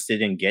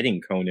interested in getting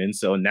Conan,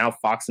 so now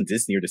Fox and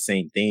Disney are the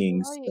same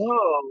things.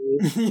 Oh.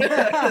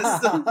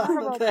 Yes.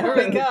 There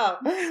we go.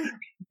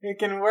 It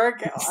can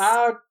work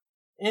out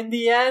in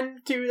the end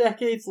 2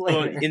 decades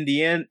later. Well, in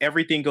the end,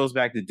 everything goes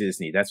back to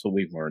Disney. That's what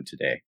we've learned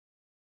today.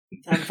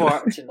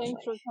 Unfortunately.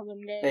 Thanks for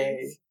coming,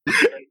 guys.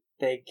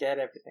 They get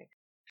everything.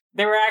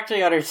 There were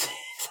actually other scenes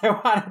I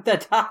wanted to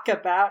talk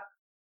about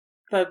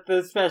that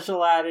the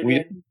special added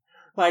in.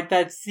 Like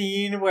that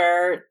scene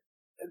where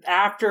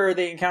after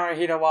they encounter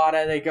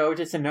Hitawada, they go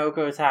to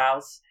Sanoko's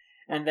house,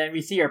 and then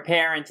we see her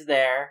parents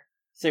there.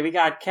 So we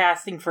got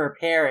casting for her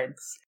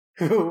parents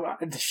who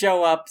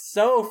show up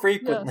so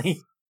frequently.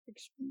 Yes.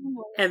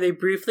 And they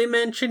briefly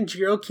mentioned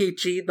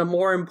Jirokichi, the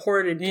more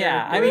important character.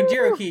 Yeah, I mean,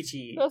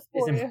 Jirokichi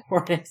is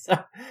important,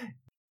 so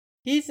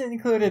he's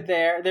included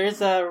there.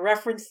 There's a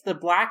reference to the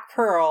Black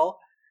Pearl,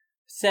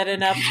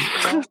 setting up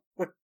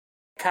with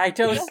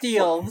Kaito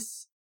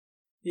Steels.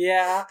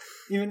 Yeah,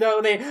 even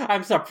though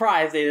I'm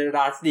surprised they did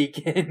not sneak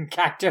in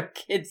Kaito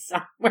Kid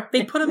somewhere.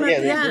 They put him at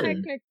the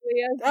end.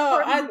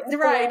 Technically,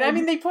 Right. I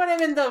mean, they put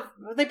him in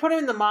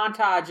the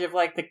montage of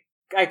like the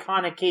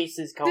iconic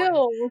cases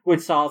Conan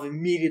would solve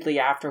immediately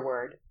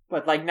afterward,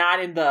 but like not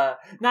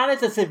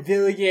as a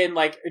civilian,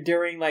 like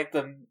during like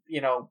the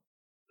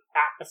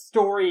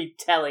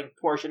storytelling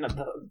portion of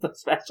the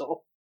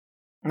special,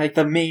 like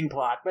the main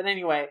plot. But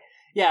anyway,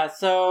 yeah.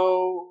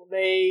 So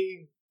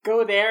they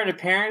go there, and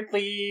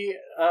apparently,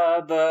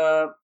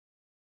 the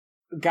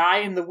guy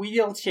in the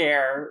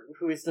wheelchair,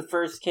 who is the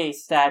first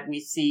case that we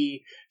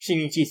see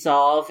Shinichi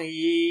solve,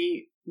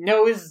 he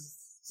knows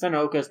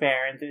Sanoko's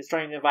parents and is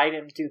trying to invite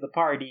him to the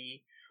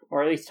party,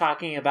 or at least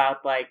talking about,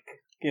 like,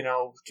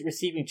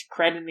 receiving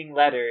crediting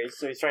letters.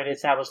 So he's trying to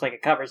establish, like, a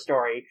cover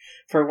story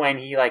for when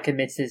he, like,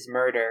 commits his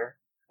murder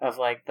of,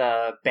 like,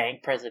 the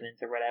bank president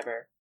or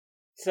whatever.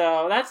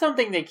 So that's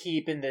something they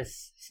keep in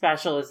this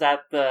special, is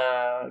that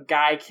the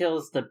guy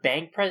kills the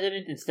bank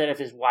president instead of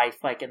his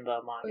wife, like in the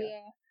manga.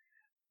 Yeah.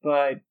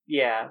 But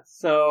yeah,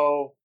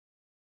 so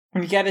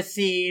we get a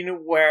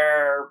scene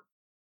where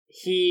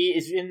he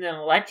is in an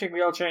electric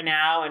wheelchair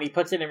now, and he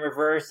puts it in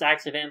reverse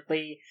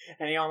accidentally,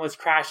 and he almost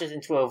crashes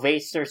into a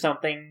vase or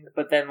something.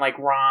 But then, like,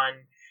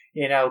 Ron,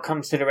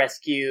 comes to the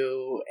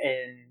rescue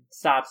and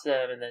stops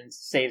him, and then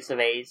saves the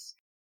vase.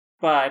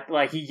 But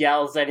like, he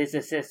yells at his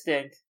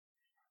assistant.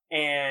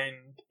 And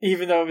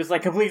even though it was,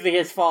 like, completely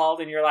his fault,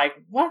 and you're like,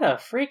 what a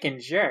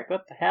freaking jerk.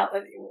 What the hell?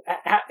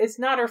 It's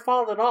not her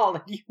fault at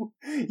all.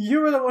 You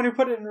were the one who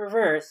put it in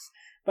reverse.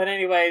 But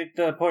anyway,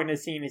 the point of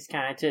the scene is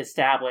kind of to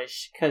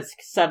establish, because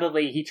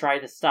suddenly he tried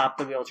to stop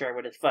the wheelchair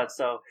with his foot.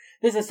 So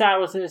this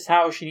establishes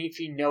how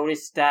Shinichi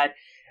noticed that,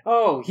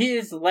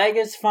 his leg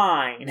is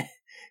fine.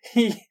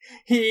 He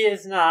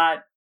is not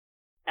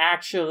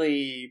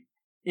actually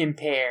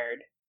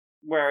impaired.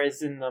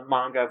 Whereas in the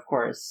manga, of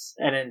course,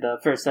 and in the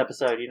first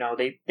episode,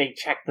 they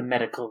checked the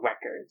medical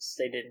records.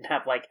 They didn't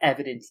have, like,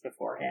 evidence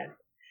beforehand.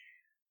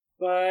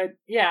 But,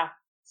 yeah.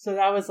 So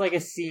that was, like, a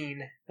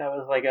scene. That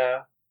was, like,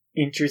 a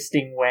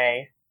interesting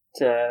way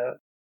to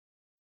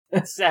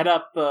set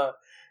up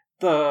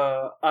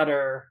the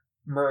utter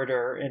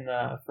murder in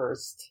the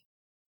first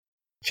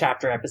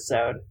chapter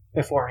episode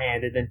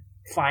beforehand, and then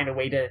find a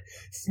way to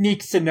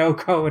sneak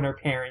Sonoko and her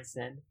parents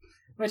in.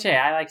 Which, hey,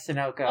 I like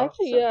Sonoko.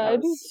 Actually, yeah, I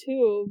do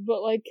too.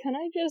 But, like, can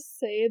I just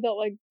say that,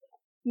 like,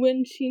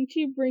 when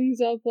Shinichi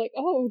brings up, like,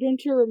 oh,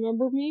 don't you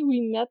remember me?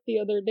 We met the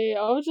other day.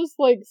 I was just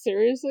like,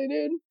 seriously,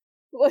 dude?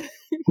 Like,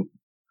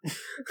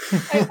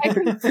 I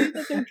can see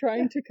that they're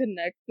trying to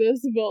connect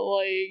this, but,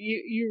 like,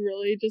 you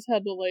really just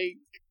had to, like,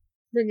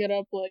 bring it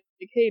up, like,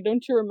 hey,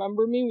 don't you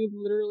remember me? We've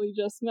literally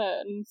just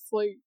met. And it's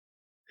like...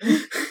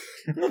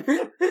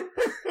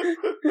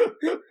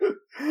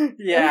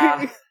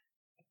 Yeah.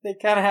 They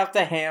kind of have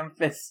to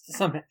ham-fist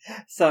some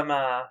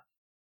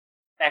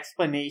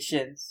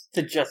explanations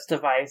to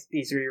justify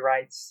these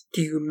rewrites.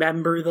 Do you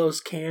remember those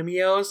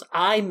cameos?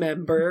 I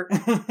remember.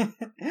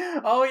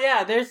 Oh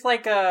yeah, there's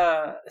like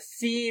a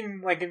scene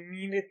like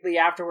immediately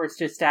afterwards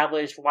to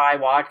establish why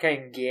Vodka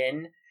and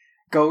Gin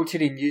go to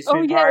the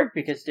amusement park,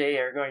 because they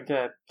are going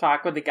to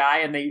talk with the guy,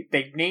 and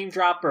they name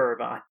drop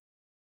Bourbon.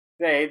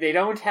 They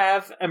don't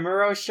have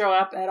Amuro show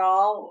up at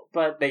all,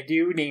 but they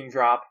do name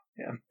drop.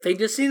 Yeah. They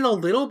just need a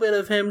little bit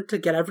of him to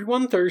get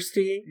everyone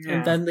thirsty,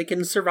 and then they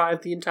can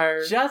survive the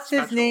entire Just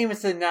his name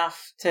is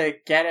enough to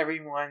get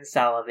everyone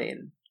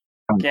salivating.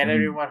 Get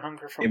everyone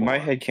hungry for in more. My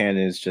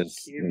headcanon is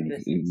just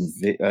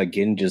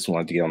Gin just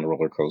wanted to get on the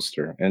roller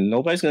coaster, and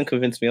nobody's going to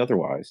convince me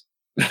otherwise.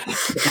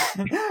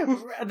 I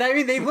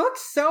mean, they look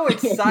so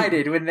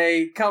excited when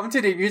they come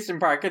to the amusement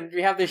park, and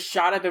we have this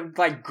shot of them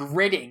like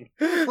grinning,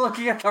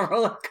 looking at the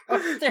roller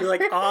coaster. They're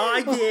like,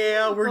 "Oh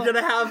yeah, we're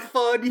gonna have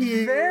fun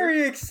here."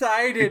 Very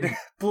excited,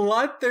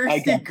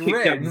 bloodthirsty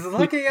grins,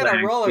 looking at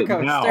a roller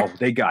coaster. Now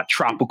they got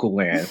Tropical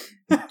Land,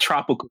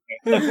 Tropical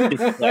Land,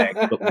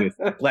 but with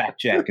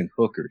blackjack and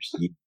hookers.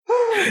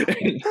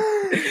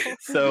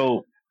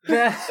 So.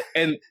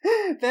 And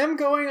them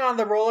going on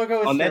the roller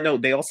coaster. On that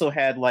note, they also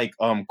had like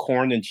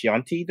Korn and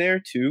Chianti there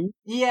too.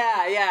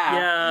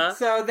 Yeah.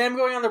 So them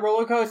going on the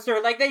roller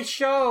coaster, like they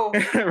show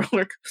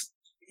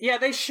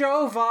they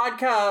show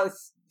Vodka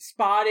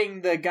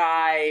spotting the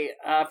guy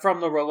from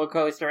the roller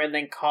coaster, and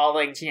then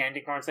calling Chianti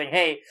Korn saying,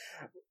 "Hey,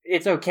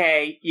 it's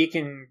okay, you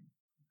can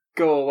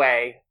go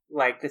away.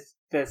 Like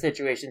the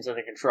situation's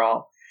under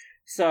control."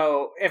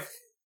 So if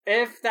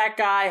that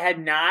guy had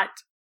not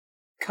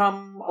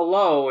come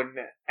alone,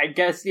 I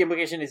guess the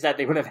implication is that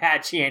they would have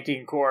had Chianti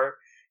and Korn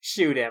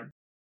shoot him.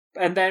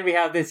 And then we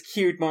have this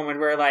cute moment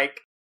where, like,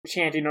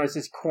 Chianti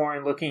notices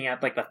Korn looking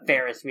at, like, the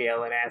Ferris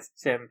wheel and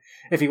asks him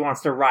if he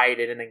wants to ride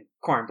it, and then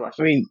Korn blushes.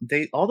 I mean,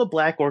 all the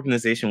black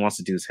organization wants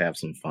to do is have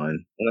some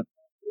fun.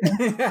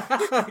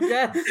 I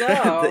guess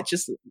so.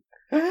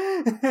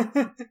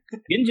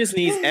 Gin just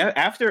needs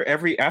after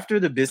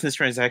the business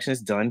transaction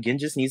is done, Gin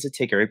just needs to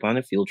take everybody on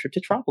a field trip to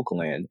Tropical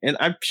Land, and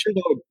I'm sure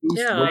they'll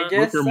boost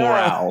worker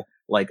morale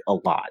like a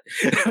lot.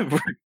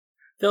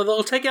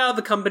 They'll take it out of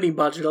the company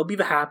budget. It'll be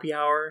the happy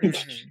hour.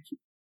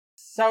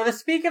 So to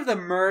speak of the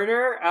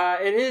murder,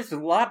 it is a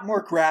lot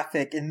more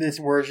graphic in this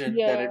version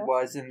than it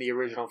was in the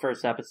original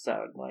first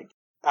episode. Like,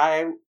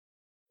 I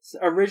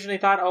originally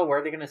thought, oh,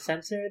 were they going to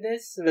censor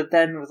this? But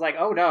then was like,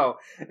 oh no,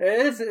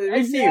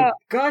 we see a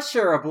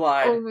gusher of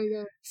blood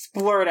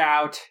splurt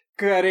out,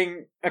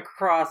 cutting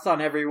across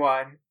on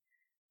everyone.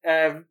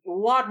 A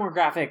lot more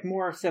graphic,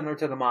 more similar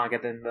to the manga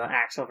than the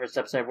actual first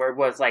episode, where it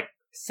was like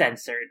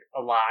censored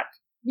a lot.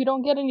 We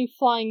don't get any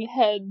flying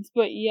heads,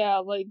 but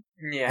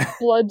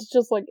blood's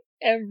just like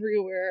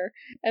everywhere,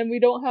 and we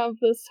don't have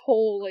this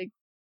whole like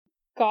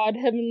god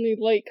heavenly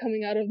light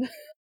coming out of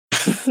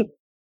the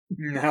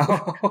no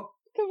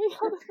coming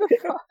out of the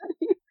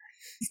body.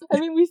 I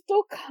mean, we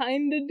still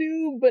kind of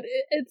do, but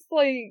it's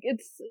like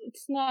it's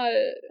not.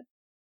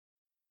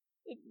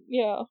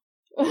 Yeah.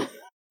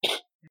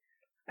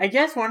 I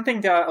guess one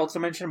thing to also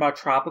mention about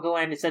Tropical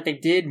Land is that they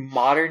did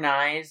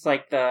modernize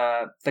like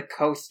the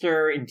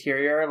coaster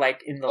interior,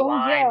 like in the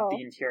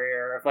the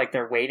interior of like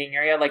their waiting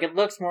area. Like it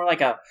looks more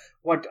like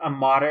what a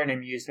modern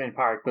amusement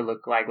park would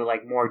look like, with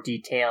like more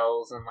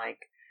details and like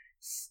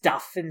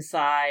stuff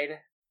inside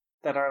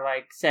that are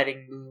like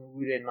setting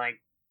mood and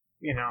like,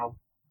 you know,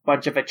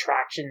 bunch of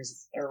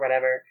attractions or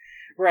whatever.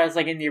 Whereas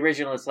like in the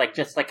original, it's like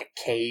just like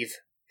a cave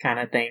kind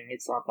of thing.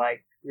 It's not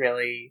like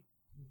really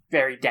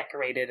very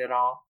decorated at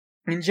all.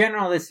 In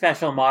general, this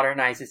special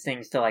modernizes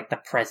things to like the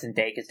present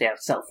day because they have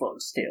cell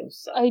phones too.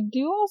 So. I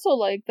do also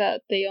like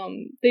that they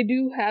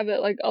do have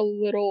it like a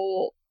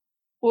little.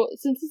 Well,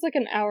 since it's like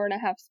an hour and a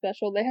half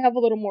special, they have a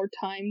little more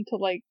time to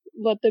like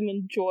let them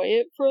enjoy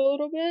it for a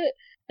little bit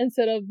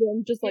instead of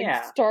them just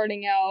like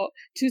starting out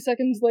 2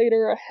 seconds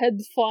later, a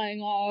head's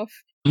flying off,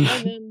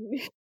 and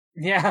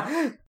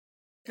then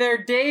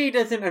Their day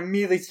doesn't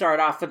immediately start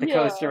off with the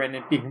coaster and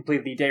it be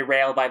completely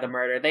derailed by the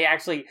murder. They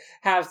actually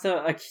have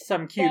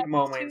some cute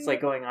moments, like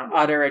going on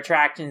other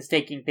attractions,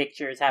 taking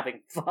pictures,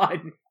 having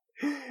fun,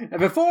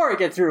 before it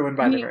gets ruined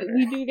by the murder.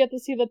 We do get to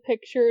see the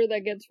picture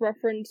that gets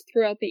referenced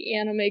throughout the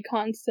anime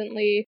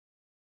constantly.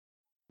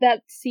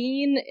 That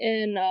scene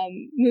in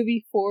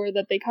movie 4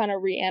 that they kind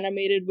of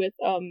reanimated with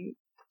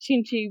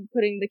Shinji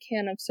putting the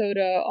can of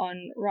soda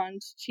on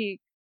Ron's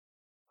cheek.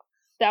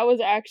 That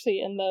was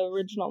actually in the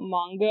original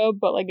manga,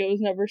 but like it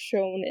was never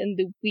shown in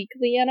the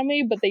weekly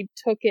anime, but they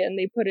took it and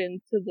they put it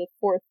into the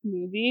 4th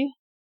movie.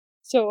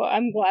 So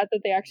I'm glad that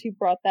they actually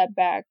brought that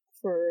back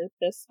for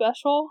this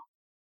special.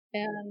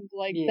 And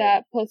like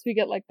that, plus we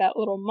get like that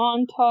little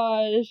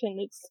montage,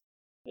 and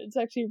it's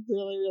actually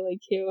really, really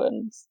cute,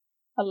 and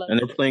I love it. And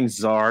they're playing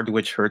Zard,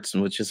 which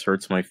just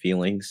hurts my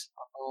feelings.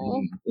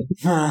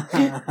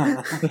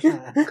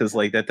 Because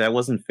like that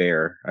wasn't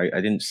fair. I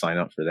didn't sign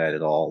up for that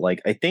at all.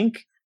 Like I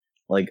think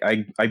like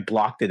I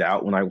blocked it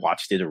out when I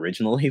watched it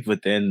originally,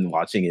 but then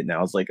watching it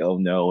now, it's like, oh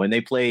no. And they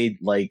played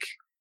like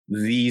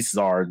the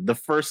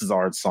first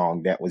Zard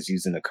song that was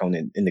used in the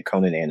Conan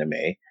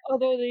anime.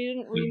 Although they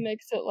didn't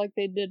remix it like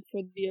they did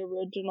for the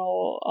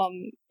original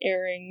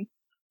airing,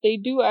 they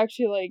do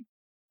actually like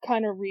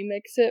kind of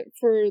remix it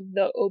for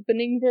the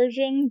opening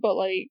version, but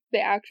like the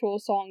actual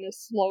song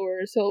is slower,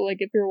 so like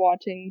if you're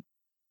watching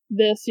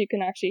this, you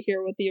can actually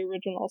hear what the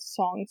original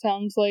song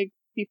sounds like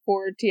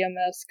before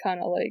TMS kind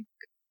of like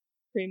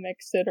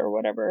remixed it or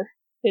whatever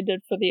they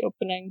did for the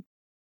opening.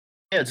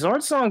 Yeah,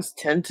 Zard songs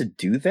tend to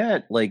do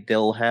that. Like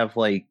they'll have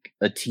like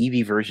a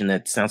TV version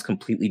that sounds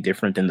completely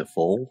different than the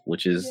full,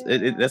 which is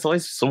that's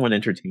always somewhat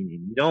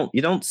entertaining. You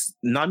don't.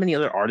 Not many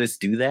other artists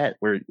do that.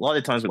 Where a lot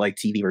of times with like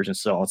TV version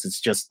songs,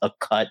 it's just a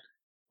cut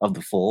of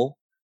the full.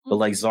 But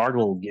like Zard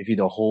will give you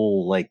the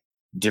whole like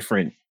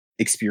different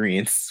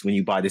experience when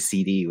you buy the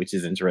CD, which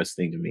is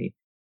interesting to me.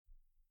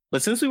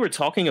 But since we were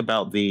talking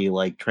about the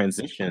like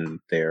transition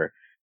there,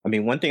 I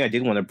mean, one thing I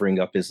did want to bring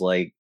up is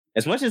like,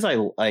 as much as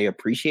I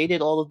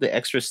appreciated all of the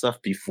extra stuff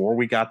before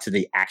we got to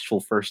the actual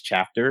first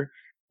chapter,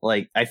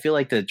 like I feel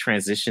like the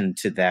transition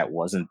to that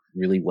wasn't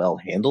really well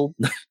handled.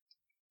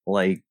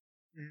 Like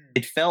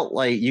it felt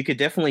like you could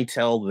definitely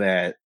tell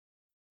that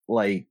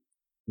like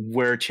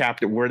where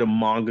the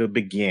manga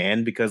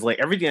began, because like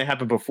everything that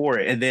happened before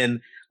it, and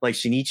then like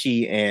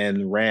Shinichi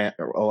and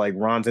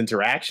Ron's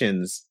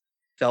interactions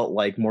felt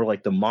like more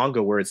like the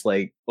manga, where it's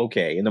like,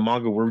 okay, in the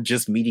manga we're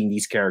just meeting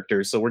these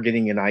characters, so we're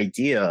getting an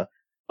idea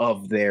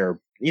of their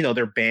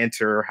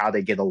banter, how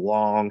they get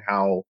along,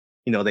 how,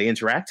 they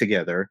interact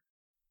together.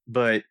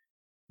 But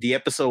the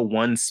episode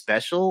 1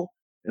 special,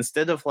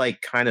 instead of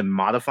like kind of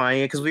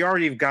modifying it, because we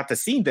already got to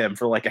see them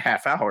for like a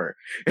half hour.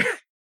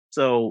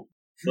 So,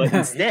 but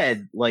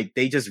instead, like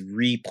they just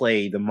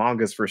replay the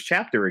manga's first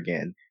chapter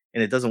again,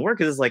 and it doesn't work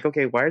because it's like,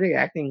 okay, why are they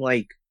acting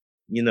like,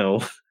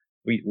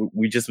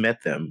 we just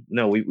met them?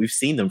 No, we've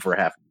seen them for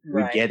half.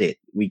 Right. We get it.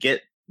 We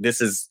get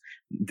this is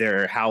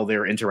how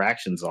their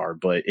interactions are,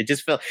 but it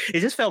just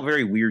felt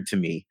very weird to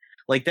me.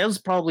 Like that was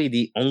probably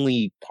the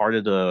only part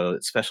of the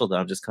special that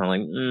I'm just kind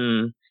of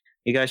like,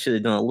 you guys should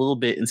have done a little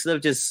bit, instead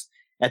of just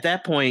at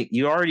that point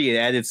you already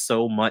added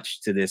so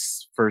much to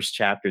this first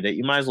chapter that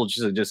you might as well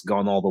just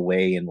gone all the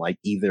way and like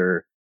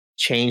either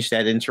change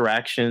that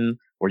interaction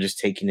or just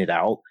taking it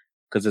out.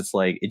 because it's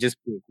like it just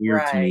feels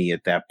weird to me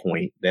at that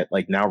point that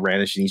like now Ran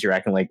and Shinichi are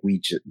acting like we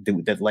just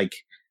that, like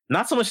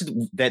not so much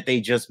that they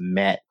just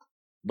met,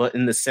 but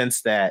in the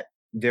sense that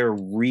they're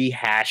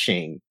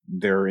rehashing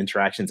their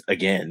interactions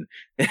again.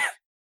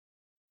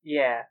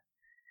 Yeah.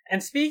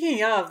 And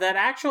speaking of, that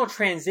actual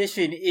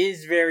transition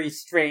is very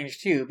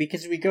strange too,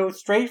 because we go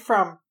straight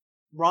from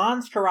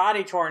Ron's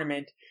karate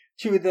tournament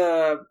to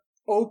the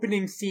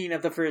opening scene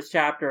of the first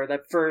chapter,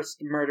 that first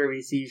murder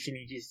we see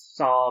Shinichi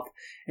solve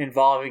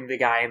involving the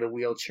guy in the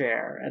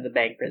wheelchair and the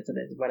bank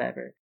president,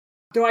 whatever.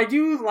 Though I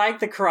do like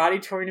the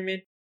karate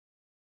tournament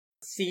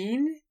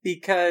scene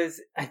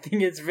because I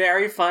think it's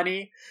very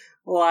funny,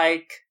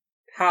 like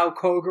how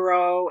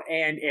Kogoro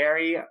and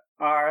Eri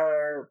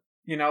are,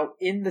 you know,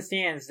 in the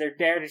stands. They're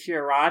there to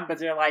cheer Ron, but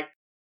they're like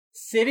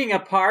sitting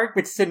apart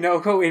with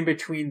Sonoko in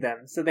between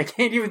them, so they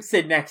can't even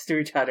sit next to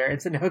each other, and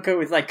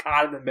Sonoko is like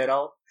caught in the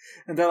middle,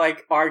 and they're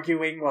like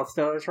arguing while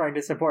still trying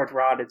to support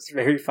Ron. It's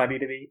very funny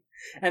to me.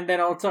 And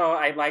then also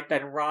I like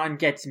that Ron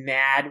gets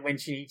mad when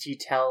Shinichi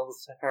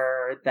tells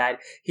her that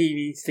he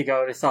needs to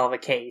go to solve a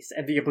case,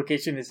 and the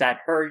implication is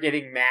that her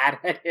getting mad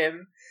at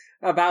him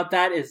about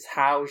that is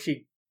how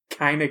she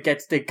kind of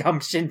gets the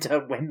gumption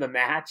to win the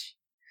match.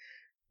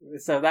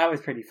 So that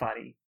was pretty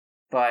funny.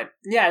 But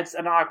yeah, it's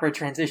an awkward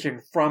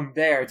transition from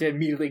there to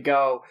immediately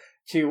go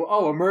to,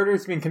 oh, a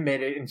murder's been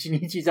committed and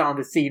Shinichi's on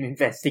the scene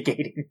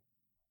investigating.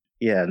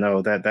 Yeah,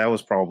 no, that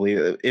was probably,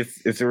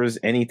 if there was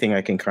anything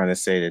I can kind of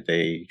say that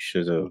they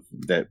should have,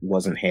 that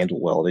wasn't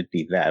handled well, it'd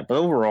be that. But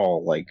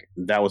overall, like,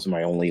 that was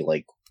my only,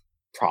 like,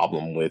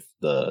 problem with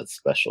the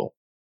special.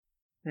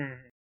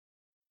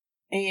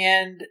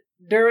 And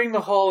during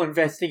the whole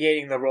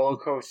investigating the roller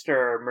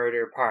coaster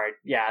murder part,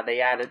 yeah, they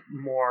added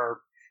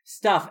more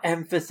stuff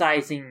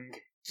emphasizing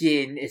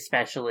Gin,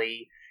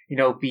 especially, you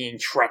know, being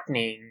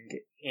threatening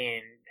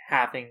and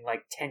having,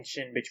 like,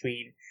 tension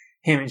between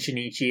him and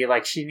Shinichi.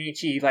 Like,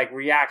 Shinichi, like,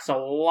 reacts a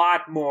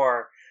lot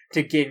more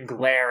to Gin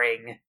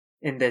glaring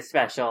in this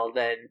special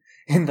than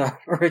in the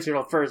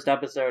original first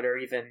episode or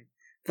even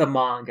the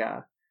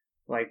manga.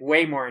 Like,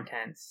 way more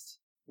intense.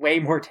 Way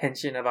more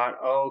tension about,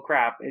 oh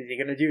crap, is he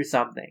gonna do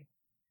something?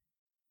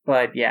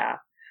 But yeah.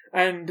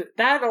 And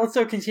that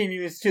also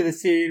continues to the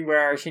scene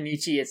where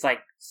Shinichi is, like,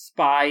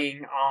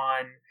 spying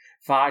on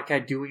Vodka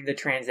doing the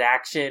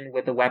transaction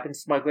with the weapon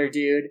smuggler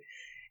dude,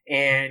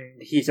 and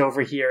he's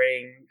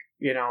overhearing,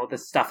 you know, the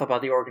stuff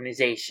about the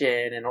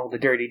organization and all the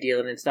dirty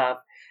dealing and stuff.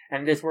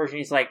 And this version,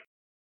 he's, like,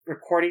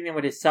 recording them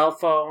with his cell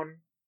phone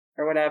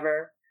or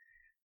whatever.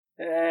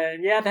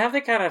 Yeah, they have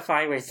to kind of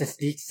find ways to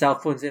sneak cell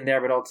phones in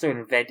there, but also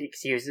invent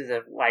excuses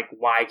of, like,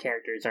 why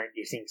characters aren't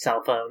using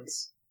cell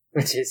phones,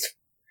 which is,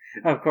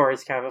 of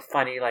course, kind of a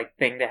funny, like,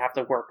 thing to have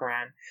to work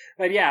around.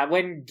 But yeah,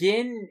 when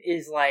Gin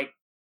is, like,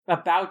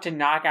 about to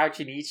knock out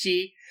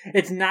Shinichi,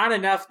 it's not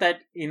enough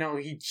that, you know,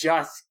 he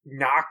just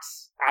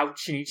knocks out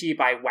Shinichi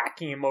by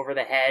whacking him over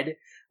the head,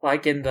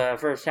 like in the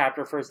first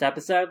chapter, first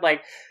episode.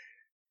 Like,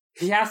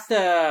 he has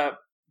to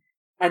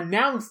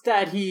announce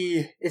that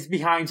he is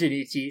behind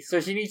Shinichi, so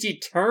Shinichi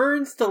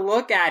turns to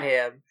look at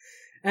him,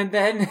 and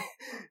then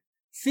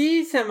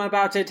sees him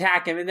about to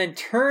attack him, and then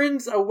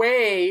turns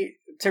away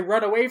to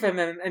run away from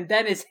him, and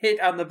then is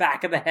hit on the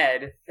back of the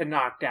head and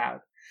knocked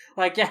out.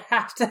 Like, you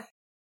have to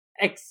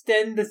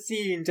extend the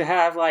scene to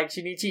have, like,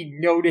 Shinichi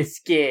notice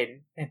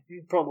Gin and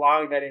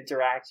prolong that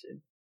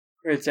interaction,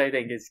 which I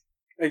think is,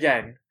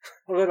 again,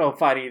 a little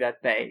funny that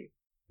they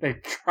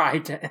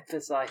tried to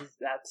emphasize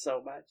that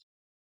so much.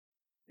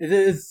 It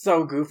is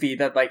so goofy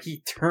that, like,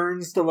 he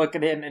turns to look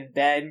at him and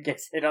then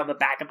gets hit on the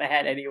back of the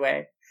head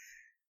anyway.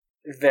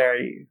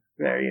 Very,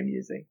 very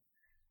amusing.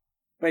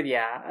 But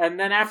yeah, and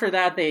then after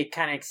that, they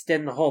kind of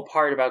extend the whole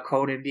part about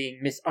Conan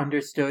being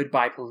misunderstood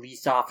by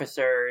police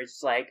officers.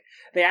 Like,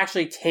 they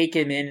actually take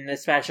him in the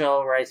special,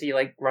 whereas he,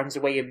 like, runs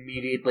away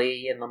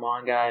immediately in the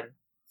manga in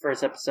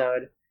first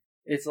episode.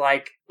 It's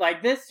like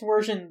this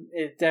version,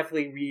 it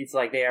definitely reads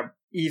like they are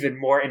even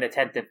more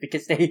inattentive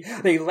because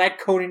they let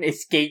Conan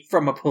escape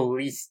from a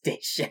police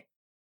station.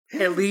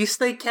 At least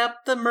they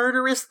kept the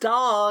murderous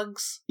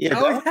dogs. Yeah,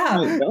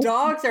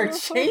 dogs are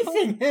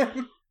chasing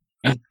him.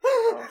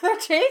 They're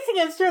chasing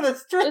him through the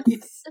streets.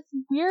 It's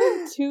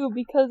weird too,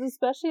 because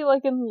especially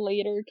like in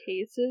later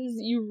cases,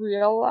 you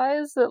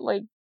realize that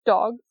like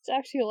dogs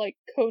actually like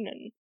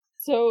Conan.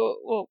 So,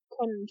 well,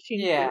 Conan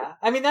Shinku. Yeah,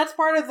 I mean that's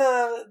part of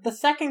the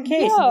second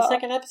case in the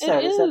second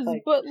episode. It is, that,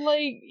 like... but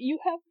like you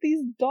have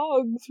these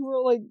dogs who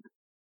are like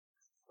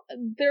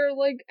they're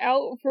like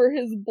out for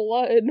his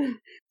blood.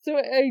 So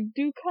I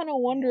do kind of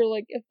wonder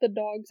like if the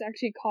dogs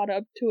actually caught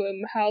up to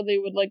him, how they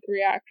would like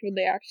react. Would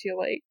they actually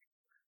like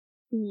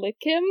lick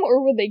him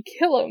or would they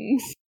kill him?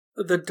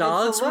 The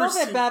dogs it's a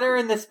little bit better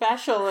in the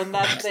special in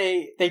that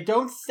they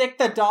don't sick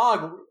the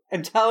dog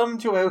and tell him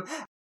to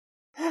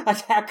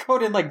attack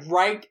Conan like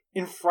right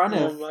in front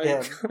of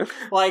him.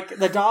 Like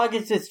the dog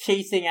is just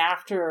chasing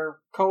after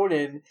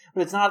Conan,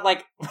 but it's not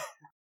like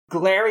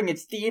glaring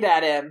its teeth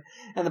at him,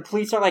 and the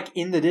police are like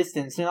in the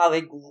distance. You know,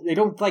 they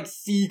don't like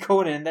see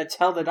Conan. That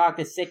tell the dog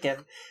to sick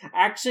him.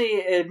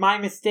 Actually, my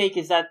mistake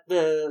is that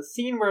the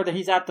scene where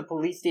he's at the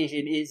police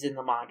station is in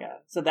the manga.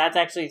 So that's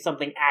actually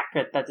something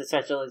accurate that the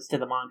special is to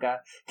the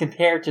manga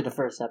compared to the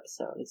first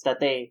episode. It's that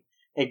they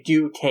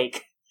do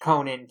take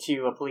Conan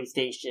to a police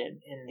station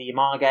in the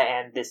manga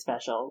and this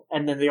special.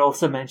 And then they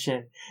also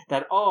mention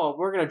that,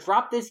 we're going to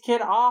drop this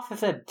kid off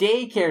at a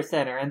daycare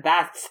center, and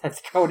that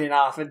sets Conan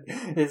off, and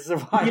this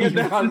is why he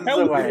runs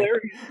away.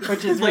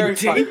 Which is very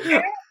funny.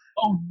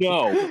 Oh,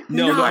 no.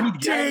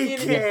 Not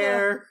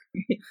daycare!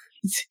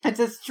 It's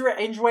a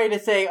strange way to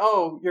say,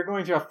 you're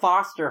going to a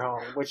foster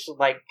home, which,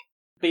 like,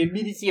 the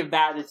immediacy of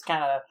that is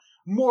kind of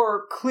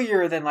more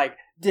clear than, like,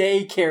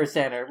 daycare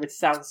center, which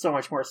sounds so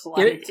much more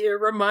slight.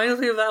 It reminds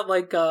me of that,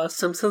 like,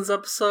 Simpsons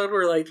episode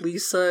where, like,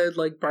 Lisa and,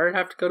 like, Bart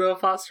have to go to a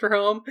foster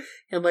home,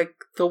 and, like,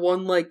 the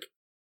one, like,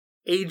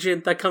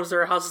 agent that comes to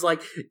her house is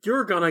like,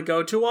 you're gonna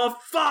go to a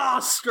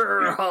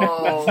foster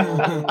home!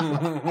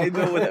 I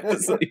know what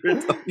episode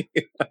you're talking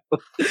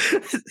about.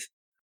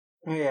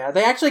 Yeah,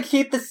 they actually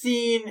keep the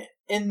scene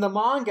in the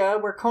manga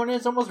where Conan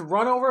is almost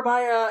run over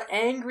by a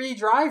angry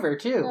driver,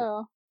 too.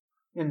 Oh.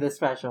 In this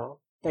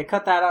special. They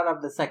cut that out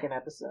of the second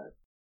episode.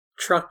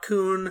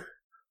 Truck-kun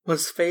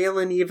was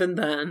failing even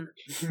then.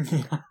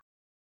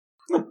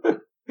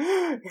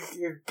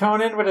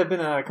 Conan would have been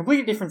a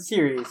completely different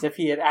series if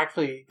he had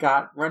actually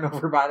got run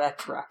over by that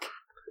truck.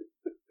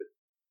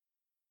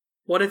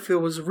 What if it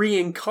was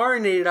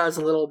reincarnated as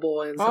a little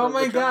boy? Oh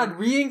my god,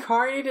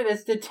 reincarnated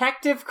as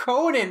Detective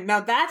Conan.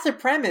 Now that's a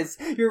premise.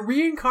 You're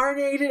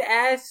reincarnated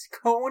as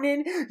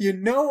Conan. You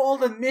know all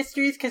the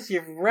mysteries because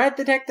you've read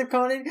Detective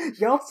Conan.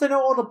 You also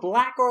know all the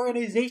black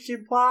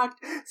organization plot,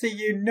 so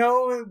you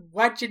know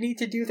what you need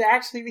to do to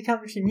actually become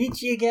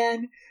Shinichi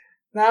again.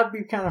 That would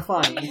be kind of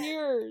fun.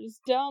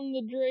 Years down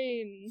the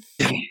drain.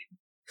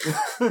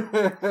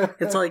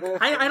 It's like,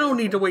 I don't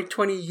need to wait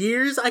 20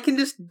 years. I can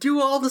just do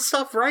all the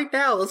stuff right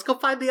now. Let's go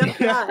find the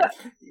FBI.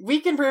 We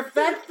can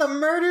prevent the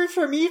murders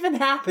from even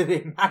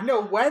happening. I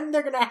know when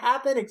they're going to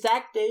happen,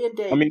 exact day and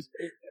date. I mean,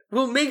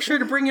 we'll make sure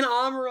to bring in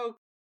Amuro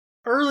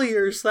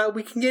earlier so that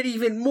we can get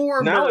even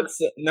more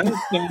murders. Now it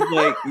sounds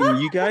like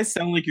you guys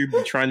sound like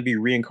you're trying to be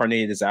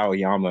reincarnated as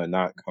Aoyama,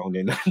 not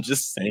Conan. I'm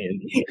just saying.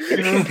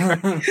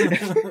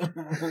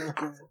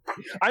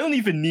 I don't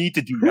even need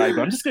to do Yaiba.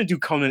 I'm just going to do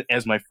Conan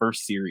as my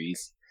first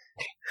series.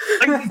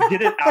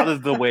 Get it out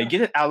of the way.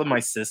 Get it out of my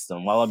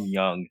system while I'm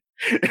young.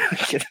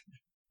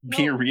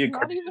 Being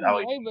reincarnated.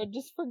 Not even Yaiba.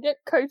 Just forget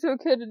Kaito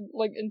Kid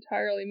like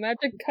entirely.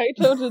 Magic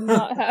Kaito did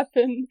not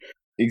happen.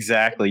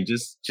 Exactly.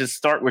 Just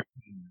start with.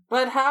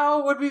 But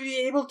how would we be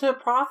able to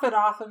profit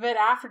off of it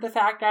after the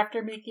fact,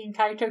 after making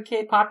Kaito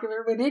Kid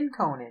popular within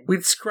Conan?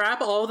 We'd scrap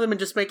all of them and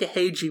just make a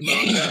Heiji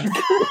manga.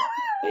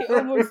 They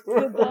almost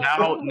did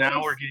that.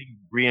 Now we're getting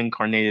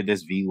reincarnated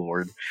as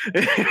V-Lord.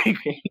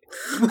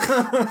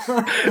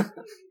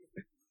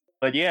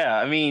 But yeah,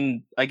 I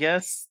mean, I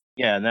guess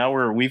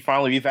now we've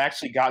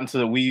actually gotten to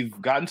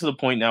the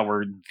point now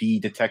where the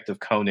Detective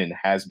Conan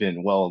has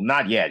been, well,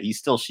 not yet. He's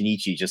still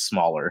Shinichi, just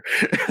smaller.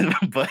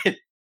 But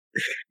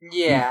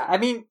yeah, I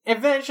mean,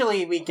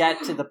 eventually we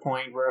get to the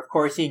point where, of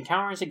course, he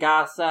encounters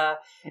Agasa.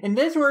 In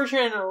this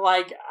version,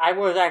 like, I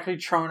was actually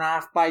thrown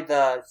off by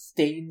the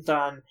stains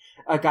on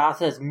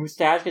Agasa's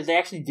mustache, because they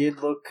actually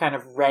did look kind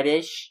of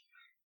reddish.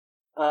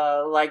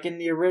 Like, in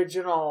the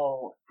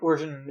original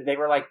version, they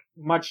were, like,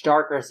 much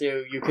darker,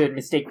 so you could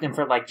mistake them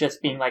for, like,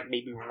 just being, like,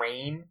 maybe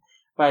rain.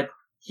 But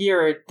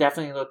here, it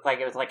definitely looked like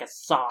it was, like, a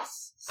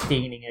sauce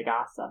staining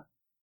Agasa.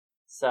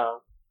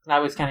 So that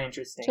was kind of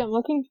interesting. So I'm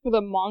looking for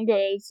the manga.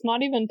 It's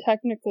not even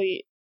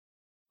technically,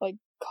 like,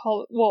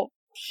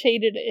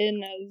 shaded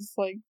in as,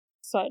 like,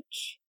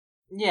 such.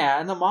 Yeah,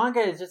 and the manga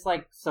is just,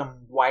 like,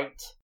 some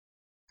white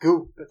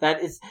goop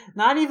that is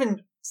not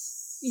even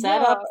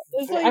set up.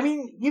 Like, I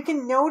mean, you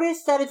can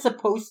notice that it's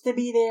supposed to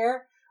be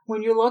there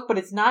when you look, but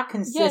it's not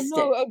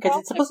consistent. Because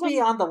it's supposed to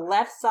be on the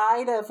left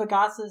side of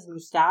Agasa's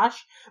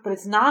mustache, but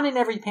it's not in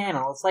every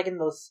panel. It's like in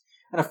the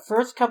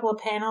first couple of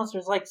panels,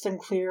 there's like some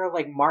clear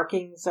like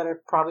markings that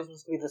are probably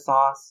supposed to be the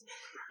sauce,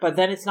 but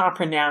then it's not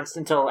pronounced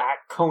until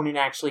Conan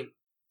actually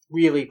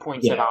really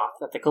points it off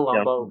that the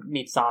Colombo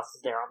meat sauce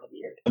is there on the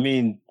beard. I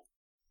mean,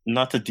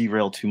 not to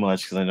derail too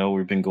much because I know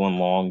we've been going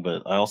long,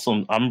 but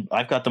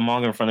I've got the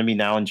manga in front of me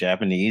now in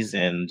Japanese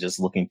and just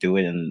looking through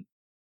it, and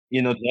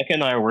you know, Neko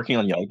and I are working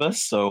on Yaiba,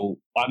 so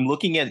I'm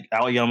looking at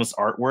Aoyama's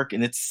artwork,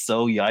 and it's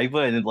so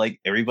Yaiba, and like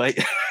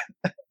everybody,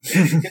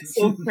 it's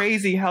so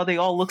crazy how they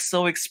all look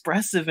so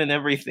expressive and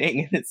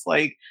everything, and it's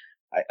like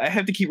I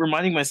have to keep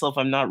reminding myself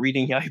I'm not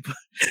reading Yaiba.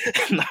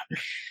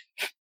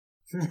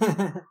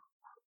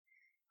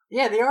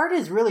 Yeah, the art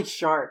is really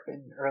sharp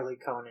in early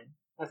Conan.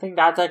 I think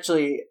that's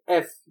actually,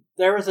 if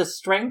there was a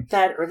strength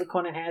that early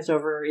Conan has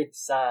over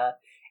its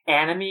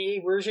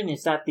anime version,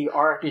 is that the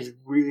art is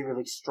really,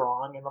 really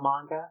strong in the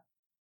manga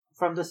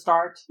from the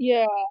start.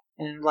 Yeah.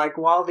 And like,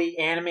 while the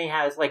anime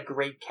has like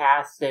great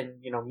cast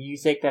and, you know,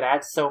 music that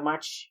adds so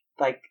much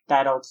like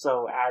that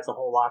also adds a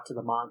whole lot to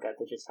the manga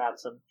to just have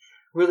some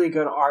really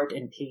good art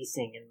and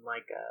pacing and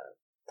like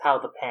how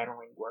the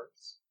paneling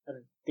works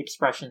and the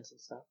expressions and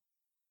stuff.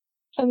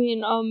 I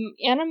mean,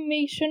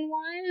 animation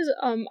wise,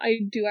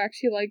 I do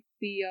actually like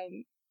the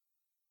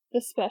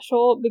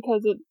special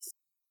because it's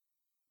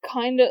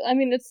kind of, I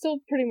mean, it's still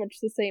pretty much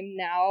the same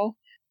now.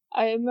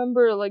 I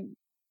remember like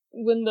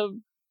when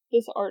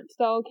this art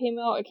style came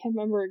out, I can't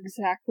remember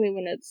exactly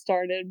when it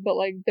started, but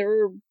like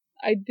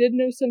I did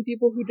know some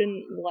people who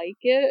didn't like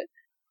it.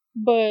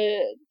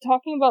 But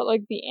talking about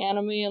like the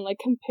anime and like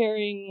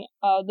comparing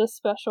the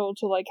special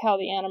to like how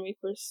the anime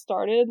first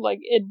started, like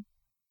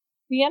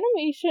the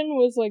animation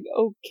was like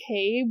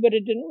okay, but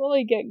it didn't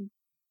really get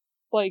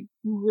like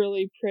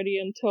really pretty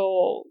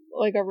until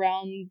like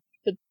around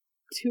the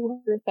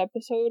 200th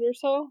episode or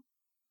so.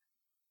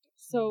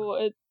 So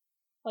it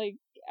like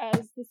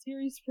as the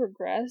series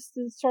progressed,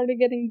 it started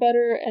getting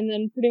better, and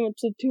then pretty much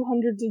the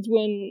 200s is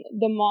when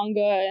the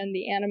manga and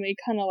the anime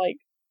kind of like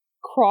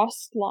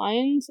crossed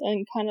lines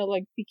and kind of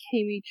like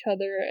became each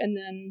other. And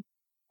then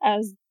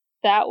as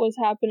that was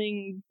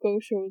happening,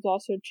 Gosho was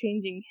also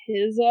changing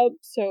his up,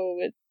 so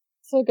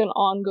it's like an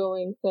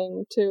ongoing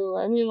thing too.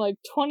 I mean, like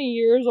 20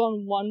 years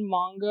on one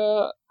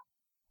manga,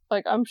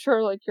 like I'm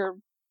sure like your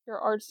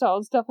art style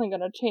is definitely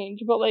gonna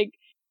change, but like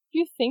if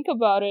you think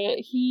about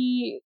it,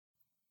 he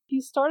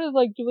started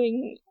like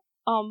doing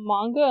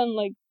manga in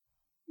like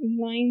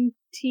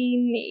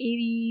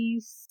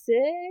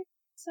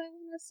 1986, I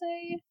want to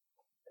say,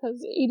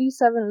 because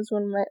 87 is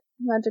when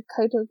Magic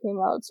Kaito came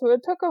out. So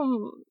it took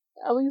him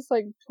at least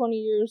like 20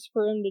 years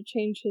for him to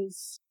change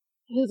his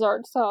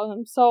art style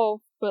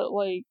himself, but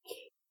like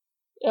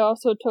it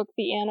also took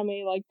the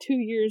anime like 2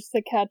 years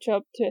to catch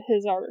up to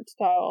his art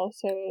style,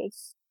 so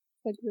it's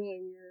like really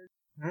weird.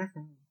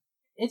 Mm-hmm.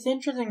 It's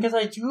interesting because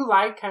I do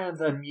like kind of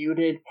the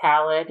muted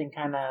palette and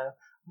kind of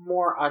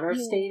more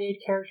understated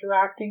character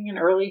acting in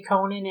early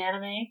Conan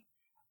anime,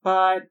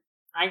 but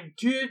I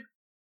do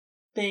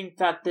think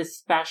that this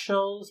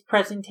special's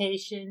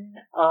presentation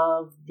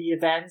of the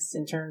events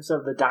in terms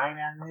of the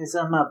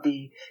dynamism of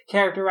the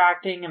character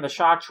acting and the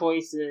shot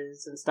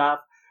choices and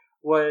stuff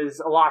was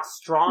a lot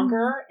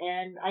stronger,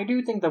 and I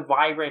do think the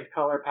vibrant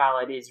color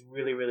palette is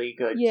really, really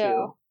good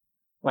too.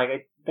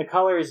 Like, the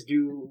colors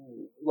do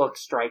look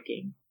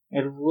striking.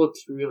 It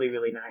looks really,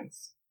 really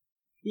nice.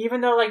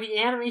 Even though, like, the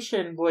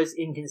animation was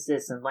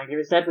inconsistent. Like, there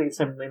was definitely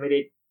some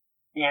limited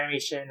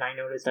animation I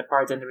noticed at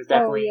parts, and there was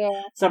definitely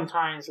some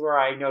times where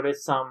I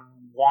noticed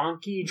some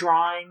wonky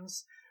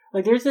drawings.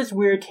 Like, there's this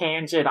weird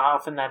tangent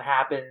often that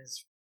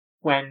happens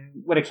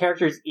when a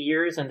character's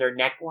ears and their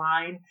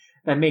neckline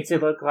that makes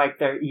it look like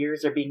their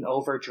ears are being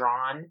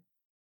overdrawn.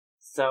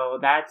 So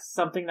that's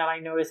something that I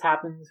noticed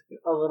happens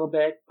a little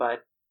bit,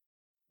 but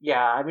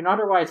yeah, I mean,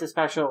 otherwise the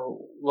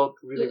special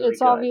looked really, really it's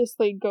good.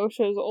 Obviously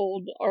Gosho's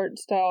old art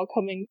style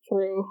coming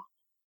through.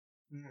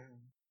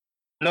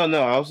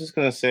 No, I was just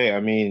gonna say, I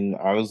mean,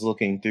 I was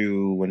looking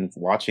through, when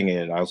watching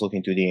it, I was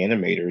looking through the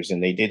animators,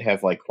 and they did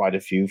have like quite a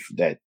few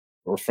that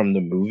were from the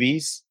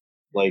movies.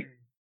 Like,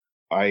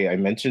 I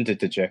mentioned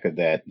it to Jekka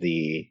that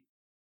the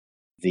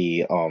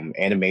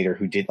animator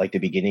who did like the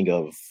beginning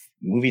of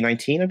movie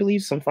 19, I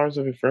believe, Sunflowers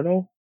of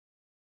Inferno,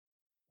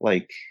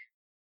 like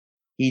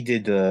he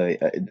did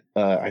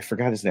I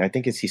forgot his name. I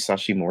think it's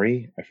Hisashi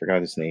Mori. I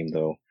forgot his name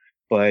though.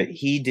 But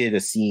he did a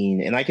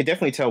scene, and I could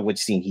definitely tell which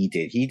scene he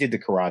did. He did the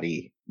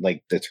karate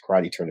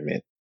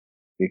tournament,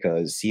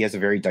 because he has a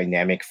very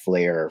dynamic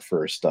flair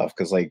for stuff.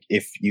 Because like,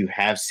 if you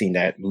have seen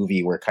that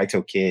movie where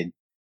Kaito Kid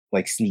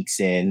like sneaks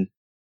in,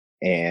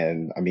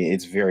 and I mean,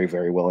 it's very,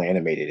 very well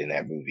animated in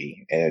that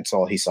movie, and it's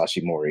all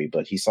Hisashi Mori.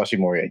 But Hisashi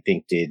Mori, I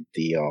think, did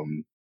the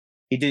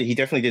he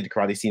definitely did the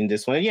karate scene in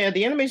this one. And yeah,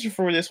 the animation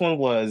for this one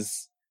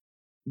was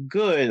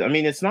good. I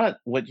mean, it's not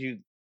what you,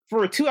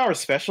 for a 2-hour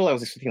special, I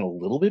was expecting a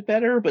little bit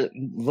better, but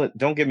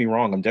don't get me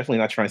wrong, I'm definitely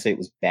not trying to say it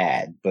was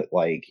bad, but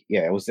like,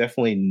 yeah, it was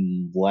definitely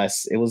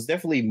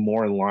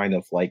more in line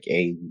of like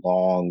a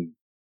long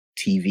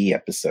TV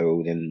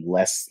episode and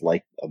less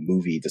like a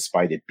movie,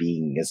 despite it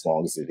being as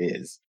long as it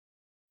is.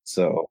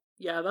 So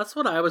yeah, that's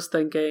what I was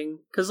thinking,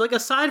 because like,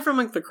 aside from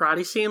like the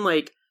karate scene,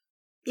 like,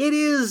 it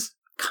is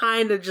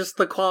kind of just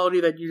the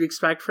quality that you'd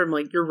expect from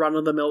like your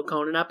run-of-the-mill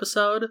Conan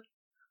episode.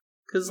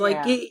 Because, like,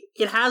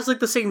 it has, like,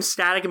 the same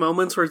static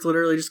moments where it's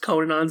literally just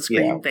Conan on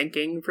screen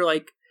thinking for,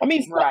 like, I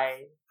mean,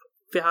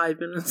 5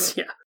 minutes,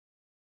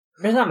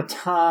 There's not a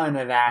ton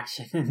of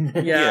action in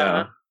this.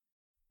 Yeah.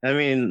 I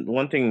mean,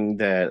 one thing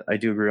that I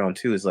do agree on,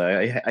 too, is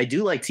like, I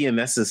do like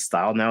TMS's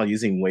style now,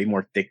 using way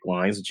more thick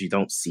lines, which you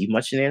don't see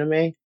much in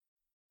anime.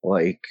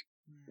 Like,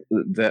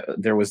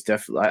 there was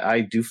definitely,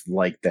 I do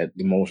like that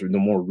the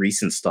more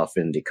recent stuff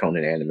in the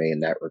Conan anime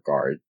in that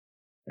regard.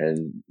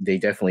 And they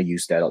definitely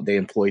used that. They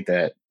employed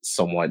that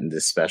somewhat in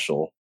this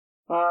special.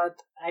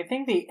 But I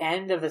think the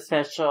end of the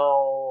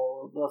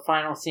special, the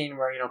final scene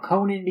where,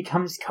 Conan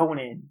becomes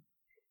Conan,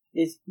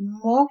 is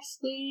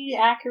mostly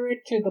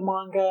accurate to the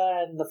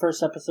manga, and the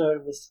first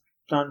episode was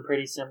done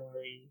pretty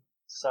similarly.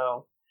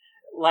 So,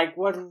 like,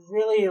 what's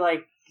really,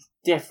 like,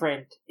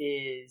 different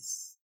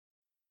is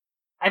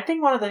I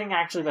think one of the things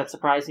actually that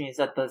surprised me is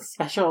that the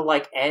special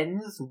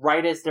ends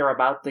right as they're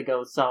about to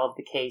go solve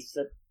the case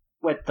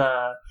with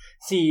the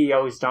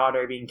CEO's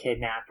daughter being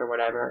kidnapped or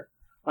whatever.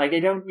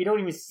 We don't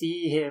even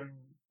see him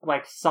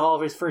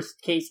solve his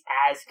first case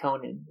as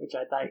Conan, which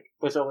I thought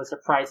was always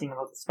surprising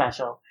about the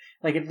special.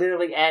 It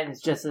literally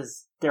ends just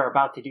as they're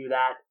about to do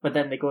that, but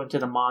then they go into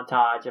the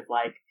montage of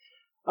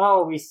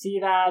oh, we see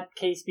that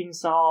case being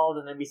solved,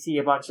 and then we see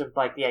a bunch of,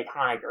 the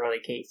iconic early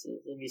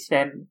cases. And we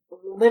spend a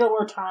little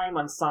more time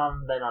on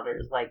some than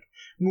others, like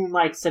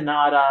Moonlight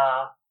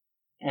Sonata,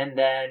 and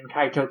then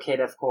Kaito Kid,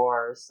 of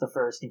course, the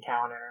first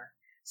encounter.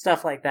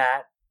 Stuff like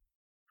that.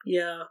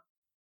 Yeah.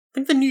 I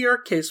think the New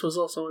York case was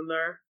also in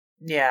there.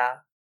 Yeah.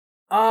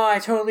 Oh, I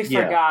totally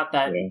forgot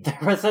that there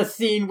was a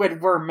scene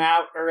with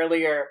Vermouth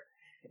earlier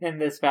in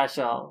this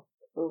special.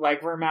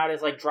 Vermouth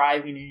is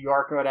driving to New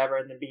York or whatever,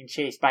 and then being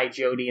chased by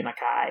Jody and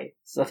Akai.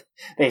 So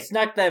they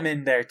snuck them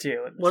in there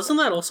too. Wasn't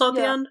that also at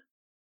the end?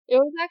 It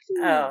was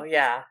actually. Oh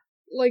yeah.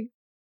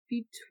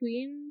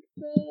 Between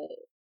the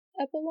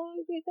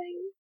epilogue, I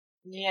think.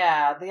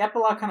 Yeah, the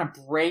epilogue kind of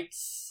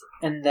breaks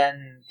and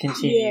then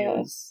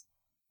continues.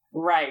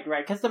 Right,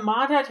 because the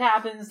montage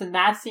happens, and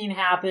that scene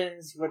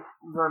happens with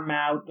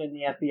Vermouth and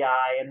the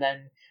FBI, and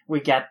then we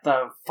get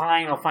the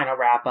final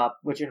wrap-up,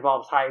 which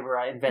involves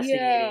Hybra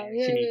investigating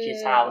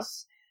Shinichi's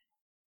house.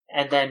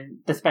 And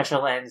then the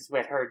special ends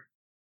with her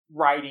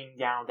writing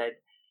down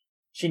that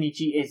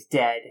Shinichi is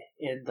dead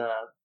in the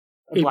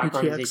Black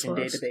Organization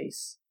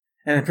database.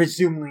 And then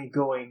presumably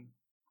going,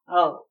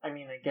 I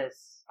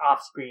guess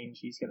off-screen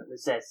she's going to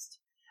resist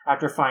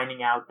after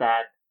finding out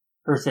that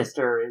her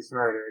sister is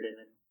murdered and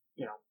then,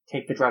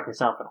 take the drug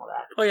herself and all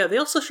that. Oh yeah, they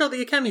also show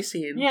the Akemi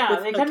scene. Yeah,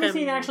 the Akemi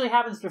scene actually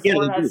happens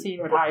before that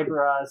scene with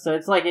Hybra, so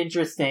it's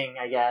interesting,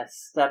 I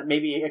guess, that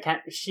maybe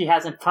she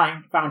hasn't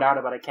found out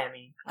about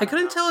Akemi. I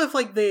couldn't tell if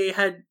they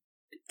had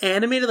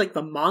animated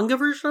the manga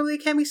version of the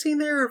Akemi scene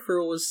there, or if it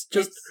was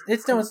just...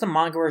 It's the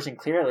manga version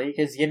clearly,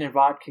 because Yin and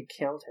Vodka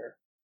killed her.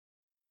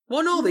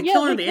 Well, no, they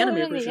killed her in the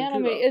anime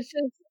version too. It's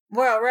just...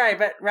 Well,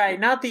 right,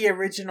 not the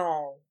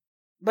original...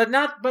 But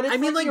it's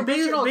the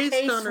original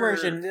case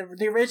version.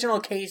 The original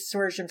case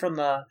version from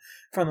the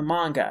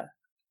manga,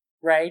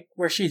 right?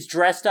 Where she's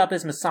dressed up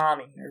as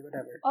Masami or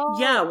whatever. Oh.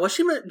 Yeah, was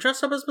she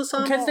dressed up as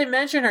Masami? Because they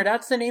mention her.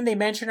 That's the name they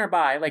mention her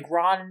by.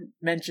 Ron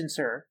mentions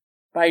her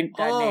by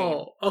that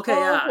name. Okay,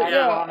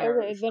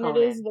 Okay, then it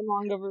is the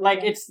manga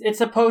version. It's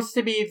supposed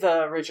to be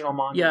the original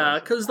manga. Yeah,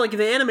 because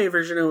the anime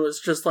version, it was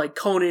just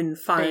Conan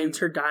finds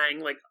her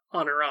dying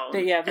on her own,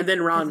 and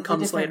then Ron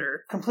comes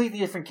later. Completely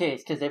different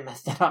case because they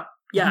messed it up.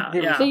 Yeah.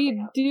 They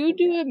do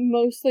it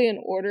mostly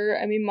in order.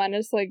 I mean,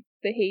 minus the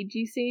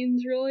Heiji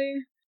scenes, really.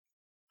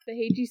 The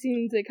Heiji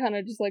scenes they kind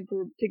of just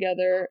grouped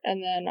together,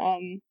 and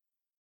then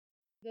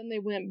they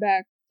went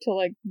back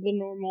to the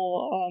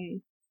normal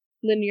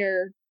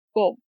linear,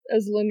 well,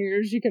 as linear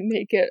as you can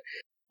make it,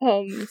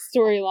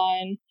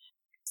 storyline.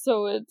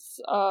 So it's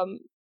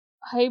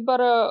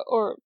Haibara,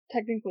 or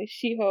technically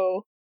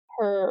Shiho,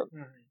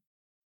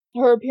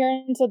 her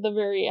appearance at the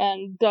very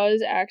end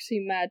does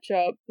actually match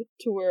up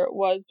to where it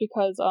was,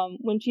 because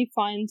when she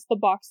finds the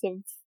box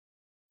of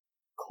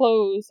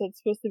clothes that's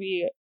supposed to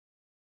be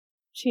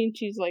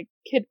Shinichi's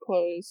kid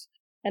clothes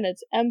and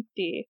it's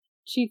empty,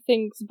 she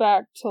thinks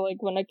back to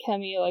when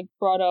Akemi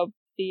brought up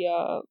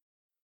the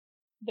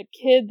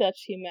kid that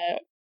she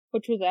met,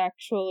 which was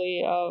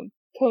actually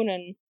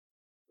Conan.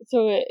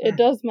 So it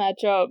does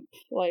match up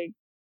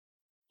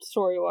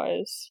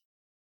story-wise.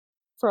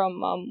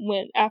 From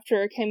when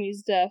after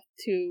Akemi's death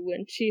to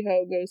when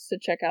Shiho goes to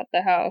check out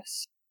the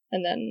house,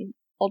 and then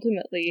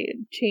ultimately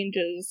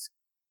changes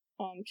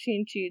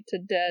Shinichi to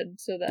dead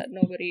so that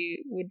nobody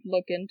would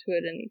look into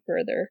it any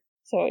further.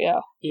 So yeah.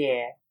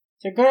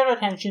 So good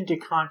attention to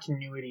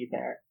continuity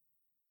there.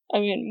 I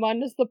mean,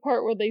 minus the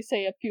part where they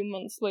say a few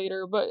months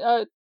later, but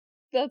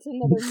that's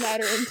another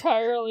matter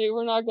entirely.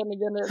 We're not going to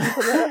get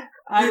into that.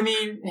 I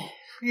mean,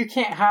 you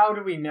can't. How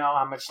do we know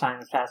how much time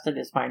has passed at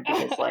this point?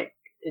 Because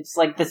it's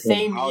the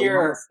same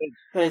year.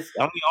 I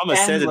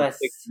almost said it in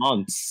 6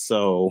 months,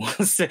 so...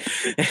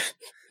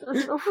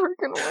 There's no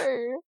freaking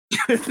way.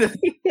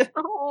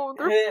 Oh,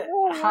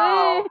 there's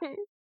no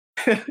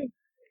way.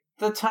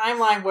 The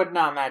timeline would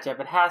not match up.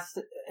 It has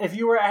to... If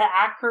you were to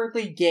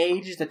accurately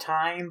gauge the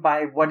time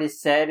by what is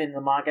said in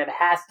the manga, it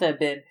has to have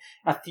been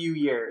a few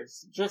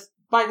years. Just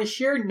by the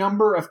sheer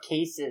number of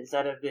cases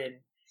that have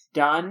been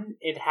done,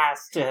 it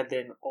has to have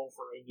been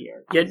over a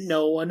year. Yet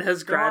no one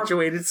has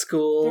graduated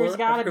school. There's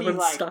gotta be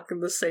stuck in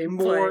the same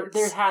place.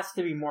 There has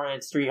to be more than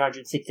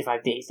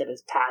 365 days that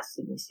has passed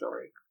in the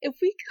story. If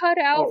we cut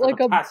out a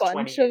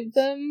bunch of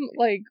them,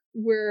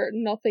 where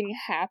nothing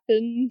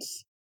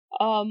happens,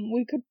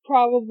 we could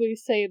probably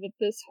say that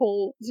this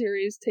whole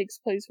series takes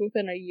place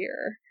within a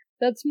year.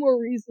 That's more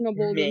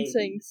reasonable than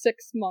saying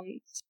 6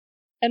 months.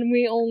 And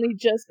we only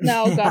just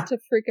now got to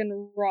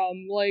freaking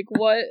Rum.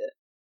 What?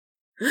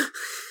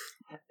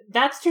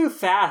 That's too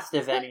fast,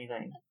 if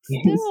anything.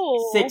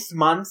 Still. 6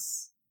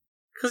 months?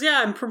 Because,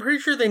 I'm pretty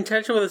sure the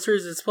intention of the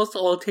series is supposed to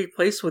all take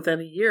place within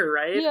a year,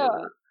 right? Yeah.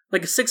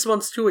 Like 6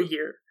 months to a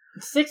year.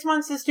 6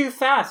 months is too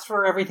fast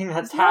for everything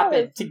that's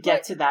happened to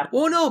get to that.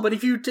 Well, no, but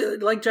if you,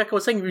 like Jack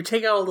was saying, if you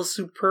take out all the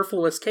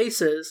superfluous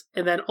cases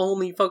and then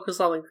only focus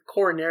on like the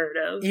core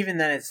narrative, Even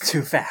then, it's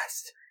too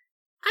fast.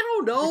 I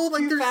don't know. It's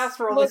Like, too there's fast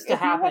for all this to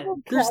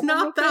happen. there's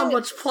not that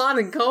much plot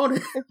in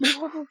Conan. If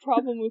you have a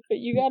problem with it,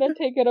 you gotta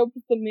take it up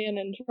with the man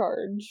in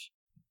charge.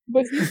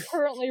 But he's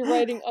currently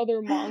writing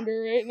other manga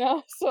right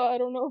now, so I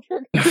don't know if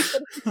you're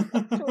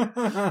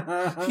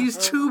gonna He's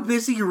too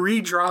busy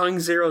redrawing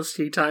Zero's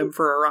Tea Time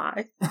for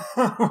Arai.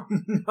 Oh,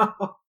 no.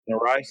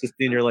 Arai just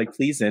in there like,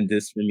 please end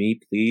this for me,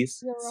 please.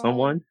 You're right.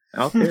 Someone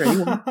out there.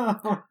 Anyone?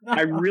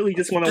 I really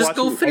just want to Just watch.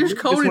 go finish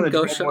Conan,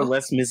 Go Gosho. more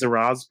Les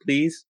Miserables,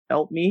 please.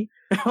 Help me.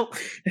 Help.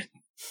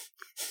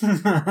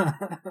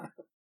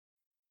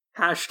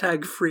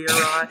 Hashtag free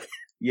Arai.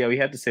 Yeah, we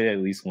have to say that at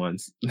least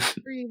once.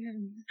 free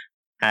him.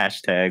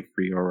 Hashtag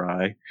free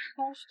Arai.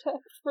 Hashtag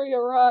free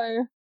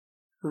Arai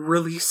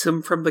Release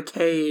him from the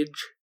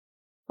cage.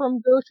 from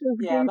Gosha's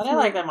Yeah, but I basement.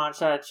 like that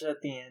montage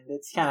at the end.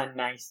 It's kind of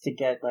nice to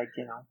get, like,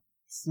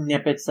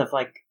 snippets of,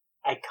 like,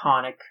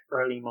 iconic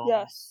early moments.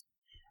 Yes.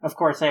 Of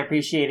course, I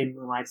appreciated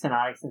Moonlight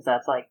Sonata since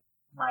that's, like,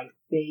 my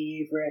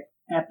favorite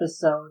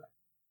episode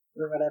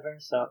or whatever.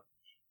 So,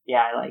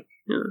 yeah, I like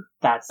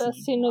that scene.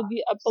 Best scene a of lot.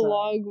 the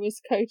epilogue was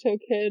Kaito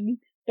Kid.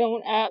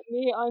 Don't at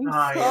me, I'm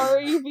Oh, yeah.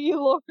 sorry,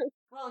 V-Lord.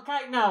 Well,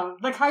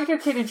 the Kaito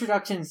Kid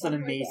introduction is an Oh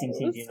my amazing God,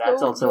 scene. it was That's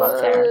so also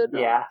up there. good.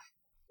 Yeah.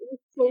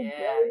 It's so Yeah,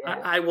 good.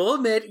 yeah. I will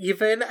admit,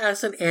 even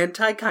as an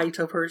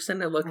anti-Kaito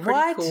person, it looked pretty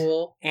What?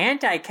 cool.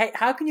 Anti-Kaito?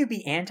 How can you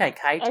be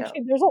anti-Kaito?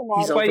 Actually, there's a lot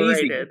He's of Quite easy.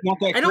 overrated. Not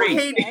that I don't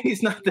great. hate-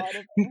 He's not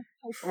that.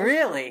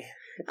 Really?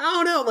 I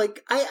don't know,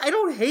 like, I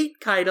don't hate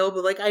Kaito,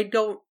 but, like, I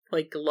don't,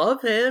 like,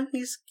 love him.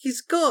 He's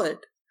good.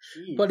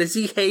 Jeez. But is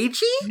he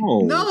Heiji? No.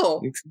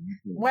 No.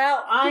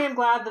 Well, I am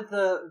glad that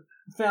the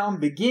film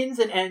begins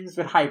and ends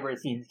with Hybrid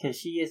scenes because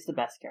she is the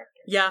best character.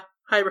 Yeah,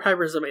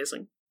 Hyber is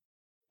amazing.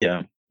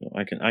 Yeah,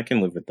 I can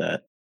live with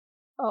that.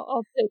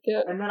 I'll take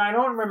it. And then I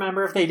don't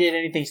remember if they did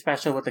anything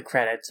special with the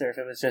credits or if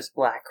it was just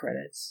black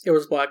credits. It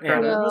was Black Yeah,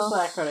 Credit. it was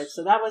black credits.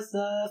 So that was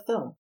the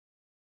film.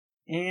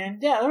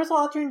 And yeah, there was a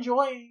lot to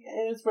enjoy.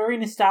 It was very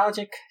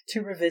nostalgic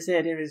to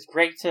revisit. It was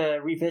great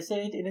to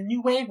revisit in a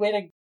new way with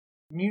a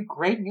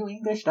great new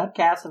English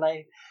dubcast, and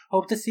I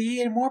hope to see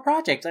in more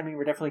projects. I mean,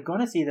 we're definitely going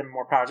to see them in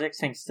more projects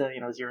thanks to,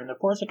 Zero and the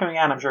Force are coming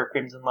out. I'm sure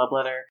Crimson Love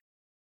Letter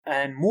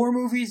and more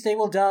movies they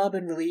will dub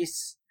and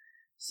release.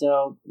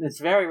 So it's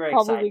very, very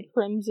Probably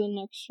Crimson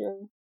next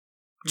year.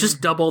 Just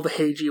double the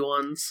Heiji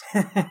ones.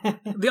 exciting.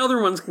 The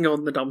other ones can go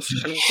in the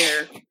dumpster. I don't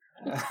care.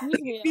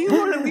 Excuse me, You I'm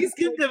want to at least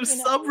give them looking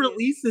at sub these.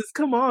 releases?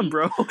 Come on,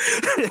 bro.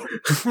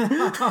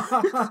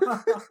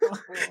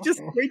 Just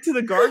straight to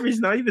the garbage,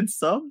 not even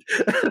subbed.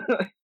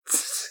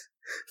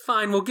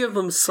 Fine, we'll give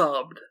them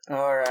subbed.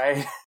 All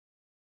right.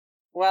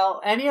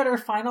 Well, any other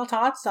final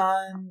thoughts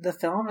on the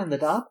film and the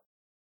dub?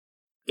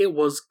 It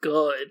was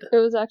good. It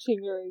was actually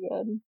very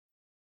good.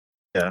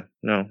 Yeah,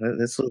 no,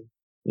 this was.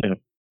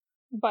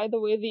 By the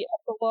way, the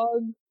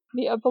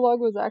epilogue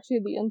was actually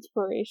the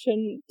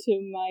inspiration to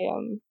my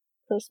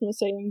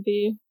Christmas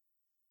AMV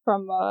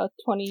from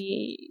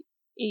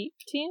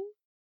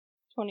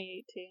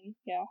 2018,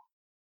 yeah.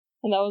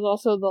 And that was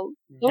also the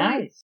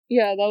Nice.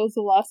 yeah, that was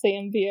the last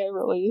AMV I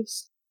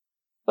released.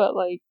 But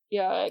like,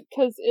 yeah,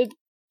 because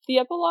the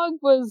epilogue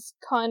was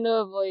kind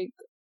of like,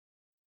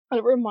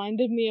 it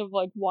reminded me of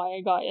like why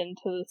I got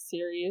into the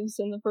series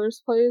in the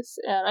first place,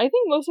 and I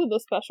think most of the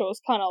special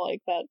was kind of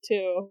like that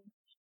too.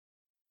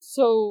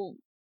 So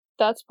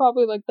that's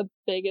probably like the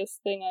biggest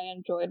thing I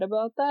enjoyed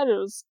about that. It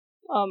was,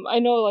 I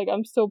know like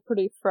I'm still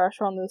pretty fresh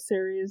on the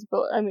series,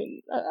 but I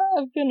mean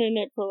I've been in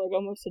it for like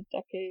almost a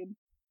decade.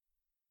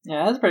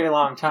 Yeah, that's a pretty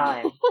long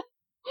time.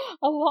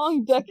 A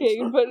long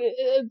decade, but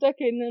a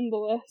decade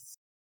nonetheless.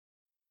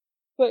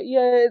 But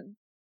yeah,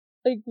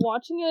 like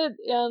watching it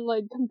and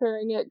like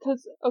comparing it,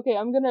 because okay,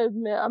 I'm gonna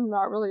admit I'm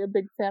not really a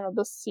big fan of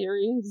the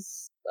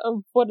series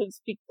of what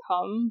it's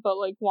become, but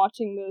like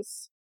watching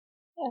this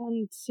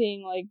and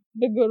seeing like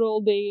the good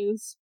old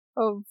days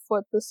of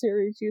what the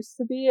series used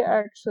to be,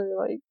 actually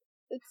like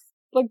it's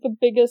like the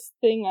biggest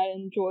thing I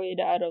enjoyed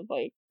out of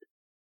like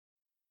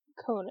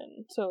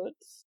Conan. So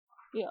it's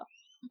yeah.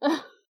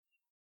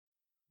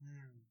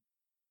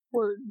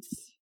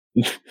 Words.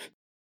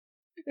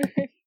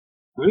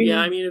 Yeah,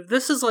 I mean, if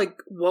this is like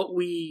what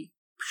we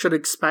should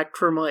expect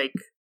from like,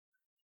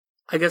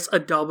 I guess a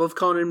dub of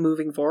Conan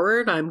moving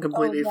forward, I'm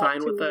completely that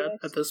fine with too, it yes.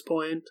 at this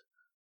point.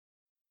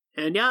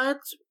 And yeah,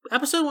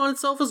 episode 1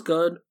 itself is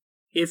good.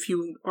 If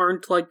you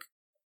aren't like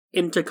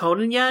into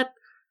Conan yet,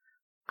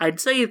 I'd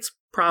say it's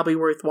probably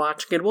worth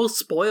watching. It will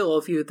spoil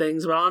a few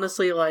things, but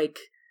honestly, like,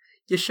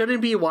 you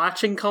shouldn't be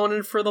watching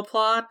Conan for the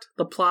plot.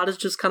 The plot is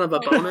just kind of a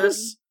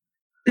bonus.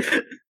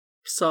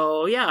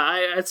 So yeah,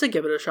 I'd say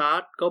give it a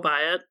shot. Go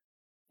buy it.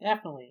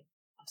 Definitely.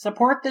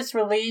 Support this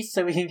release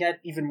so we can get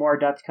even more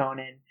dubbed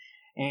Conan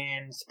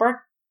and spark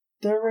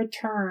the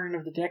return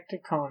of the Detective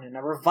Conan,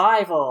 a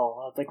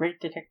revival of the great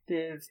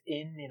detective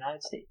in the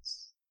United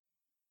States.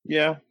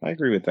 Yeah, I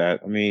agree with that.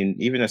 I mean,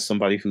 even as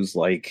somebody who's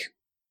like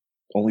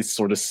only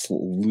sort of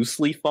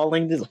loosely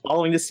following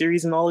the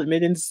series in all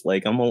admittance.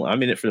 Like I'm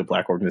in it for the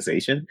Black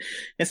organization,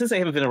 and since I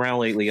haven't been around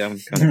lately, I'm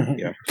kind of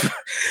yeah.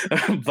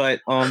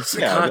 But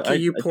Sakaki,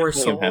 you poor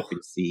soul. I'm happy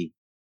to see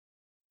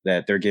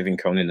that they're giving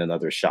Conan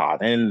another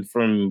shot, and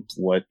from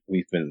what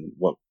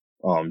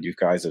you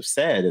guys have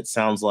said, it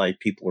sounds like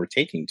people are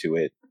taking to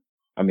it.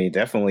 I mean,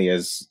 definitely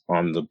as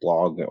on the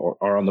blog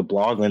or on the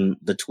blog and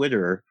the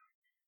Twitter.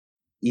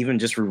 Even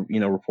just,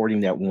 reporting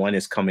that one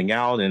is coming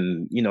out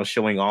and,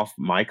 showing off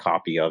my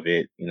copy of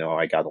it,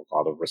 I got a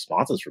lot of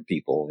responses from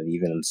people. And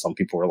even some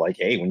people were like,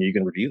 hey, when are you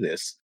going to review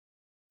this?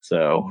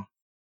 So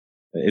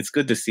it's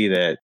good to see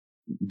that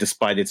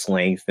despite its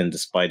length and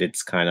despite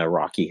its kind of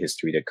rocky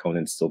history, that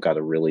Conan's still got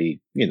a really,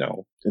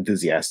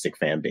 enthusiastic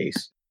fan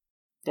base.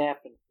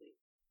 Definitely.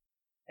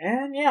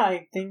 And yeah,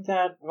 I think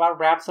that about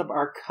wraps up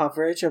our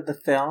coverage of the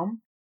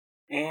film.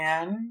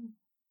 And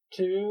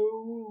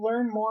to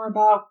learn more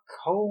about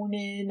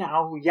Conan,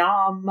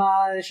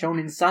 Aoyama,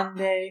 Shonen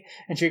Sunday,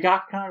 and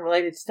Shogakukan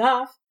related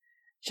stuff,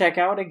 check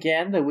out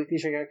again the weekly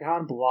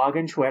Shogakukan blog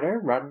and Twitter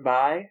run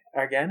by,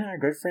 again, our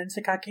good friends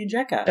Sakaki and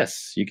Jekka.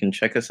 Yes, you can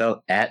check us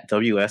out at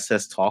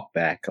WSS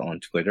Talkback on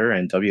Twitter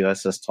and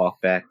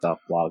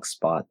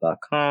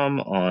WSSTalkback.blogspot.com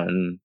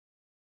on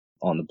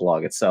the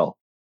blog itself.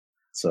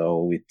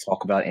 So we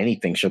talk about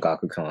anything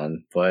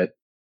Shogakukan, but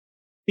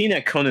being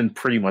that Conan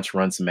pretty much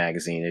runs the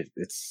magazine,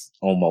 it's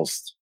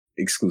almost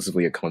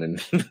exclusively a Conan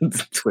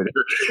Twitter.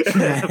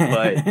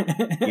 But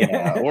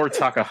yeah, or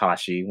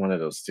Takahashi, one of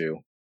those two.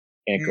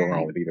 Can't go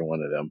wrong with either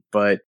one of them.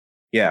 But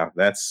yeah,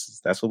 that's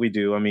what we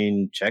do. I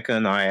mean, Cheka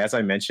and I, as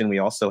I mentioned, we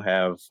also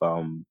have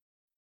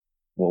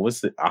what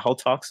was the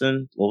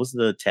Ahotoxin? What was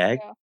the tag?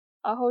 Yeah.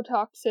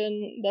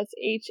 Ahotoxin, that's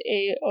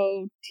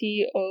HAOTOXIN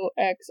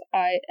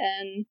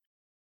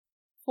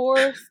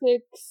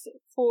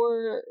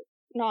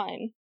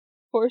 4649.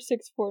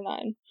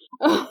 4649.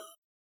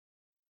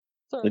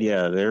 Sorry. But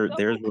yeah, there's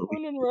a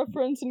Conan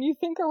reference, and you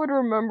think I would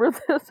remember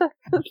this at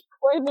this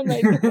point, and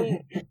I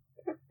didn't.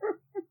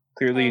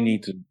 Clearly, you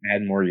need to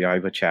add more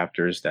Yaiba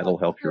chapters. That'll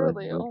help your.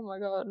 Oh my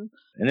god!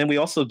 And then we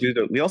also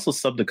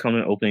sub the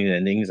Conan opening and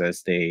endings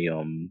as they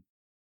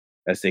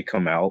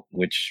come out,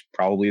 which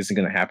probably isn't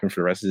going to happen for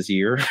the rest of this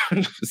year,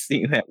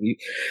 seeing that we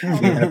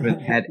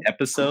haven't had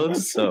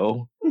episodes.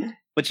 So.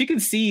 But you can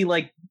see,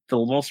 like, the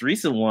most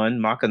recent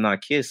one, Maka na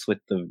Kiss, with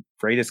the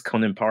greatest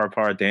Conan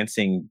Para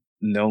dancing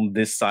known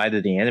this side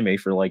of the anime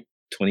for, like,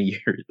 20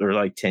 years, or,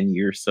 like, 10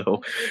 years,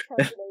 so...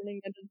 learning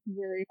it is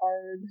very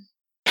hard.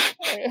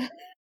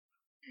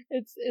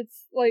 It's,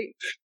 like,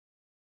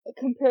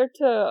 compared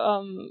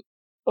to,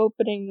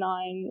 opening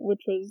 9,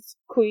 which was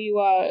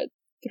Kuiwa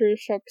through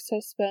Shock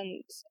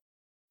Suspense,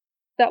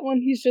 that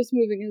one he's just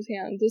moving his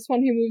hands. This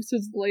one he moves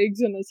his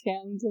legs and his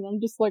hands, and I'm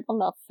just like, I'm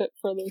not fit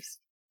for this.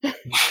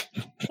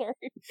 Sorry.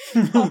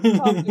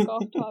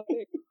 Off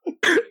topic.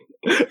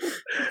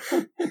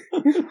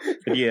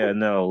 Yeah,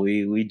 no,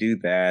 we do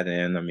that,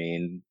 and I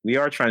mean, we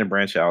are trying to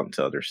branch out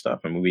into other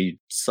stuff. I mean, we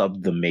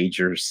subbed the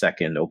major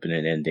second open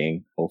and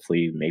ending.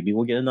 Hopefully, maybe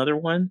we'll get another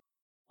one.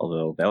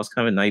 Although that was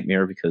kind of a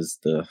nightmare because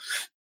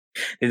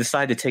they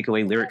decided to take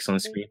away lyrics on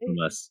screen from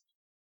us.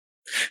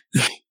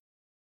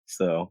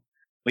 So,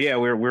 but yeah,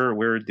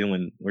 we're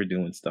doing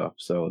stuff.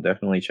 So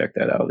definitely check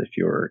that out if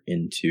you're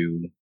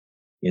into,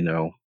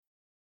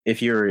 if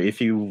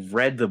you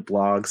read the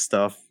blog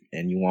stuff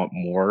and you want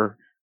more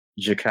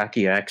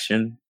Jikaki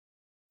action,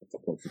 that's a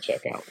place to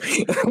check out.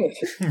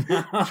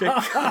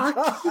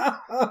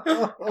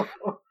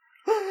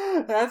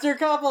 That's your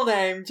couple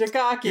name,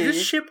 Jikaki. You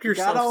just shipped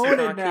yourself. Gotta own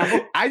it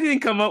now. I didn't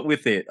come up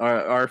with it.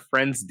 Our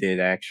friends did,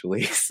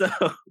 actually. So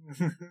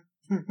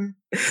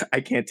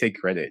I can't take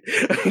credit.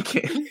 I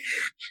can't.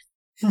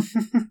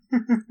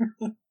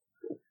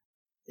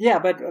 Yeah,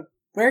 but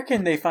where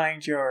can they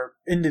find your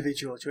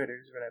individual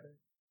Twitters or whatever?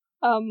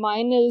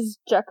 Mine is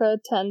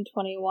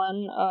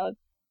Jekka1021.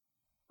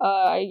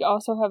 I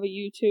also have a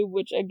YouTube,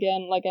 which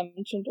again, like I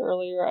mentioned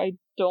earlier, I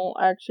don't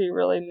actually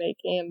really make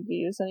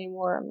AMVs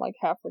anymore. I'm like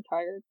half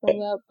retired from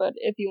that. But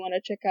if you want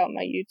to check out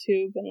my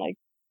YouTube and like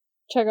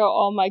check out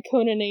all my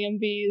Conan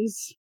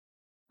AMVs,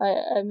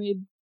 I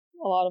made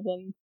a lot of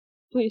them.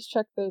 Please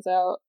check those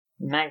out.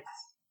 Nice.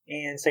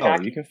 And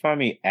Sakaki? You can find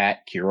me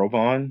at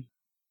Kirobon,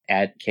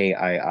 at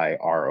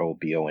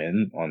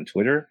KIIROBON on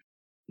Twitter.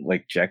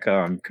 Like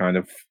Jekka,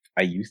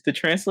 I used to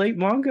translate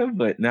manga,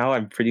 but now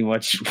I'm pretty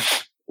much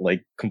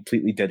like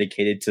completely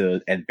dedicated to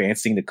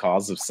advancing the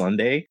cause of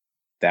Sunday.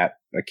 That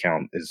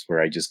account is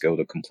where I just go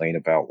to complain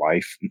about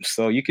life.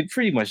 So you could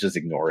pretty much just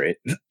ignore it.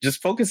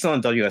 Just focus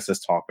on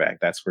WSS Talkback.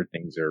 That's where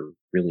things are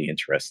really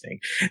interesting.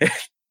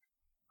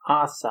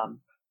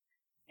 Awesome.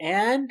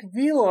 And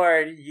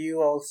VLord,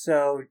 you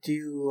also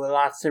do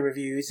lots of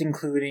reviews,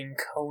 including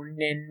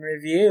Conan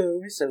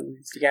reviews. So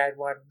you got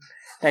one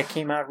that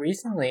came out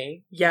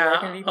recently. Yeah. Where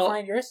can people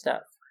find your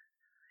stuff?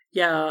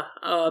 Yeah,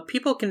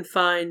 people can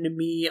find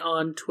me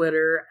on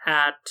Twitter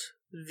at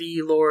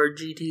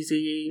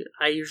VLordGTZ.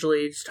 I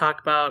usually just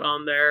talk about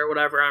on there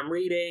whatever I'm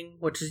reading,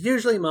 which is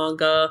usually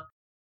manga.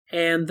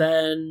 and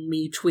then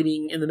me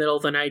tweeting in the middle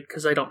of the night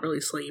because I don't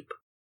really sleep.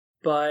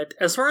 But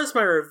as far as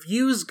my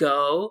reviews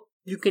go,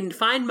 you can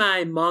find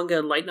my manga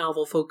and light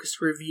novel focused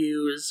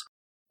reviews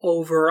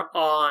over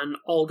on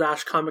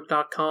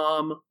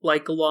all-comic.com,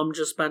 like Lum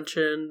just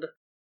mentioned.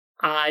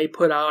 I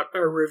put out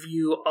a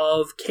review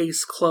of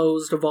Case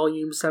Closed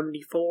Volume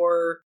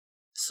 74,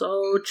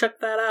 so check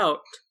that out.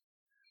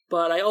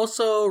 But I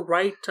also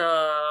write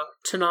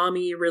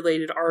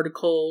Toonami-related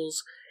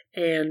articles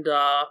and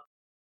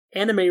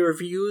anime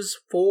reviews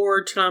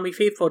for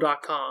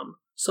ToonamiFaithful.com,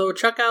 so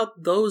check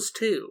out those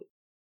too.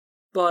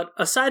 But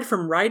aside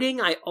from writing,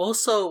 I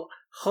also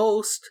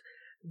host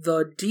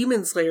the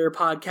Demon Slayer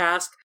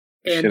podcast,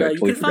 and you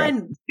can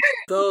find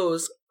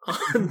those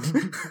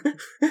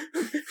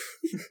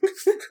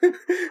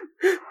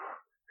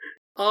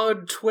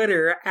on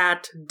Twitter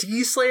at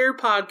DSlayer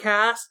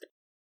Podcast,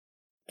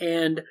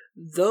 and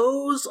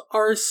those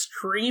are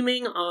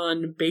streaming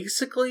on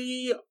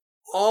basically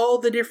all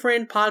the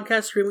different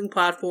podcast streaming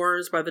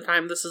platforms by the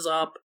time this is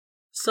up.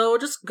 So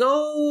just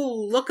go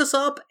look us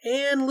up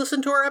and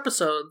listen to our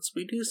episodes.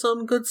 We do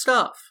some good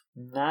stuff.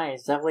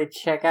 Nice. Definitely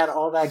check out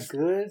all that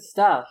good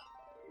stuff.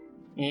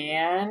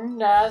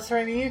 And as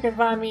for me, you can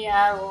find me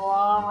at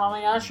Slum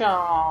Ramiyasha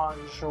on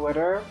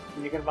Twitter.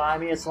 You can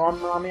find me at Slum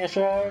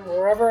Ramiyasha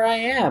wherever I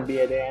am, be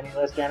it Annie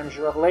List,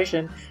 Animation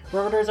Revelation.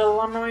 Wherever there's a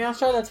Slum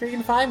Ramiyasha, that's where you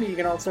can find me. You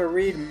can also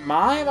read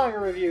my manga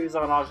reviews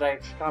on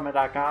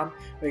all-comic.com.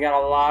 We got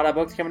a lot of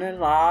books coming in, a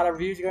lot of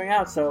reviews going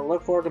out, so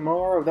look forward to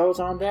more of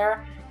those on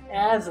there,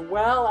 as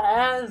well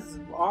as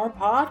our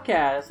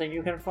podcast. And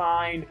you can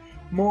find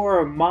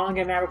more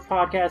Manga Mavericks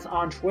podcasts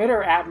on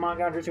Twitter at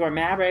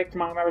manga_Mavericks,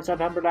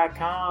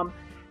 mangamavericks.tumblr.com,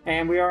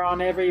 and we are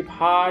on every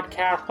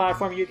podcast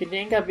platform you can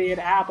think of, be it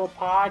Apple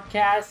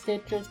Podcasts,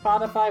 Stitcher,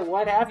 Spotify,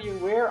 what have you.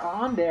 We're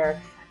on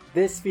there.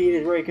 This feed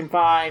is where you can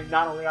find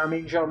not only our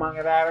main show,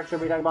 Manga Mavericks,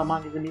 where we talk about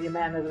mangas and media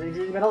man,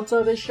 but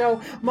also this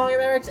show, Manga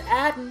Mavericks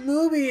at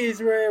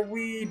Movies, where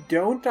we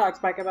don't talk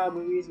smack about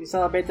movies. We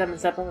celebrate them,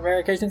 except on the rare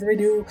occasions we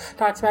do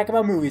talk smack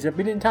about movies. If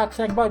we didn't talk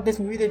smack about this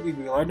movie, did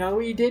we? Or no,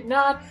 we did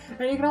not.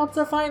 And you can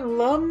also find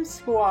Lum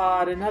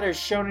Squad, another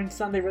Shonen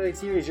Sunday related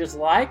series just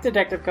like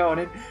Detective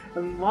Conan.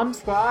 In Lum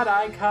Squad,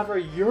 I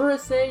cover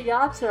Urusei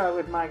Yatsura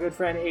with my good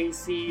friend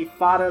AC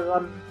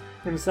Fada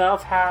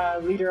himself,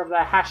 leader of the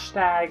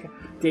hashtag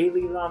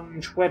Daily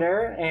Lum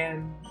Twitter,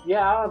 and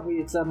yeah,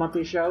 it's a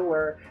monthly show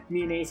where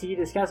me and AC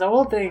discuss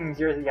all things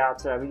Urusei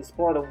Yatsura. We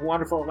explore the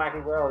wonderful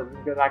wacky world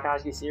of the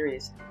Takahashi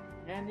series.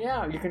 And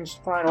yeah, you can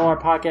find all our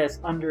podcasts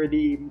under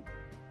the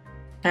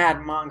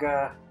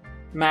Manga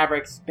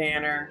Mavericks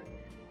banner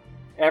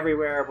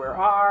everywhere we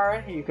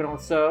are. You can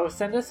also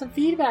send us some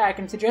feedback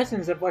and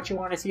suggestions of what you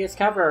want to see us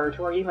cover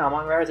to our email,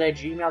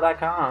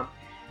 mangamavericks@gmail.com.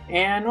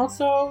 And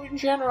also, in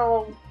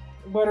general,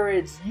 whether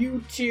it's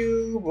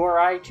YouTube or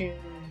iTunes,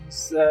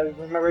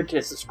 remember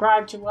to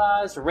subscribe to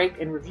us, rate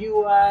and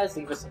review us,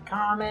 leave us some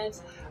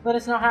comments, let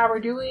us know how we're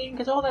doing,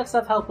 because all that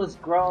stuff helps us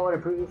grow and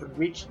improve and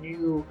reach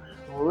new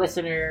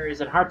listeners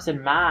and hearts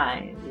and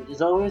minds, which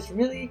is always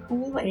really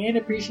cool and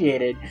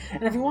appreciated.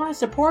 And if you want to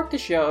support the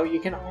show, you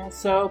can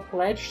also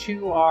pledge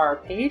to our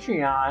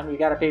Patreon. We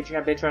got a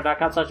Patreon,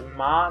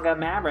 patreon.com/Manga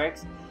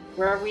Mavericks,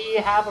 where we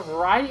have a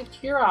variety of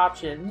tier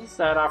options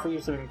that offer you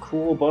some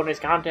cool bonus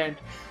content.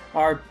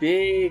 Our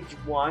big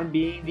one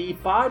being the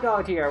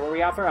 $5 tier, where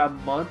we offer a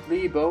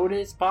monthly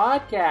bonus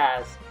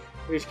podcast,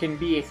 which can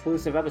be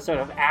exclusive episode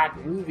of At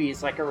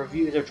Movies, like our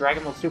reviews of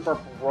Dragon Ball Super,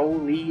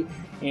 Broly,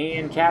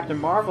 and Captain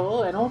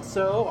Marvel, and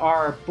also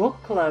our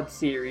book club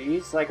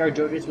series, like our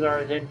JoJo's Bizarre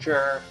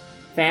Adventure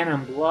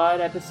Phantom Blood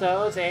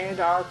episodes,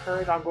 and our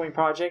current ongoing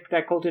project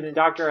that Colton and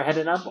Doctor are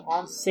heading up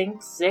on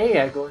Saint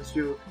Seiya, going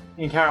through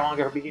the entire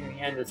manga from beginning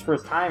to end as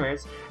first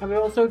timers. And we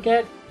also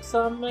get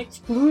some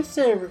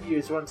exclusive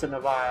reviews once in a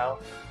while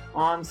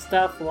on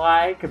stuff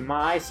like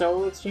My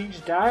Soul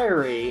Exchange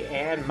Diary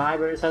and My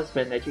Brother's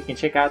Husband, that you can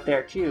check out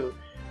there too.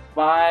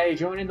 By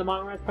joining the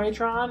Manga Mavericks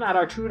Patreon at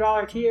our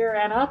 $2 tier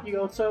and up, you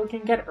also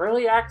can get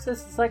early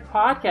access to like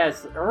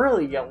podcasts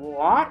early, a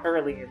lot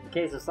early in the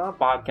case of some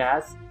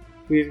podcasts.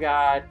 We've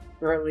got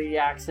early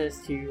access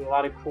to a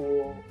lot of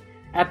cool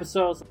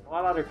episodes, a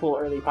lot of other cool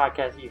early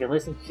podcasts you can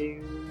listen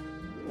to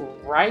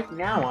right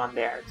now on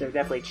there, so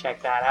definitely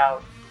check that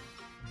out.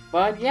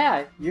 But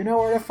yeah, you know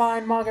where to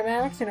find Manga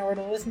Mavericks, you know where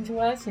to listen to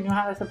us, you know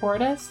how to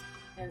support us.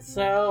 And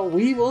so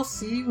we will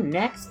see you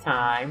next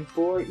time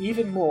for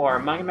even more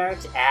Manga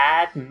Mavericks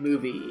at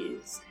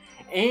Movies.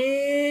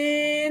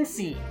 And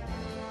scene.